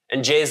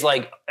 And Jay's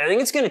like, I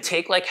think it's going to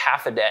take like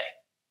half a day.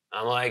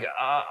 I'm like,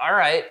 all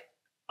right.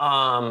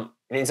 And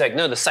he's like,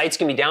 no, the site's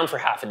going to be down for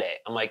half a day.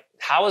 I'm like,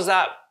 how is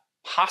that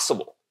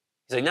possible?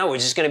 He's like, no, we're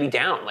just going to be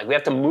down. Like, we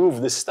have to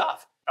move this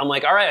stuff. I'm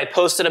like, all right, I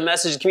posted a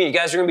message to the community. You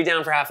guys are going to be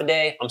down for half a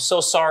day. I'm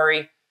so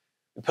sorry.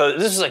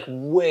 This was like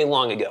way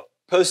long ago.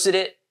 Posted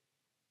it.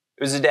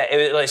 It was a day.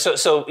 It was like,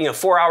 so, you know,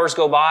 4 hours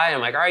go by. I'm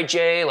like, all right,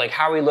 Jay, like,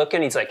 how are we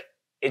looking? He's like,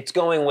 it's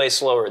going way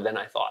slower than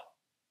I thought.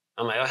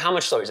 I'm like, oh, how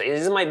much slower? He's like,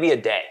 this might be a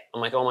day.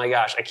 I'm like, oh my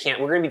gosh, I can't.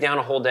 We're going to be down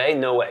a whole day.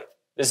 No way.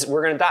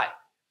 We're going to die.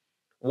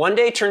 One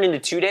day turned into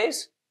 2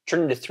 days,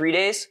 turned into 3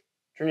 days,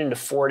 turned into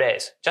 4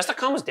 days.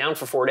 Chess.com was down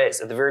for 4 days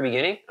at the very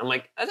beginning. I'm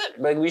like, that's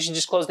it. Like, we should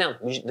just close down.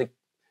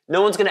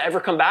 No one's going to ever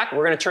come back.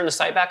 We're going to turn the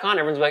site back on.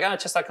 Everyone's like, oh,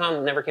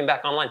 Chess.com never came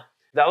back online.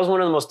 That was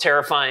one of the most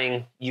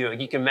terrifying, you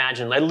can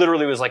imagine. I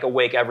literally was like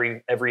awake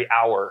every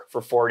hour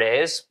for 4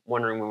 days,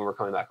 wondering when we were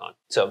coming back on.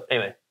 So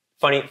anyway,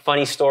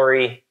 funny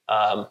story.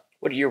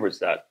 What year was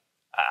that?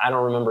 I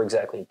don't remember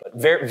exactly, but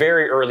very,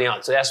 very early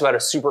on. So that's about a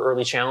super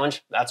early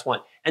challenge. That's one.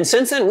 And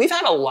since then, we've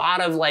had a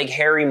lot of like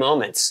hairy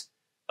moments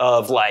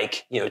of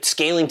like, you know,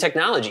 scaling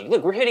technology.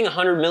 Look, we're hitting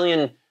 100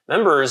 million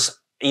members,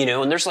 you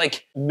know, and there's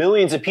like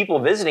millions of people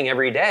visiting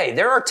every day.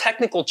 There are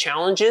technical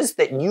challenges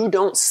that you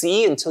don't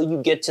see until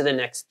you get to the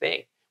next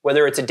thing,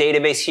 whether it's a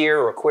database here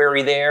or a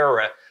query there or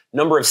a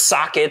number of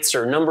sockets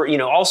or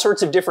all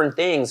sorts of different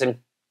things. And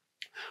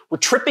we're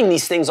tripping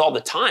these things all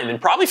the time,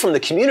 and probably from the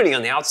community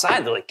on the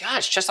outside, they're like,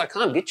 gosh,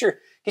 Chess.com, get your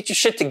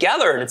shit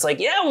together. And it's like,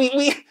 yeah,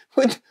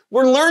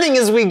 we're learning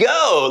as we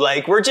go.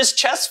 Like, we're just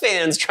chess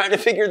fans trying to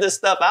figure this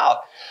stuff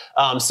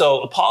out.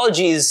 So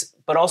apologies,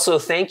 but also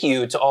thank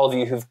you to all of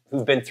you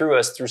who've been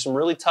through some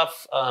really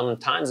tough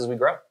times as we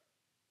grow.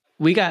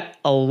 We got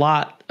a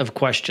lot of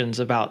questions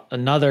about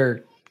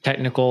another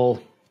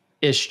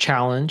technical-ish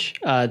challenge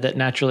that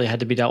naturally had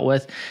to be dealt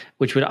with,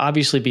 which would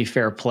obviously be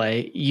fair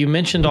play. You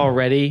mentioned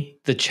already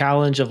the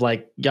challenge of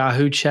like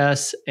Yahoo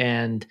Chess,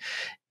 and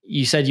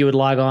you said you would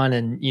log on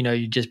and, you know,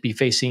 you'd just be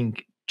facing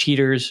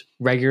cheaters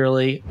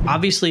regularly.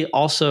 Obviously,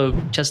 also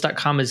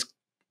Chess.com is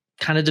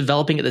kind of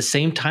developing at the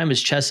same time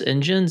as chess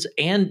engines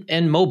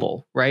and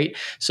mobile, right?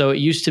 So it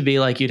used to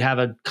be like you'd have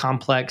a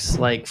complex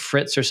like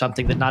Fritz or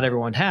something that not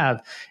everyone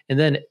have, and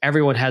then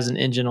everyone has an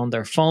engine on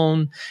their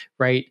phone,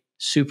 right?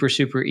 Super,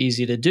 super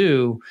easy to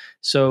do.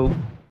 So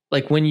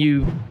like when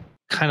you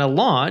kind of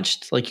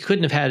launched, like you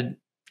couldn't have had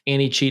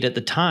anti-cheat at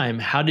the time.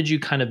 How did you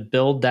kind of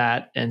build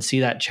that and see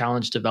that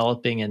challenge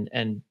developing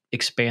and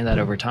expand that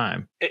over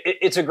time?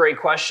 It's a great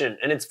question.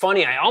 And it's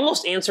funny, I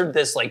almost answered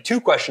this like 2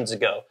 questions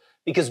ago.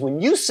 because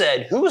when you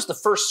said, who was the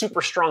first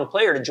super strong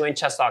player to join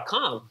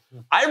Chess.com,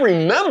 I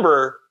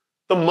remember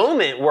the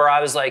moment where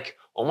I was like,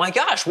 oh my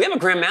gosh, we have a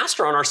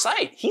grandmaster on our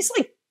site. He's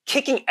like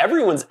kicking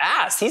everyone's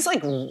ass. He's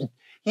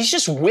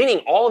just winning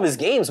all of his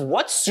games.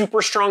 What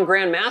super strong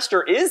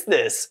grandmaster is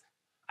this?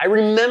 I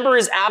remember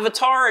his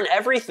avatar and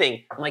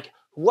everything. I'm like,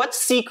 what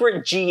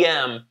secret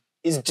GM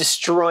is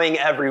destroying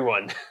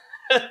everyone?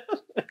 It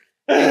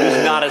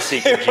was not a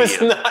secret GM. It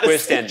was not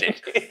Twist ending.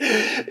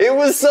 It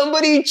was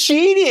somebody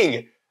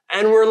cheating.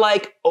 And we're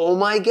like, oh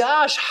my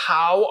gosh,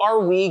 how are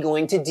we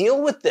going to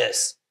deal with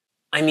this?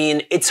 I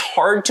mean, it's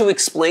hard to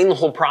explain the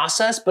whole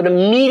process, but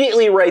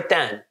immediately right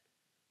then,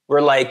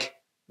 we're like,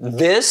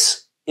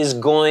 this is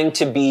going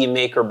to be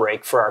make or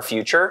break for our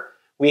future.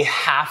 We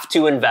have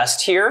to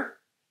invest here.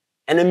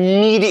 And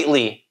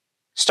immediately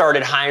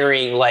started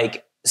hiring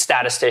like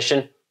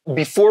statistician.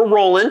 Before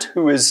Roland,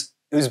 who's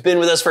been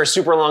with us for a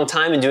super long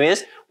time and doing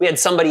this, we had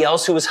somebody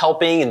else who was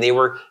helping, and they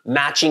were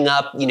matching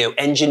up,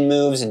 engine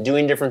moves and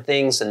doing different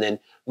things. And then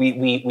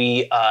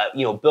we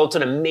built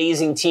an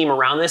amazing team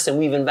around this, and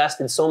we've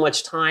invested so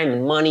much time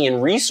and money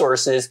and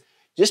resources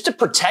just to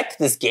protect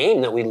this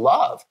game that we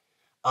love.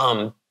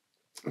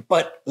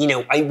 But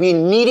we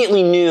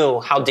immediately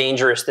knew how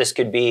dangerous this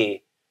could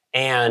be,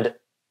 and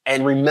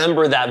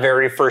remember that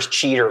very first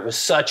cheater. It was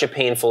such a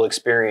painful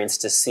experience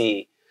to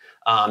see.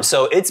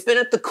 So it's been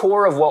at the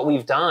core of what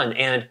we've done,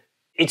 and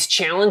it's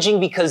challenging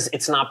because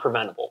it's not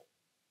preventable.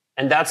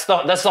 And that's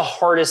the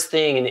hardest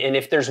thing. And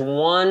if there's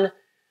one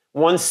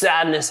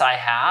sadness I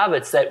have,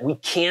 it's that we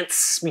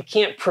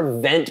can't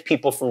prevent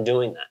people from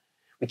doing that.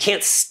 We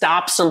can't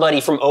stop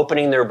somebody from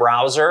opening their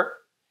browser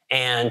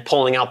and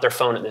pulling out their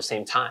phone at the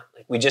same time.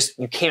 Like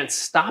you can't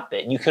stop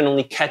it. You can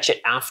only catch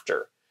it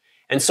after.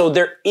 And so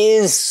there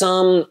is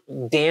some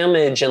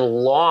damage and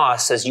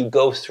loss as you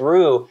go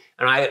through.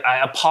 And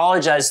I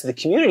apologize to the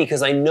community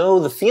because I know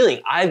the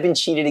feeling. I've been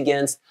cheated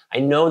against. I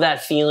know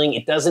that feeling.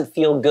 It doesn't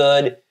feel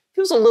good. It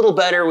feels a little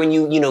better when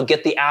you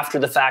get the after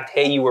the fact,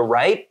 hey, you were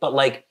right. But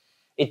like,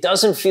 it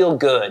doesn't feel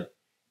good.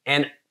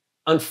 And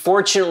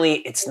unfortunately,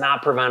 it's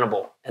not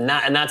preventable. And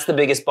that's the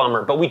biggest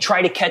bummer. But we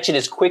try to catch it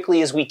as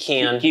quickly as we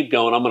can. Keep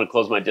going. I'm going to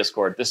close my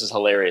Discord. This is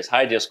hilarious.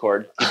 Hi,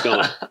 Discord. Keep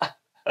going.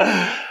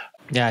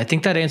 Yeah, I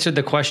think that answered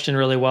the question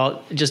really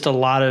well. Just a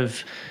lot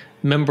of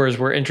members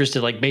were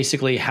interested, like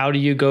basically, how do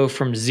you go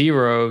from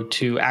zero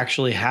to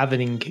actually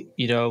having,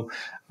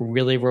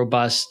 really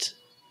robust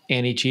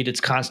anti-cheat? It's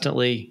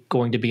constantly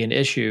going to be an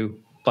issue,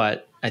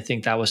 but I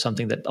think that was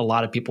something that a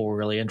lot of people were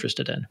really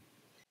interested in.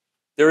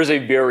 There is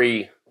a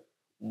very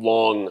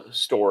long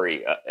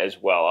story as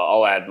well.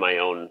 I'll add my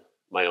own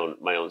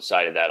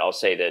side of that. I'll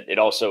say that it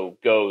also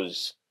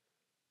goes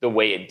the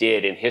way it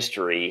did in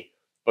history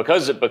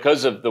because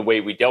of the way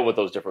we dealt with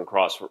those different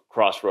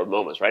crossroad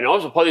moments, right? And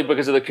also probably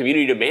because of the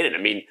community demanded. I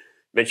mean,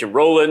 mentioned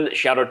Roland,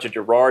 shout out to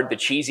Gerard, the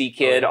cheesy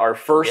kid, our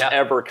first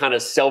ever kind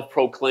of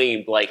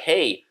self-proclaimed like,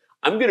 hey,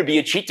 I'm going to be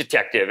a cheat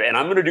detective and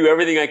I'm going to do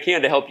everything I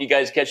can to help you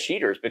guys catch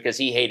cheaters, because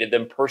he hated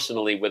them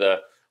personally with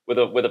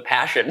a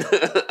passion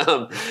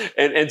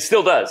and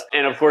still does.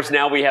 And of course,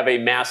 now we have a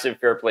massive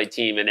fair play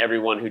team, and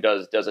everyone who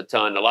does a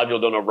ton. A lot of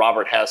people don't know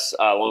Robert Hess,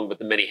 along with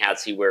the many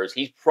hats he wears.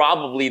 He's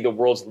probably the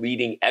world's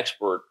leading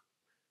expert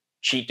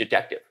cheat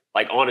detective.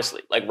 Like,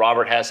 honestly, like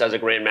Robert Hess as a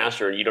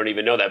grandmaster, and you don't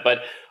even know that. But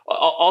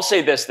I'll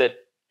say this, that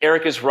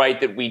Erik is right,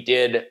 that we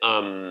did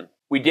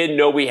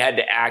know we had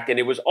to act. And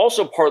it was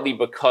also partly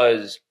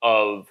because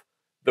of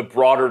the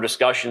broader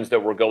discussions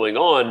that were going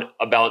on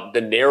about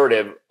the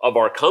narrative of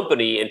our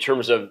company in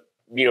terms of,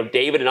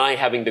 David and I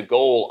having the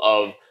goal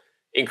of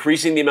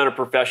increasing the amount of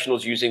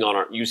professionals using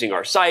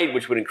our site,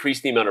 which would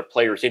increase the amount of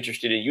players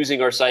interested in using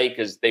our site,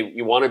 because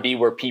you want to be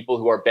where people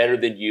who are better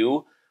than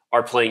you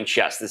are playing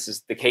chess. This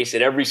is the case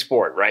in every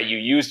sport, right? You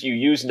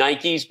use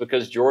Nikes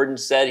because Jordan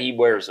said he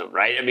wears them,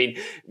 right? I mean,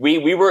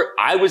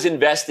 I was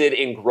invested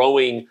in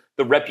growing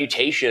the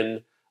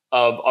reputation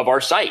of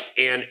our site.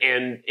 And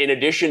in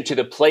addition to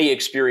the play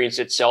experience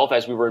itself,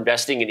 as we were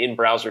investing in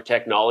in-browser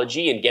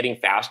technology and getting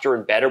faster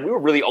and better, we were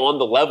really on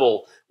the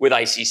level with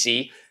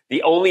ICC.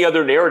 The only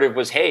other narrative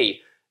was, hey,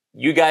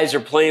 you guys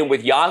are playing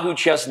with Yahoo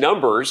Chess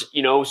numbers,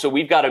 so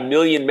we've got 1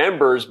 million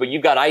members, but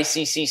you've got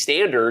ICC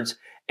standards,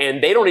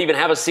 and they don't even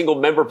have a single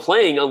member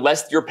playing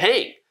unless you're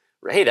paying.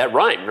 Hey, that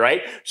rhymed,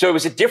 right? So it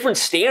was a different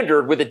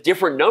standard with a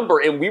different number,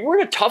 and we were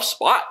in a tough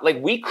spot. Like,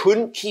 we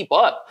couldn't keep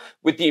up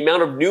with the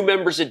amount of new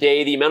members a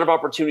day, the amount of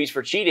opportunities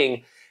for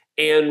cheating.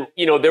 And,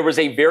 there was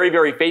a very,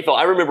 very faithful,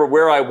 I remember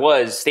where I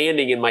was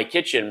standing in my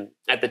kitchen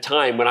at the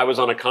time when I was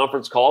on a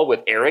conference call with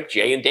Erik,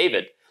 Jay, and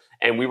David.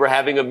 And we were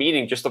having a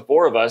meeting, just the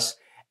four of us.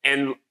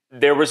 And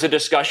there was a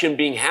discussion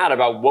being had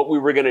about what we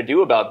were going to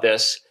do about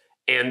this.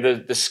 And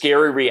the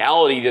scary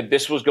reality that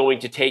this was going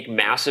to take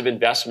massive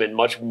investment,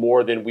 much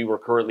more than we were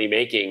currently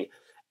making.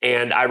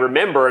 And I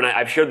remember, and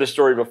I've shared this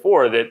story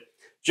before, that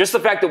just the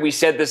fact that we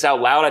said this out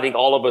loud, I think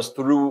all of us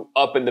threw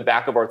up in the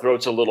back of our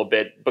throats a little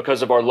bit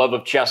because of our love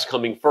of chess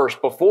coming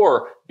first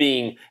before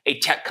being a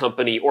tech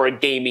company or a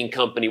gaming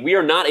company. We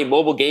are not a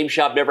mobile game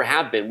shop, never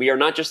have been. We are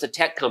not just a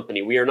tech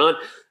company. We are not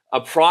a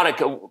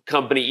product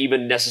company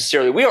even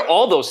necessarily. We are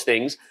all those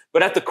things,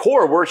 but at the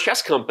core, we're a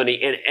chess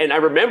company. And I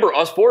remember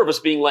us, four of us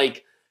being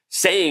like,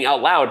 saying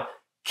out loud,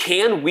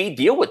 can we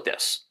deal with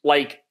this?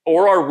 Like,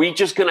 or are we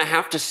just going to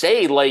have to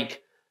say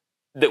like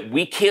that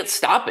we can't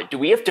stop it? Do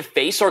we have to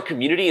face our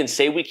community and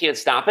say we can't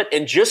stop it?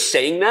 And just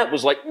saying that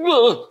was like,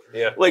 ugh.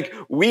 Yeah. Like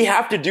we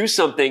have to do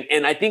something.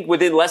 And I think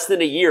within less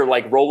than a year,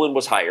 like Roland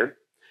was hired.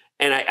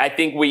 And I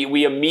think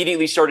we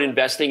immediately started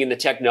investing in the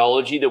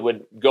technology that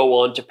would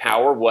go on to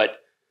power what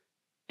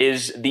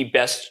is the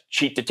best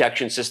cheat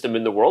detection system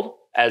in the world,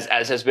 as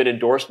has been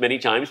endorsed many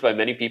times by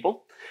many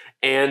people.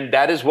 And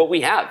that is what we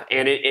have.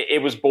 And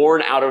it was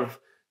born out of,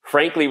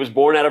 frankly, it was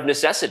born out of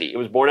necessity. It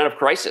was born out of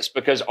crisis,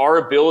 because our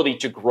ability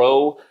to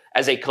grow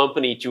as a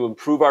company, to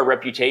improve our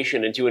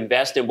reputation, and to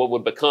invest in what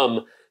would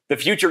become the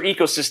future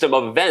ecosystem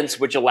of events,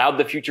 which allowed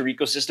the future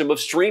ecosystem of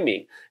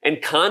streaming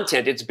and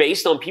content. It's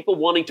based on people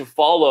wanting to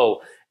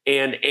follow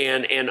and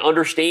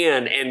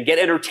understand and get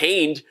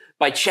entertained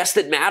by chess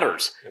that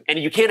matters. And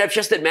you can't have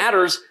chess that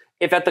matters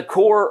if at the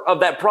core of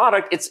that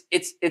product,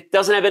 it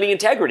doesn't have any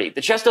integrity.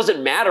 The chess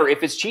doesn't matter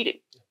if it's cheating.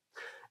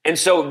 And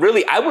so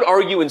really, I would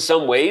argue in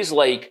some ways,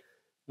 like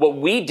what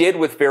we did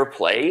with Fair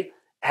Play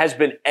has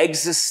been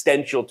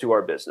existential to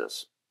our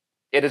business.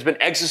 It has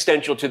been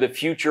existential to the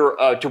future,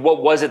 to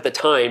what was at the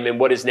time and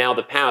what is now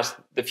the past,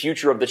 the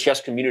future of the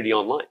chess community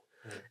online.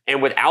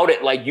 And without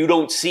it, like, you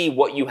don't see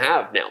what you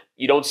have now.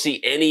 You don't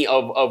see any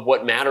of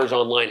what matters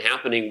online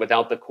happening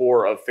without the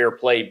core of Fair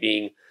Play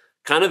being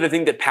kind of the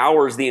thing that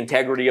powers the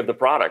integrity of the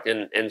product.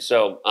 And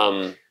so,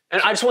 and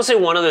I just want to say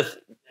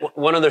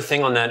one other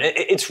thing on that.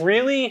 It's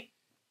really,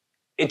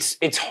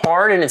 it's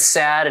hard and it's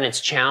sad and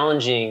it's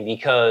challenging,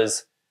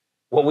 because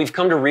what we've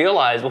come to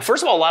realize, well,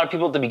 first of all, a lot of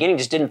people at the beginning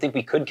just didn't think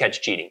we could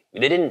catch cheating.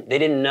 They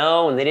didn't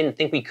know, and they didn't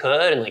think we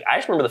could. And like, I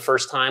just remember the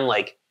first time,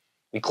 like,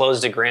 we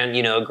closed a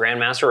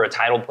grandmaster or a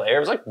title player. It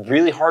was like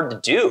really hard to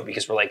do,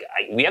 because we're like,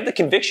 we have the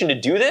conviction to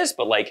do this,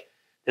 but like,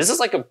 this is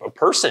like a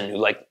person who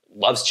like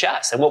loves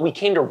chess. And what we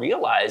came to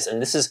realize,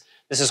 and this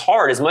is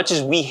hard, as much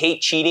as we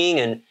hate cheating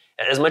and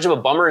as much of a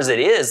bummer as it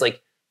is,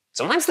 like,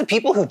 sometimes the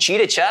people who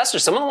cheat at chess are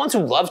some of the ones who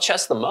love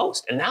chess the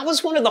most. And that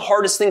was one of the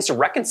hardest things to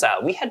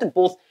reconcile. We had to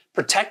both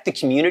protect the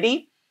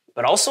community,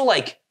 but also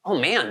like, oh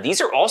man,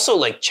 these are also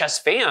like chess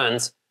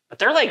fans, but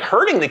they're like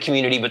hurting the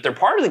community, but they're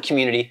part of the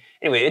community.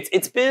 Anyway,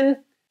 it's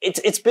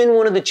been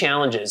one of the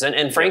challenges.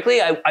 And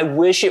frankly, I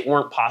wish it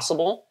weren't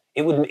possible.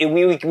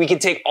 We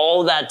could take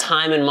all that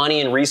time and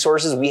money and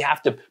resources we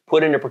have to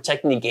put into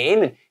protecting the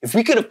game. And if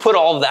we could have put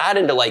all that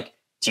into like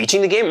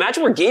teaching the game,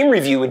 imagine where game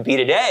review would be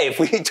today if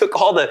we took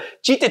all the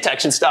cheat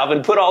detection stuff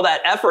and put all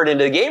that effort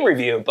into game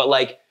review. But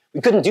like, we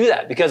couldn't do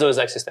that because it was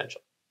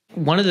existential.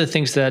 One of the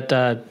things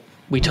that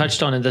we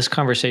touched on in this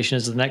conversation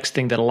is the next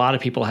thing that a lot of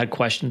people had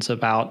questions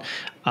about,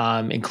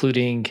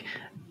 including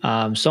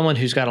someone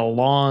who's got a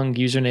long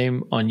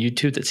username on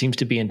YouTube that seems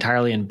to be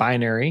entirely in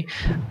binary,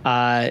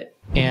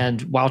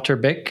 and Walter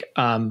Bick,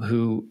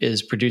 who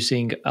is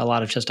producing a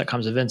lot of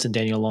Chess.com's events, and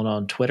Daniel Lona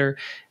on Twitter.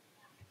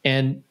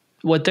 And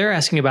what they're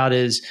asking about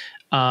is,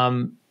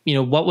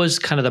 what was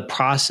kind of the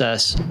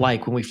process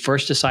like when we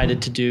first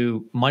decided to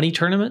do money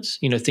tournaments,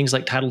 things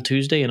like Title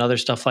Tuesday and other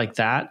stuff like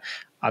that.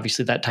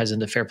 Obviously, that ties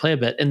into Fair Play a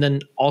bit. And then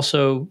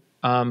also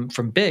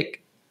from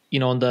Bick,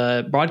 on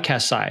the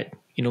broadcast side,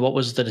 what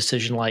was the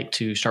decision like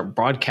to start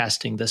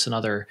broadcasting this and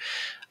other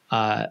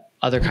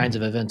kinds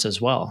of events as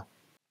well?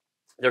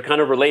 They're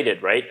kind of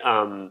related, right?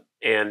 And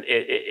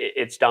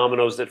it's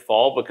dominoes that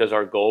fall, because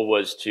our goal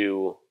was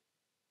to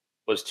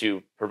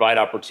provide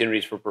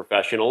opportunities for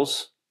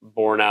professionals,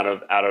 born out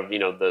of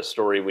the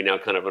story. We now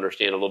kind of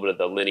understand a little bit of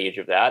the lineage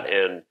of that,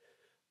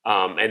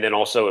 and then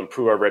also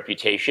improve our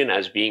reputation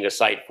as being a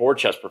site for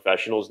chess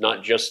professionals,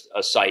 not just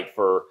a site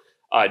for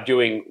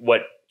doing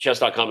what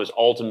Chess.com is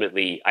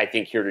ultimately, I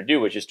think, here to do,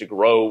 which is to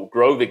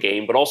grow the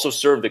game, but also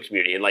serve the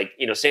community. And like,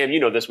 Sam,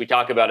 this, we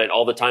talk about it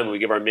all the time when we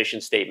give our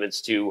mission statements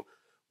to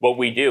what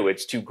we do.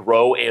 It's to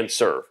grow and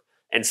serve.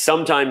 And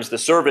sometimes the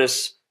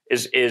service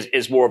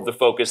is more of the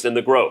focus than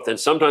the growth. And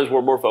sometimes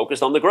we're more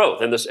focused on the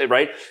growth, and this,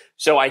 right?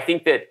 So I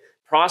think that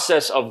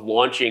process of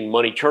launching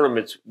money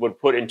tournaments would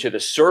put into the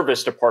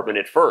service department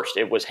at first.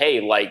 It was, hey,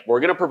 like, we're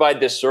going to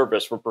provide this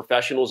service for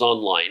professionals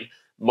online,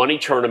 money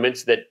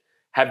tournaments that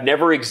have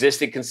never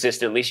existed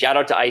consistently. Shout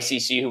out to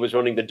ICC, who was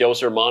running the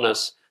Dos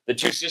Hermanas. The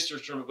Two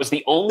Sisters tournament was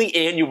the only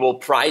annual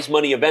prize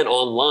money event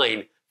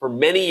online for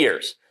many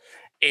years.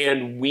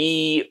 And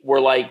we were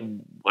like,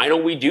 why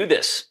don't we do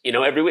this,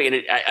 every week?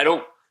 And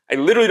I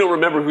literally don't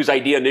remember whose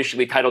idea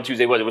initially Title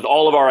Tuesday was. It was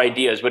all of our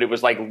ideas, but it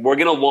was like, we're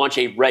going to launch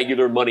a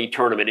regular money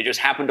tournament. It just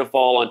happened to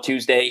fall on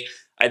Tuesday.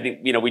 I think,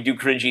 we do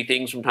cringy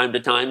things from time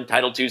to time.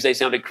 Title Tuesday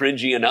sounded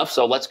cringy enough,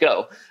 so let's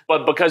go.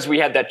 But because we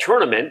had that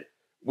tournament,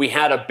 we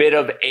had a bit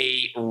of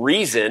a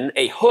reason,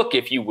 a hook,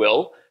 if you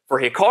will, for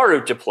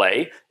Hikaru to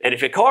play. And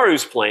if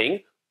Hikaru's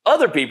playing,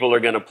 other people are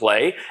going to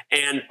play.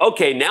 And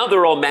okay, now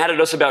they're all mad at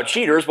us about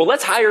cheaters. Well,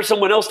 let's hire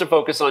someone else to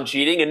focus on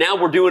cheating. And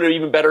now we're doing an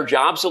even better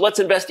job. So let's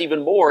invest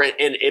even more. And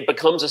it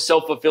becomes a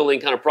self-fulfilling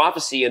kind of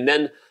prophecy. And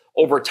then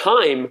over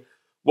time,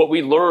 what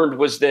we learned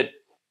was that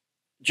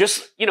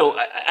just,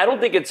 I don't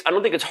think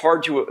it's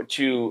hard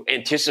to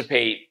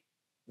anticipate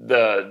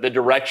the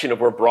direction of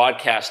where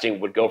broadcasting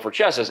would go for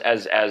chess,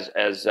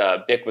 as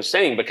Bick was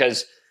saying,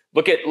 because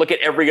look at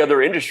every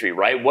other industry,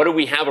 right? What do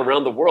we have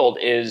around the world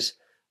is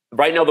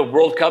right now the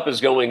World Cup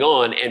is going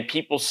on and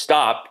people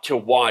stop to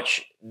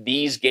watch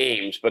these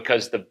games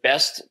because the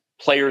best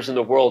players in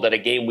the world at a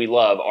game we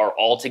love are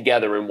all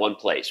together in one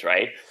place,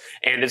 right?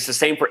 And it's the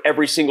same for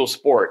every single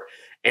sport.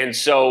 And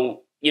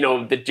so,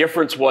 the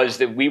difference was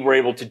that we were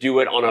able to do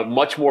it on a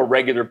much more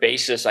regular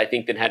basis, I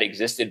think, than had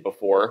existed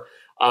before.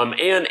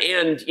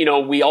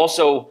 We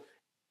also,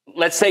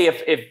 let's say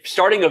if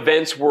starting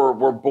events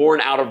were born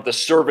out of the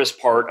service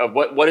part of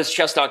what is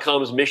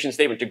Chess.com's mission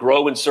statement, to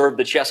grow and serve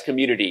the chess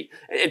community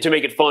and to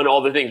make it fun,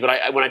 all the things.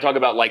 But when I talk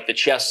about like the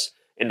chess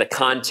and the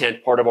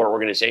content part of our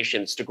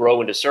organizations, to grow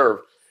and to serve,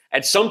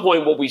 at some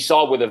point what we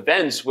saw with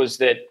events was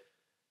that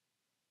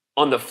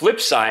on the flip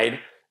side,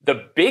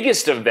 the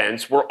biggest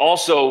events were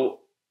also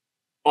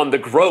on the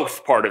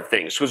growth part of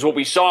things. Because what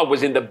we saw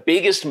was in the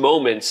biggest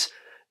moments,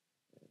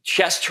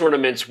 chess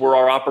tournaments were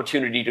our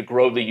opportunity to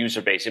grow the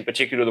user base, in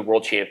particular the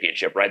World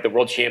Championship, right? The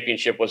World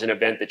Championship was an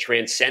event that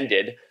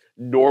transcended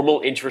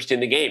normal interest in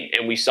the game.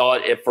 And we saw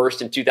it at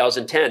first in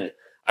 2010.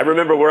 I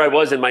remember where I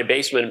was in my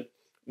basement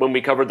when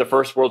we covered the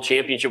first World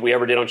Championship we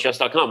ever did on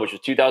Chess.com, which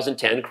was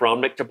 2010,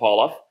 Kramnik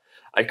Topalov.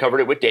 I covered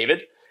it with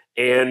David.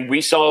 And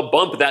we saw a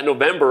bump that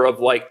November of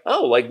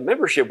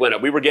membership went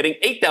up. We were getting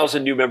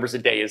 8,000 new members a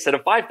day instead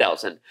of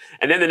 5,000.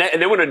 And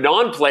then when a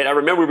non played, I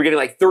remember we were getting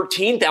like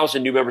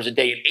 13,000 new members a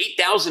day, and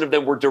 8,000 of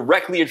them were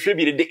directly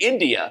attributed to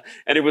India.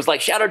 And it was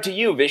like, shout out to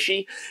you,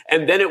 Vishy.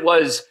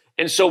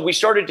 And so we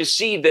started to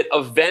see that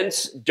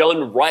events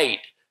done right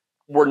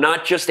were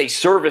not just a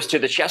service to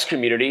the chess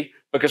community,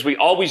 because we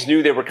always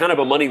knew they were kind of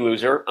a money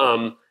loser,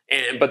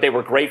 but they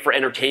were great for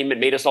entertainment,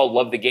 made us all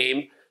love the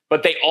game.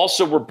 But they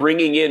also were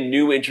bringing in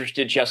new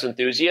interested chess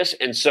enthusiasts.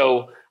 And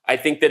so I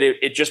think that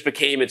it just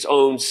became its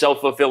own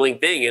self-fulfilling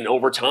thing. And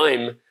over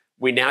time,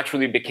 we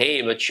naturally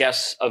became a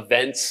chess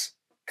events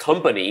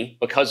company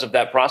because of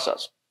that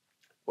process.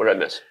 What did I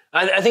miss?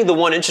 I think the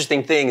one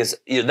interesting thing is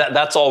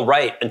that's all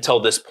right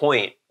until this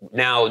point,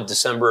 now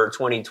December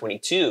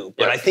 2022.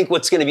 But I think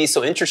what's going to be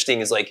so interesting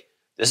is like,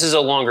 this is a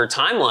longer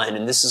timeline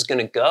and this is going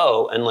to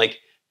go. And like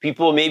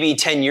people maybe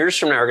 10 years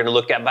from now are going to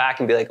look back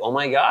and be like, oh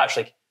my gosh,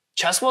 like,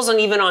 chess wasn't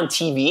even on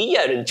TV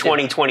yet in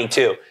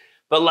 2022.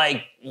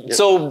 But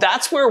so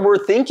that's where we're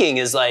thinking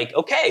is like,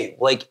 okay,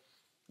 like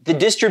the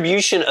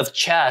distribution of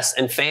chess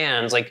and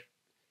fans, like,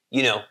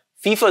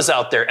 FIFA's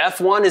out there,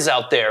 F1 is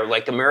out there,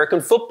 like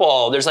American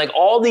football. There's like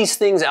all these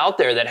things out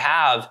there that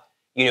have,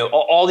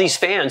 all these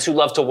fans who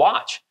love to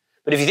watch.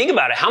 But if you think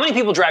about it, how many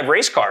people drive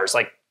race cars?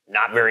 Like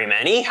not very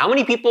many. How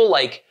many people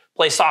like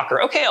play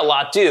soccer? Okay, a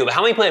lot do. But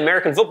how many play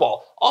American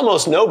football?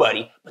 Almost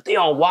nobody, but they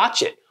all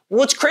watch it.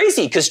 Well, it's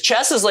crazy because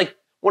chess is like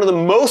one of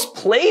the most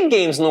played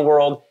games in the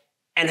world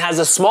and has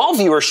a small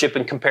viewership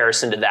in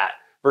comparison to that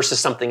versus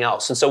something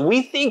else. And so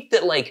we think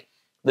that like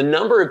the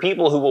number of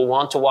people who will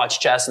want to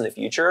watch chess in the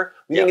future,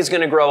 we think is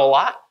going to grow a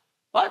lot.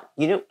 But,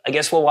 I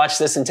guess we'll watch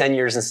this in 10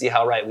 years and see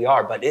how right we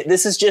are. But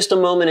this is just a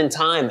moment in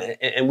time,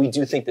 and we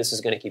do think this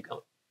is going to keep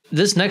going.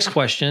 This next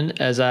question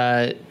is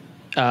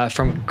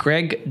from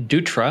Greg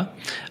Dutra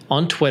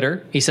on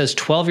Twitter. He says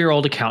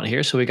 12-year-old account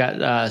here. So we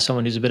got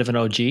someone who's a bit of an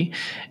OG.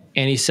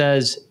 And he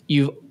says,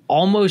 you've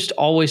almost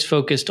always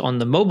focused on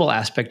the mobile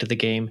aspect of the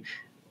game.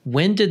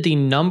 When did the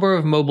number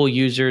of mobile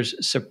users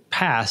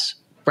surpass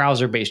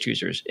browser-based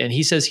users? And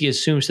he says he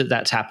assumes that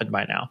that's happened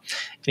by now.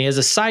 And he has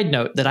a side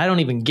note that I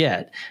don't even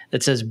get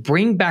that says,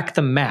 bring back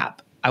the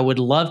map. I would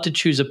love to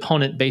choose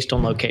opponent based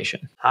on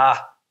location.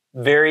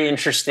 Very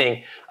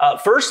interesting.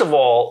 First of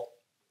all,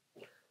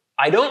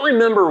 I don't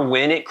remember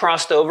when it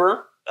crossed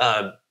over,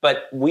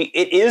 but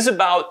it is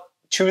about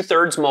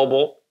 2/3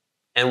 mobile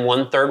and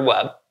 1/3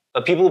 web.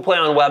 But people who play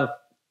on web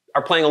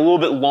are playing a little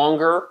bit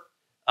longer.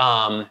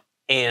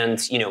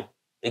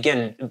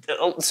 Again,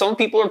 some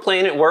people are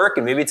playing at work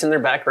and maybe it's in their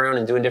background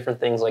and doing different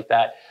things like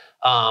that.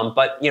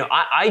 But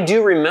I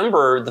do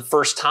remember the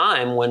first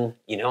time when,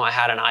 I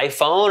had an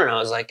iPhone and I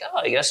was like, oh,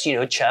 I guess,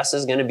 chess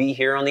is going to be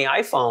here on the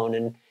iPhone.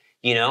 And,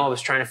 I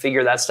was trying to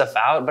figure that stuff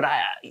out, but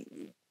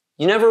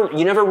you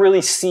never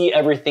really see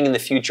everything in the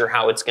future,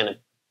 how it's going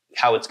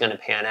to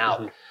pan out.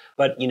 Mm-hmm.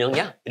 But,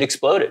 it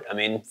exploded. I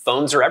mean,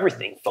 phones are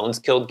everything. Phones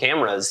killed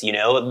cameras,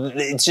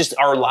 It's just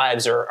our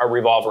lives are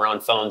revolve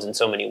around phones in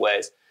so many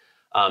ways.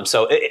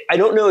 I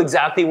don't know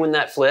exactly when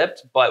that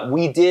flipped, but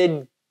we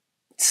did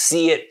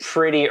see it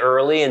pretty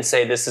early and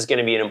say this is going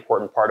to be an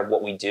important part of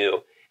what we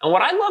do. And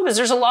what I love is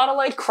there's a lot of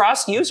like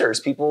cross users.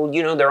 People,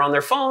 they're on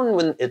their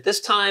phone at this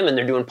time and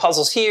they're doing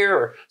puzzles here.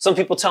 Or some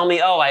people tell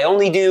me, oh, I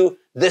only do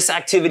this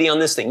activity on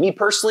this thing. Me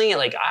personally,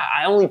 like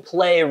I only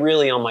play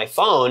really on my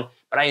phone,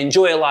 but I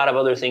enjoy a lot of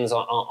other things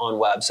on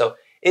web. So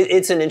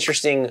it's an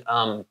interesting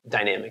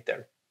dynamic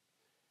there.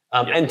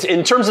 And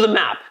in terms of the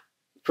map,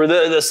 for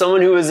the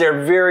someone who was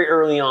there very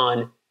early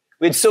on,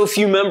 we had so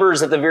few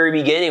members at the very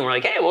beginning. We're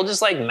like, hey, we'll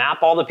just like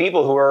map all the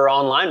people who are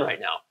online right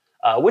now.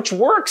 which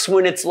works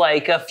when it's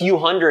like a few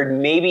hundred,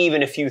 maybe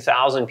even a few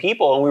thousand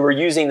people. And we were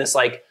using this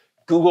like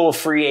Google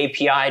free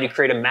API to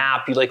create a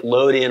map. You like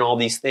load in all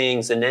these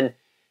things, and then,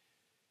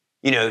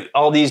 you know,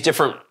 all these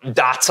different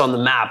dots on the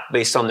map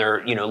based on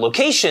their, you know,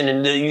 location.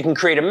 And you can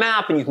create a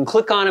map and you can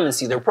click on them and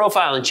see their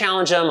profile and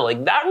challenge them.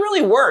 Like that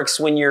really works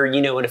when you're,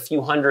 you know, at a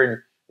few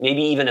hundred,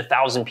 maybe even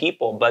 1,000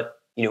 people. But,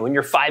 you know, when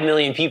you're 5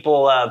 million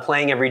people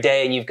playing every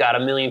day and you've got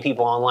 1 million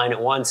people online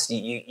at once,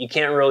 you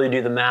can't really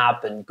do the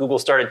map. And Google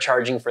started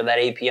charging for that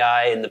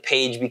API, and the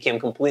page became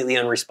completely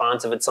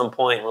unresponsive at some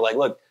point. And we're like,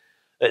 look,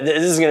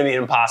 this is going to be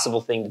an impossible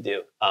thing to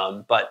do.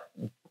 But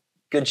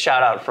good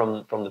shout out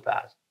from the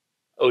past.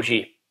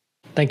 OG.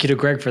 Thank you to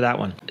Greg for that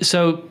one.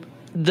 So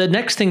the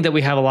next thing that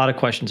we have a lot of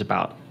questions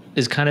about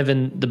is kind of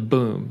in the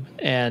boom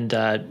and,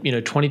 you know,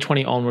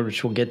 2020 onward,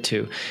 which we'll get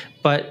to.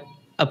 But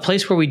a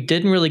place where we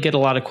didn't really get a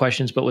lot of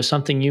questions, but was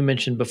something you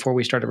mentioned before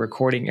we started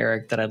recording,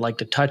 Erik, that I'd like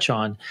to touch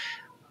on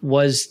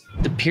was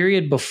the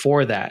period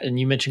before that. And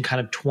you mentioned kind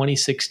of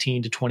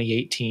 2016 to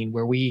 2018,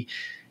 where we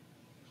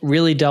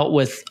really dealt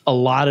with a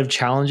lot of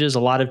challenges, a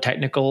lot of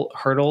technical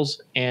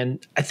hurdles.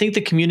 And I think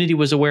the community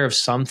was aware of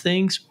some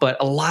things, but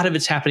a lot of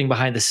it's happening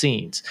behind the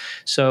scenes.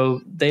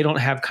 So they don't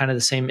have kind of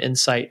the same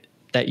insight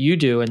that you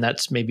do. And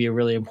that's maybe a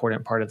really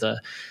important part of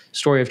the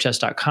story of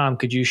Chess.com.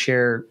 Could you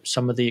share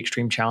some of the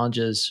extreme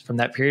challenges from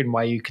that period and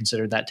why you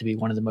consider that to be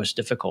one of the most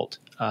difficult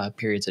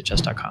periods at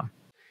Chess.com?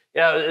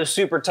 Yeah, it was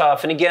super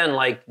tough. And again,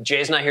 like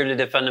Jay's not here to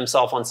defend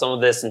himself on some of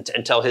this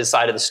and tell his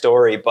side of the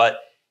story, but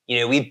you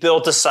know, we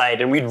built a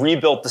site and we'd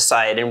rebuilt the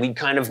site and we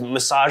kind of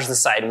massaged the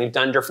site and we've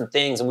done different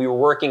things. And we were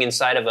working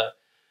inside of a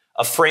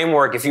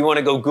framework. If you want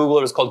to go Google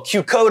it, was called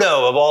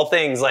QCodo of all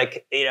things.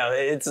 Like, you know,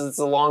 it's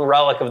a long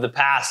relic of the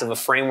past of a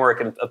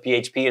framework and a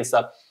PHP and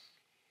stuff.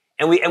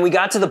 And we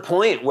got to the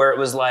point where it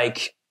was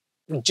like,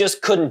 we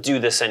just couldn't do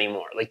this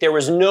anymore. Like there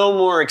was no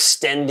more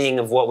extending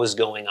of what was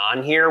going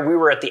on here. We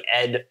were at the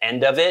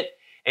end of it.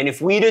 And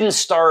if we didn't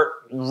start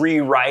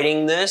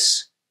rewriting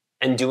this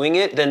and doing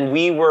it, then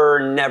we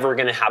were never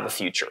going to have a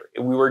future.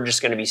 We were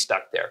just going to be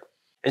stuck there.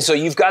 And so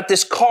you've got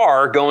this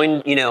car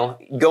going, you know,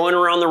 going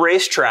around the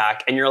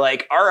racetrack and you're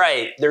like, all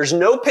right, there's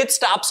no pit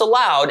stops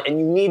allowed and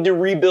you need to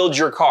rebuild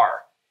your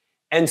car.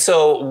 And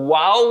so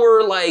while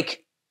we're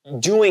like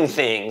doing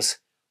things,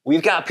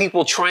 we've got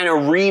people trying to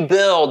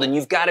rebuild and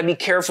you've got to be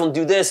careful and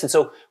do this. And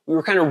so we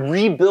were kind of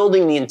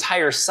rebuilding the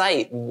entire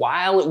site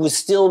while it was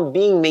still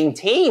being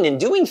maintained and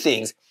doing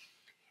things.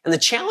 And the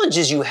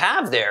challenges you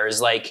have there is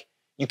like,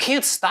 you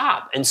can't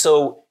stop. And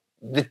so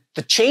the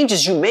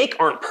changes you make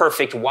aren't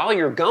perfect while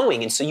you're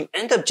going. And so you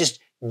end up just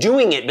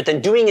doing it, but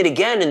then doing it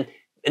again.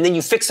 And then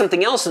you fix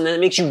something else and then it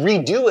makes you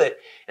redo it.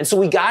 And so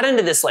we got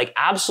into this like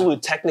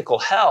absolute technical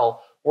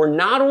hell where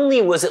not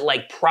only was it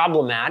like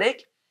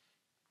problematic,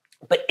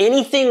 but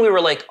anything we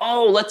were like,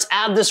 oh, let's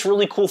add this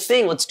really cool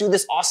thing. Let's do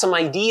this awesome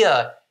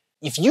idea.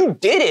 If you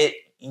did it,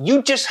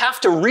 you just have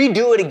to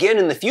redo it again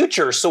in the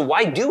future. So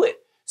why do it?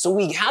 So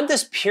we had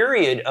this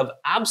period of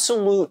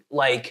absolute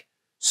like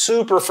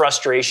super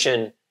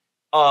frustration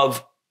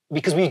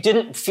because we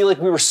didn't feel like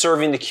we were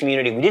serving the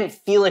community. We didn't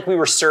feel like we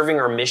were serving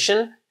our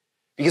mission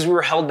because we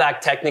were held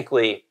back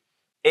technically.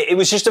 It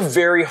was just a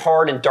very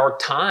hard and dark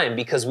time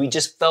because we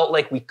just felt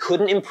like we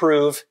couldn't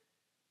improve.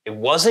 It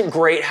wasn't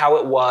great how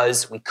it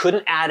was. We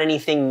couldn't add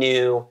anything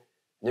new.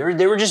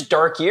 They were just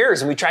dark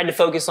years, and we tried to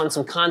focus on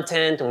some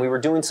content and we were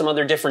doing some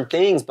other different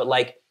things, but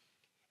like,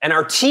 and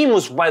our team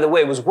was, by the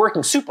way, was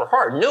working super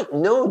hard.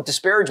 No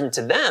disparagement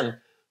to them,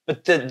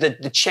 but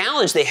the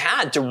challenge they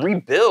had to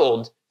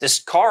rebuild this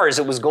car as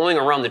it was going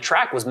around the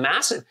track was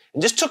massive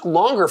and just took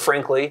longer,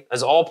 frankly,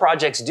 as all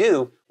projects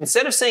do.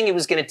 Instead of saying it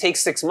was going to take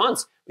 6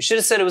 months, we should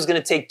have said it was going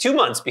to take 2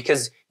 months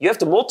because you have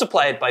to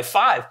multiply it by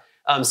 5.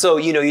 So,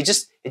 you know, it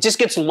just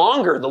gets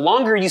longer. The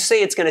longer you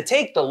say it's going to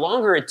take, the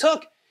longer it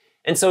took.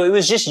 And so it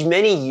was just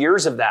many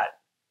years of that.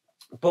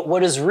 But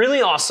what is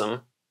really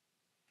awesome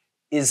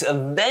is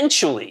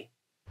eventually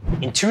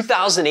in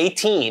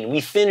 2018, we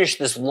finished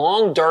this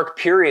long, dark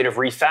period of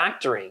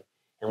refactoring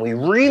and we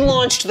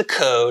relaunched the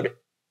code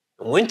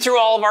and went through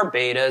all of our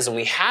betas and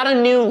we had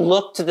a new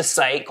look to the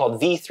site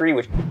called V3,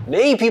 which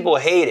many people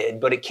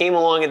hated, but it came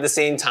along at the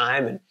same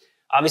time. And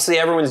obviously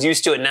everyone's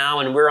used to it now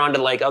and we're on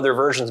to like other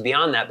versions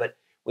beyond that. But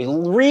we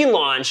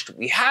relaunched,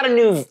 we had a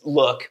new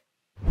look,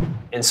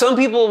 and some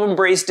people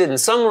embraced it and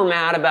some were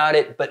mad about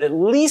it, but at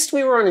least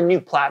we were on a new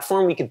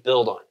platform we could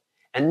build on.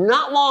 And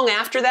not long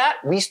after that,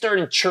 we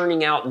started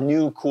churning out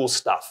new cool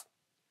stuff.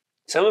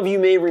 Some of you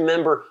may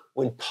remember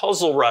when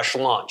Puzzle Rush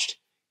launched.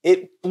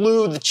 It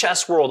blew the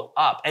chess world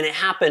up, and it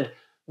happened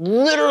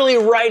literally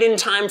right in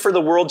time for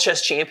the World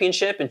Chess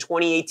Championship in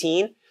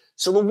 2018.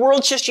 So the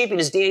World Chess Champion,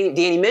 as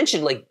Danny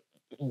mentioned, like,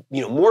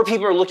 you know, more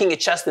people are looking at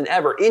chess than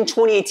ever in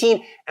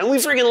 2018, and we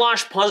freaking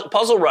launched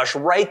Puzzle Rush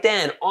right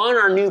then on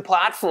our new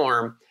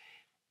platform,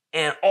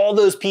 and all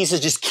those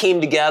pieces just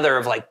came together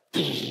of like,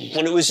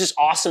 and it was just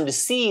awesome to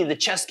see the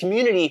chess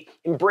community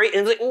embrace. And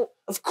it was like, well,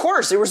 of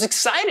course, it was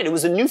excited. It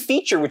was a new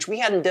feature which we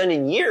hadn't done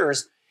in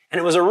years, and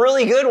it was a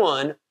really good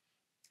one.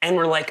 And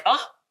we're like,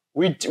 oh,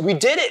 We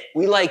did it.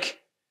 We like,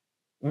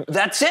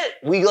 that's it.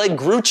 We like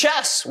grew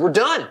chess. We're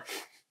done.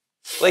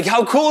 Like,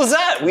 how cool is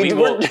that?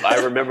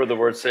 I remember the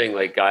word saying,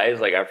 like, guys,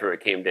 like after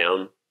it came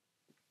down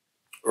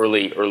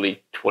early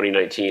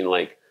 2019,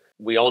 like,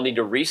 we all need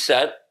to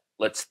reset.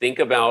 Let's think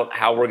about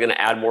how we're going to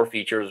add more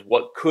features.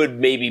 What could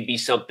maybe be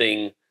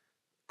something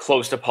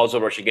close to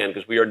Puzzle Rush again,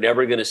 because we are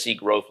never going to see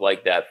growth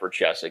like that for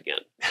chess again.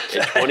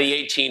 In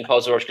 2018,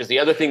 Puzzle Rush, because the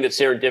other thing that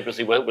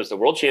serendipitously went was the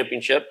World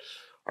Championship,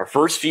 our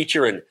first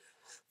feature in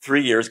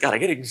 3 years. God, I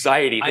get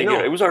anxiety thinking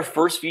it was our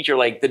first feature.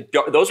 Like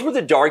those were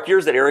the dark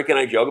years that Erik and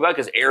I joke about,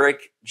 because Erik,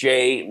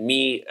 Jay,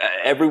 me,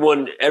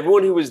 everyone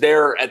who was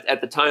there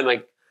at the time,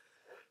 like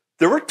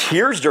there were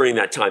tears during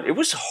that time. It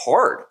was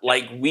hard.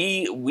 Like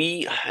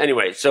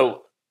anyway,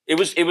 so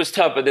it was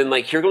tough. But then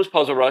like here comes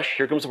Puzzle Rush,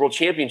 here comes the World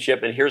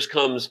Championship, and here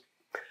comes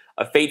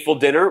a fateful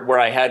dinner where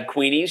I had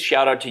Queenies.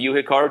 Shout out to you,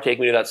 Hikaru. Take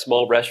me to that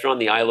small restaurant,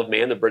 the Isle of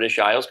Man, the British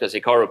Isles, because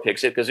Hikaru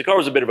picks it. Because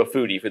Hikaru's a bit of a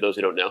foodie, for those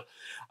who don't know.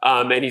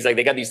 And he's like,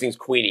 they got these things,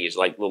 Queenies,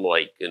 like little,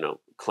 like,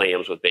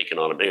 clams with bacon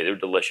on them. They were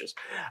delicious.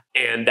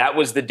 And that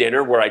was the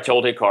dinner where I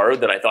told Hikaru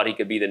that I thought he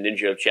could be the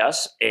ninja of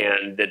chess,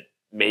 and that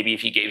maybe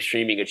if he gave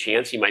streaming a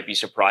chance, he might be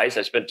surprised.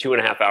 I spent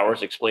 2.5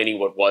 hours explaining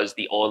what was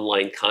the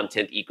online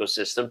content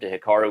ecosystem to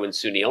Hikaru and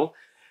Sunil.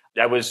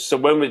 That was, so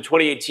when in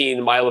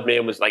 2018, the Isle of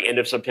Man was like end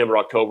of September,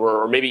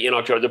 October, or maybe in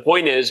October. The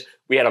point is,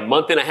 we had a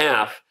month and a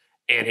half,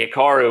 and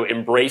Hikaru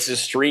embraces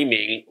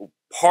streaming,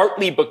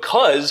 partly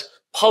because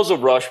Puzzle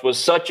Rush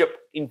was such a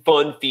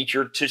fun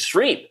feature to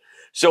stream.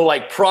 So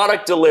like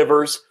product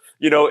delivers,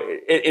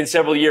 in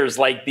several years,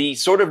 like the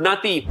sort of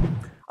not the,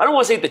 I don't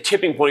want to say the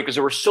tipping point, because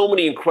there were so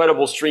many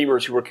incredible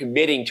streamers who were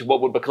committing to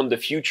what would become the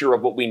future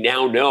of what we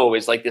now know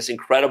is like this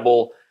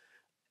incredible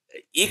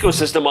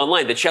ecosystem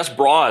online. The chess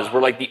bras were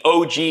like the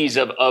OGs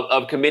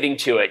of committing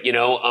to it,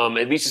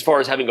 at least as far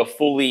as having a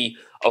fully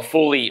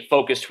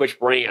focused Twitch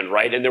brand,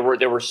 right? And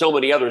there were so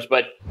many others,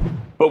 but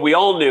we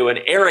all knew, and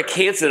Erik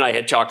Hansen and I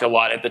had talked a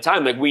lot at the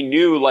time, like we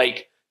knew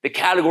like the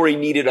category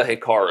needed a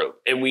Hikaru,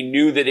 and we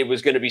knew that it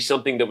was going to be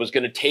something that was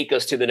going to take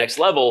us to the next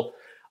level.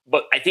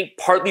 But I think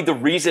partly the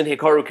reason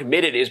Hikaru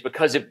committed is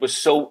because it was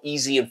so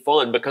easy and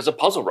fun because of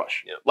Puzzle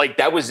Rush. Yeah. Like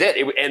that was it.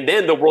 And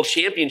then the World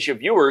Championship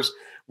viewers,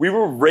 we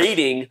were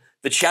rating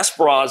the chess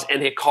bras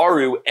and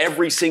Hikaru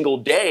every single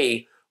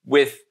day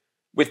with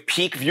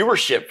peak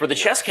viewership for the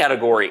chess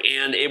category.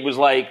 And it was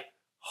like,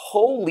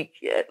 holy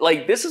shit,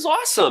 like this is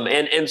awesome.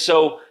 And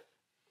so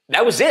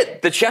that was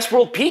it. The chess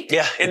world peaked.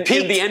 Yeah, in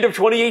the end of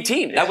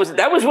 2018. Yeah.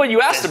 That was what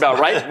you asked about,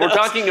 right? We're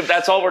talking if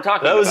that's all we're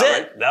talking about. That was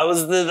it. Right?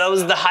 That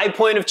was the high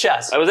point of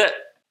chess. That was it.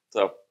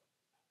 So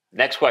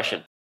next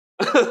question.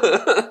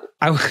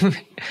 I'm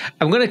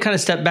going to kind of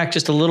step back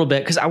just a little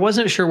bit because I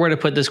wasn't sure where to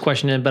put this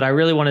question in, but I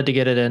really wanted to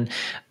get it in.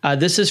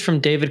 This is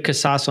from David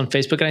Casas on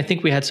Facebook, and I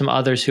think we had some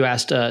others who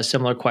asked a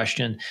similar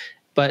question.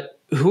 But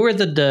who are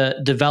the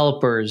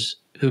developers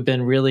who've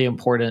been really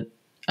important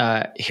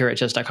here at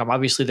Chess.com?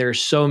 Obviously, there are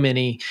so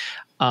many.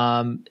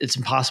 It's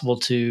impossible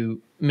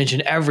to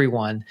mention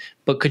everyone,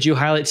 but could you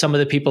highlight some of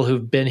the people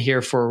who've been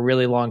here for a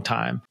really long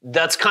time?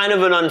 That's kind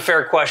of an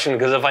unfair question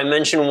because if I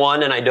mention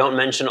one and I don't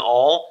mention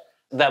all,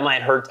 that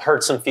might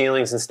hurt some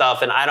feelings and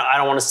stuff. And I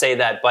don't want to say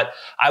that, but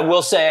I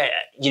will say,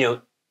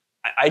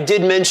 I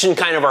did mention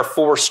kind of our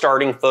 4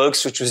 starting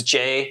folks, which was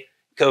Jay,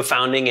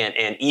 co-founding,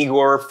 and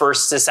Igor,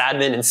 first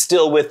sysadmin and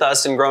still with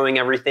us and growing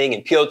everything,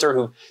 and Piotr,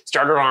 who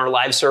started on our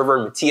live server,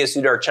 and Matthias,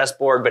 who did our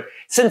chessboard. But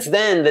since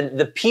then,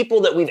 the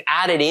people that we've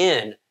added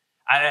in,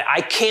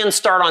 I can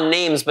start on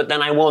names, but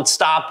then I won't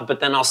stop, but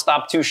then I'll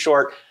stop too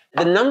short.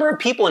 The number of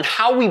people and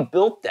how we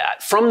built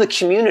that from the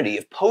community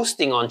of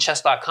posting on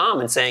Chess.com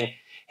and saying,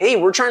 hey,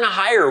 we're trying to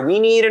hire, we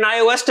need an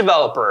iOS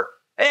developer.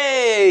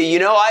 Hey,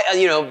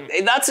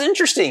 that's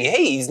interesting.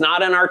 Hey, he's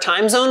not in our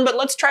time zone, but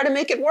let's try to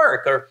make it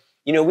work. Or,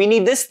 we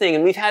need this thing.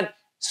 And we've had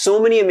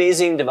so many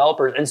amazing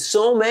developers and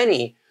so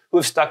many who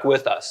have stuck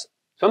with us.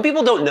 Some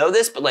people don't know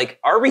this, but like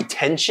our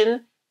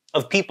retention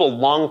of people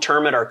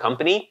long-term at our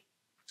company,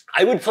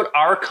 I would put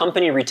our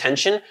company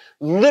retention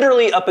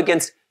literally up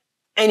against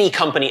any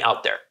company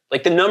out there.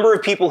 Like the number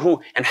of people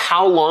who and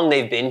how long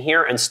they've been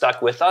here and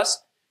stuck with us,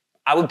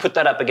 I would put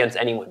that up against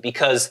anyone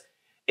because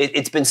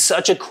it's been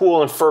such a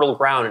cool and fertile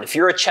ground. And if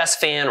you're a chess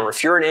fan, or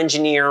if you're an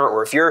engineer,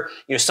 or if you're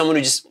someone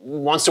who just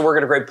wants to work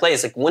at a great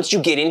place, like once you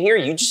get in here,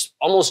 you just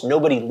almost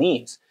nobody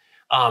leaves.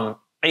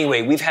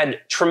 Anyway, we've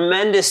had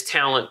tremendous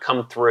talent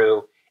come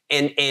through,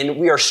 and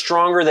we are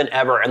stronger than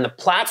ever. And the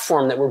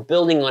platform that we're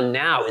building on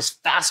now is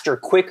faster,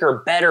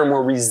 quicker, better,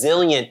 more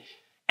resilient.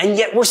 And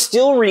yet we're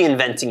still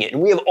reinventing it.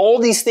 And we have all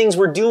these things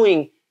we're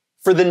doing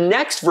for the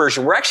next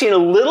version. We're actually in a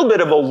little bit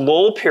of a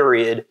lull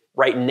period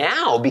right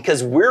now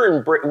because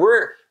we're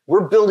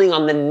building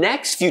on the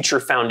next future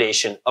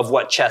foundation of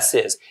what chess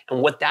is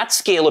and what that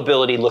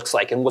scalability looks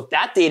like and what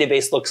that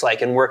database looks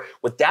like and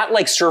what that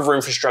like server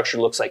infrastructure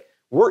looks like.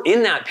 We're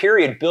in that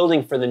period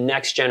building for the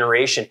next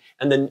generation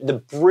and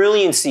the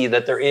brilliancy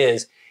that there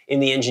is in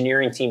the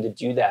engineering team to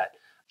do that.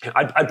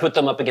 I'd put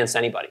them up against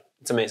anybody.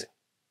 It's amazing.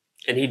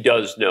 And he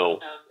does know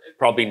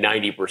probably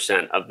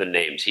 90% of the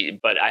names.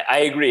 But I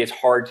agree, it's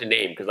hard to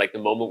name because like the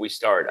moment we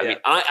start, I mean,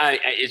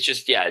 it's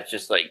just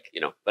like, you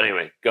know, but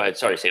anyway, go ahead.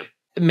 Sorry, Sam.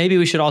 Maybe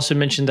we should also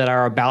mention that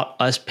our About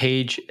Us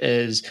page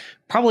is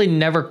probably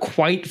never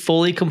quite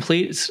fully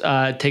complete.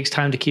 It takes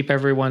time to keep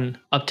everyone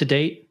up to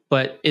date,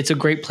 but it's a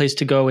great place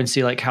to go and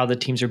see like how the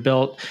teams are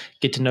built,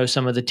 get to know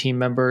some of the team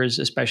members,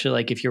 especially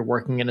like if you're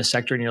working in a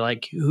sector and you're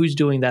like, who's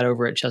doing that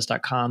over at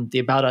Chess.com? The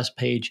About Us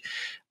page,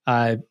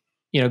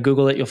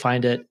 Google it, you'll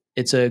find it.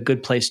 It's a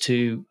good place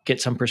to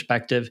get some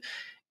perspective.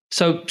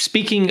 So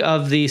speaking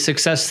of the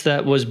success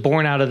that was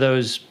born out of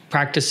those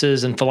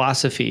practices and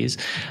philosophies,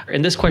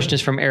 and this question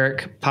is from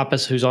Erik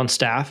Pappas, who's on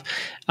staff.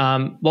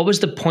 What was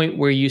the point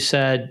where you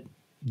said,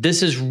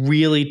 this is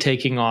really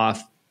taking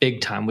off big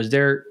time? Was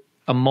there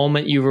a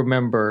moment you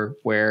remember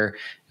where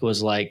it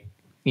was like,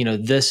 you know,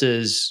 this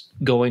is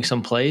going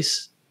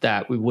someplace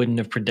that we wouldn't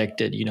have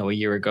predicted, you know, a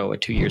year ago or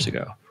 2 years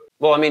ago?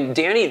 Well, I mean,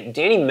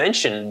 Danny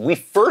mentioned, we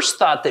first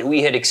thought that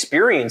we had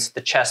experienced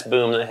the chess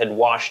boom that had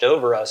washed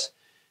over us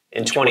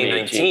in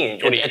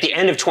 2019. At the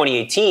end of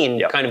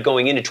 2018, kind of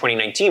going into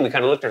 2019, we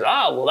kind of looked at,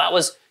 that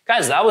was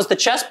the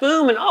chess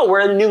boom, and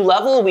we're at a new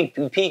level, we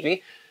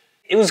peaked.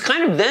 It was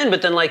kind of then,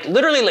 but then like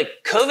literally like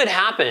COVID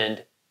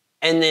happened,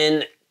 and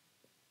then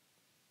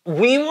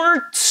we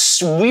were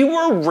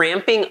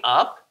ramping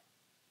up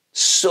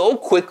so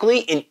quickly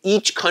in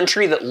each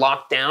country that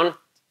locked down,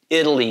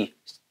 Italy,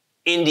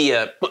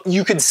 India,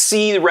 you could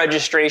see the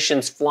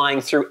registrations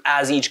flying through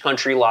as each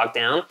country locked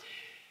down.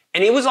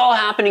 And it was all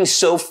happening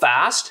so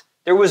fast.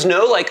 There was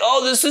no like,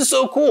 this is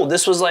so cool.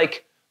 This was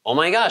like, oh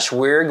my gosh,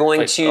 we're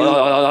going to,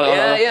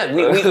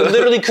 we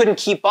literally couldn't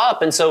keep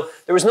up. And so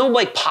there was no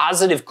like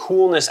positive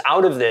coolness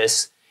out of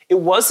this. It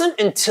wasn't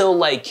until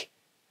like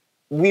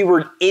we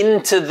were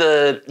into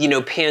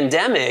the,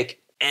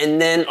 pandemic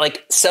and then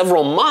like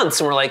several months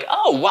and we're like,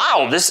 oh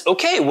wow,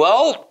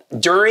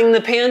 during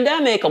the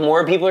pandemic,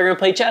 more people are gonna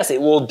play chess.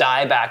 It will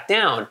die back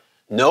down.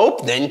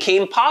 Nope, then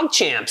came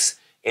PogChamps.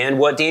 And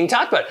what Dean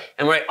talked about.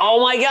 And we're like, oh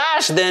my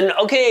gosh, then,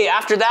 okay,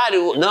 after that,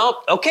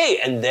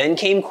 and then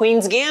came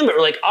Queen's Gambit.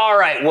 We're like, all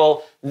right,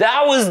 well,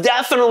 that was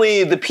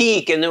definitely the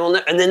peak. And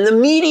then the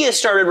media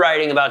started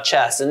writing about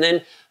chess. And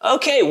then,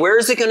 okay, where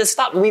is it going to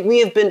stop? We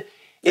have been...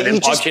 And then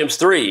PogChamps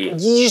 3. You're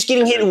just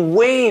getting hit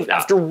wave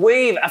after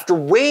wave after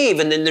wave.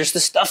 And then there's the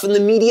stuff in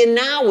the media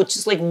now, which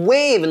is like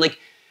wave. And like,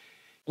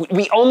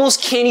 we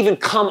almost can't even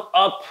come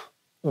up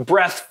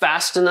breath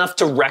fast enough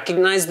to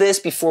recognize this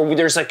before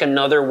there's like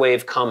another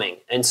wave coming.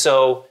 And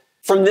so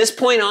from this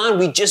point on,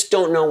 we just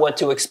don't know what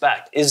to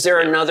expect. Is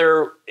there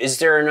another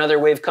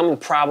wave coming?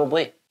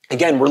 Probably.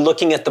 Again, we're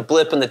looking at the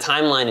blip in the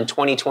timeline in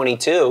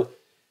 2022.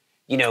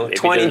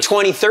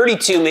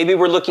 2032, maybe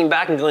we're looking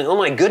back and going, oh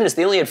my goodness,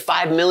 they only had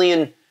 5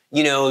 million,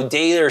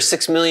 daily or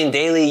 6 million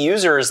daily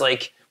users.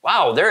 Like,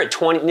 wow, they're at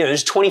 20,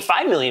 there's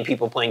 25 million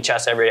people playing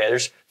chess every day.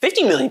 There's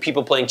 50 million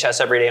people playing chess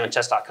every day on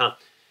Chess.com.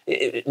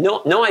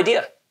 No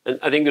idea. And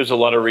I think there's a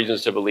lot of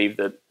reasons to believe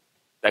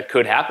that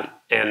could happen.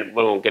 And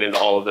we won't get into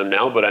all of them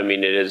now, but I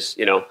mean, it is,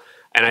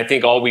 and I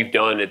think all we've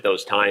done at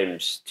those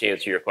times, to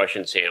answer your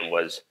question, Sam,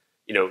 was,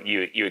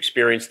 you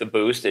experience the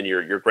boost and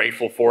you're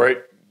grateful for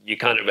it. You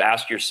kind of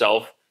ask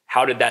yourself,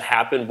 how did that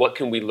happen? What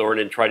can we learn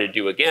and try to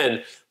do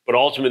again? But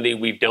ultimately,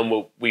 we've done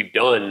what we've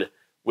done,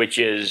 which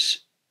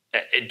is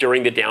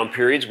during the down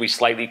periods, we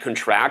slightly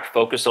contract,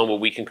 focus on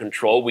what we can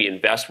control. We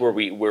invest where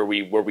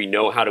we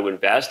know how to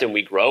invest, and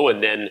we grow,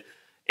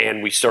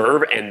 and we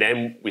serve, and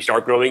then we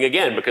start growing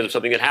again because of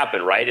something that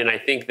happened, right? And I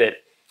think that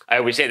I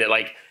always say that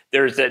like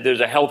there's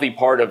a healthy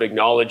part of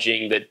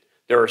acknowledging that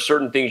there are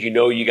certain things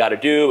you got to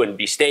do and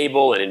be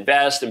stable and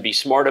invest and be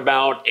smart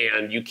about,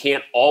 and you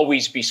can't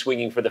always be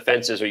swinging for the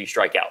fences or you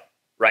strike out,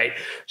 right?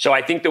 So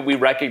I think that we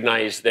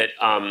recognize that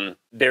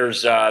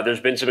there's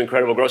been some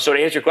incredible growth. So to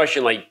answer your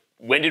question, like,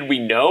 when did we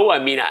know? I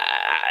mean,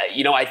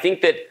 I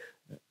think that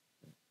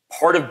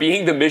part of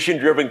being the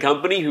mission-driven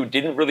company who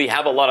didn't really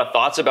have a lot of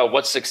thoughts about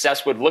what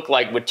success would look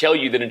like would tell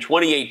you that in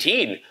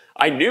 2018,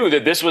 I knew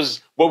that this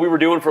was what we were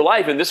doing for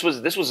life, and this was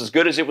as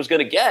good as it was going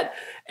to get.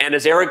 And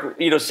as Erik,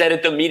 said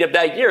at the meetup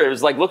that year, it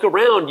was like, look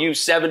around, you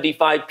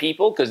 75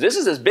 people, because this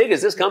is as big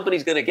as this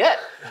company's going to get,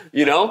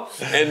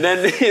 And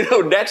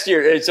then, next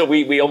year, so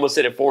we almost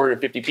sit at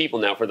 450 people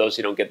now. For those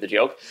who don't get the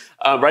joke,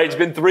 right? It's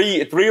been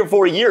three or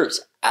 4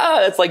 years.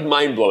 That's like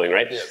mind blowing,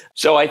 right? Yeah.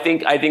 So I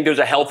think there's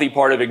a healthy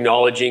part of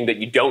acknowledging that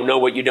you don't know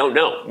what you don't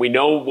know. We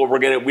know what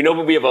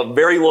we have a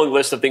very long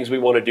list of things we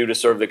want to do to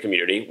serve the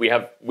community. We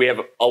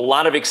have a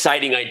lot of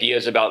exciting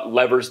ideas about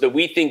levers that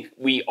we think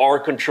we are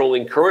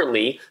controlling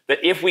currently, that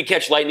if we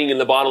catch lightning in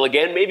the bottle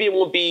again, maybe it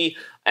won't be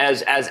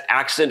as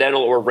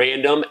accidental or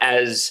random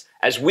as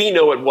we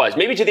know it was.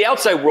 Maybe to the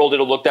outside world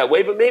it'll look that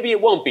way, but maybe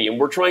it won't be. And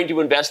we're trying to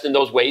invest in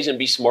those ways and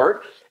be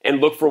smart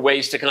and look for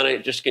ways to kind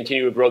of just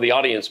continue to grow the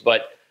audience.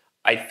 But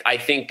I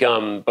think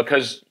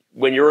because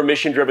when you're a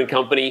mission-driven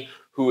company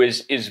who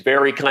is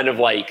very kind of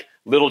like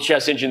little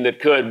chess engine that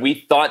could, we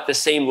thought the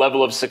same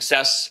level of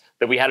success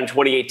that we had in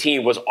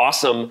 2018 was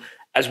awesome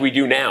as we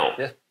do now.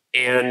 Yeah.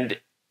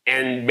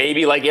 And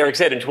maybe, like Erik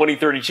said, in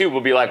 2032,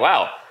 we'll be like,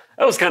 wow,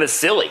 That was kind of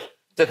silly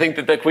to think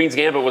that the Queen's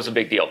Gambit was a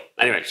big deal.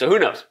 Anyway, so who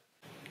knows?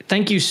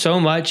 Thank you so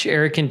much,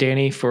 Erik and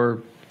Danny,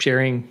 for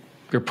sharing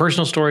your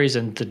personal stories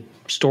and the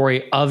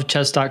story of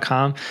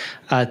Chess.com.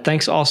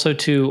 Thanks also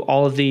to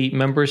all of the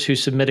members who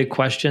submitted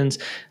questions,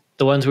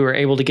 the ones we were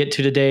able to get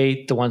to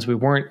today, the ones we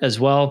weren't as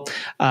well.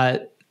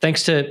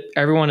 Thanks to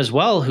everyone as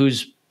well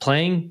who's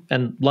playing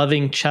and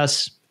loving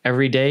chess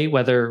every day,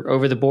 whether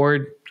over the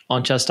board,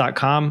 on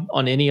Chess.com,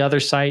 on any other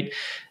site.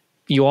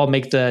 You all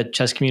make the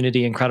chess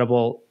community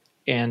incredible.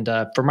 And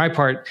for my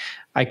part,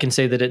 I can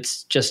say that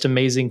it's just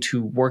amazing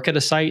to work at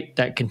a site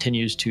that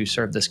continues to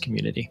serve this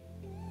community.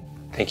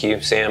 Thank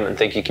you, Sam, and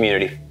thank you,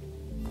 community.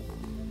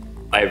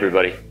 Bye,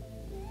 everybody.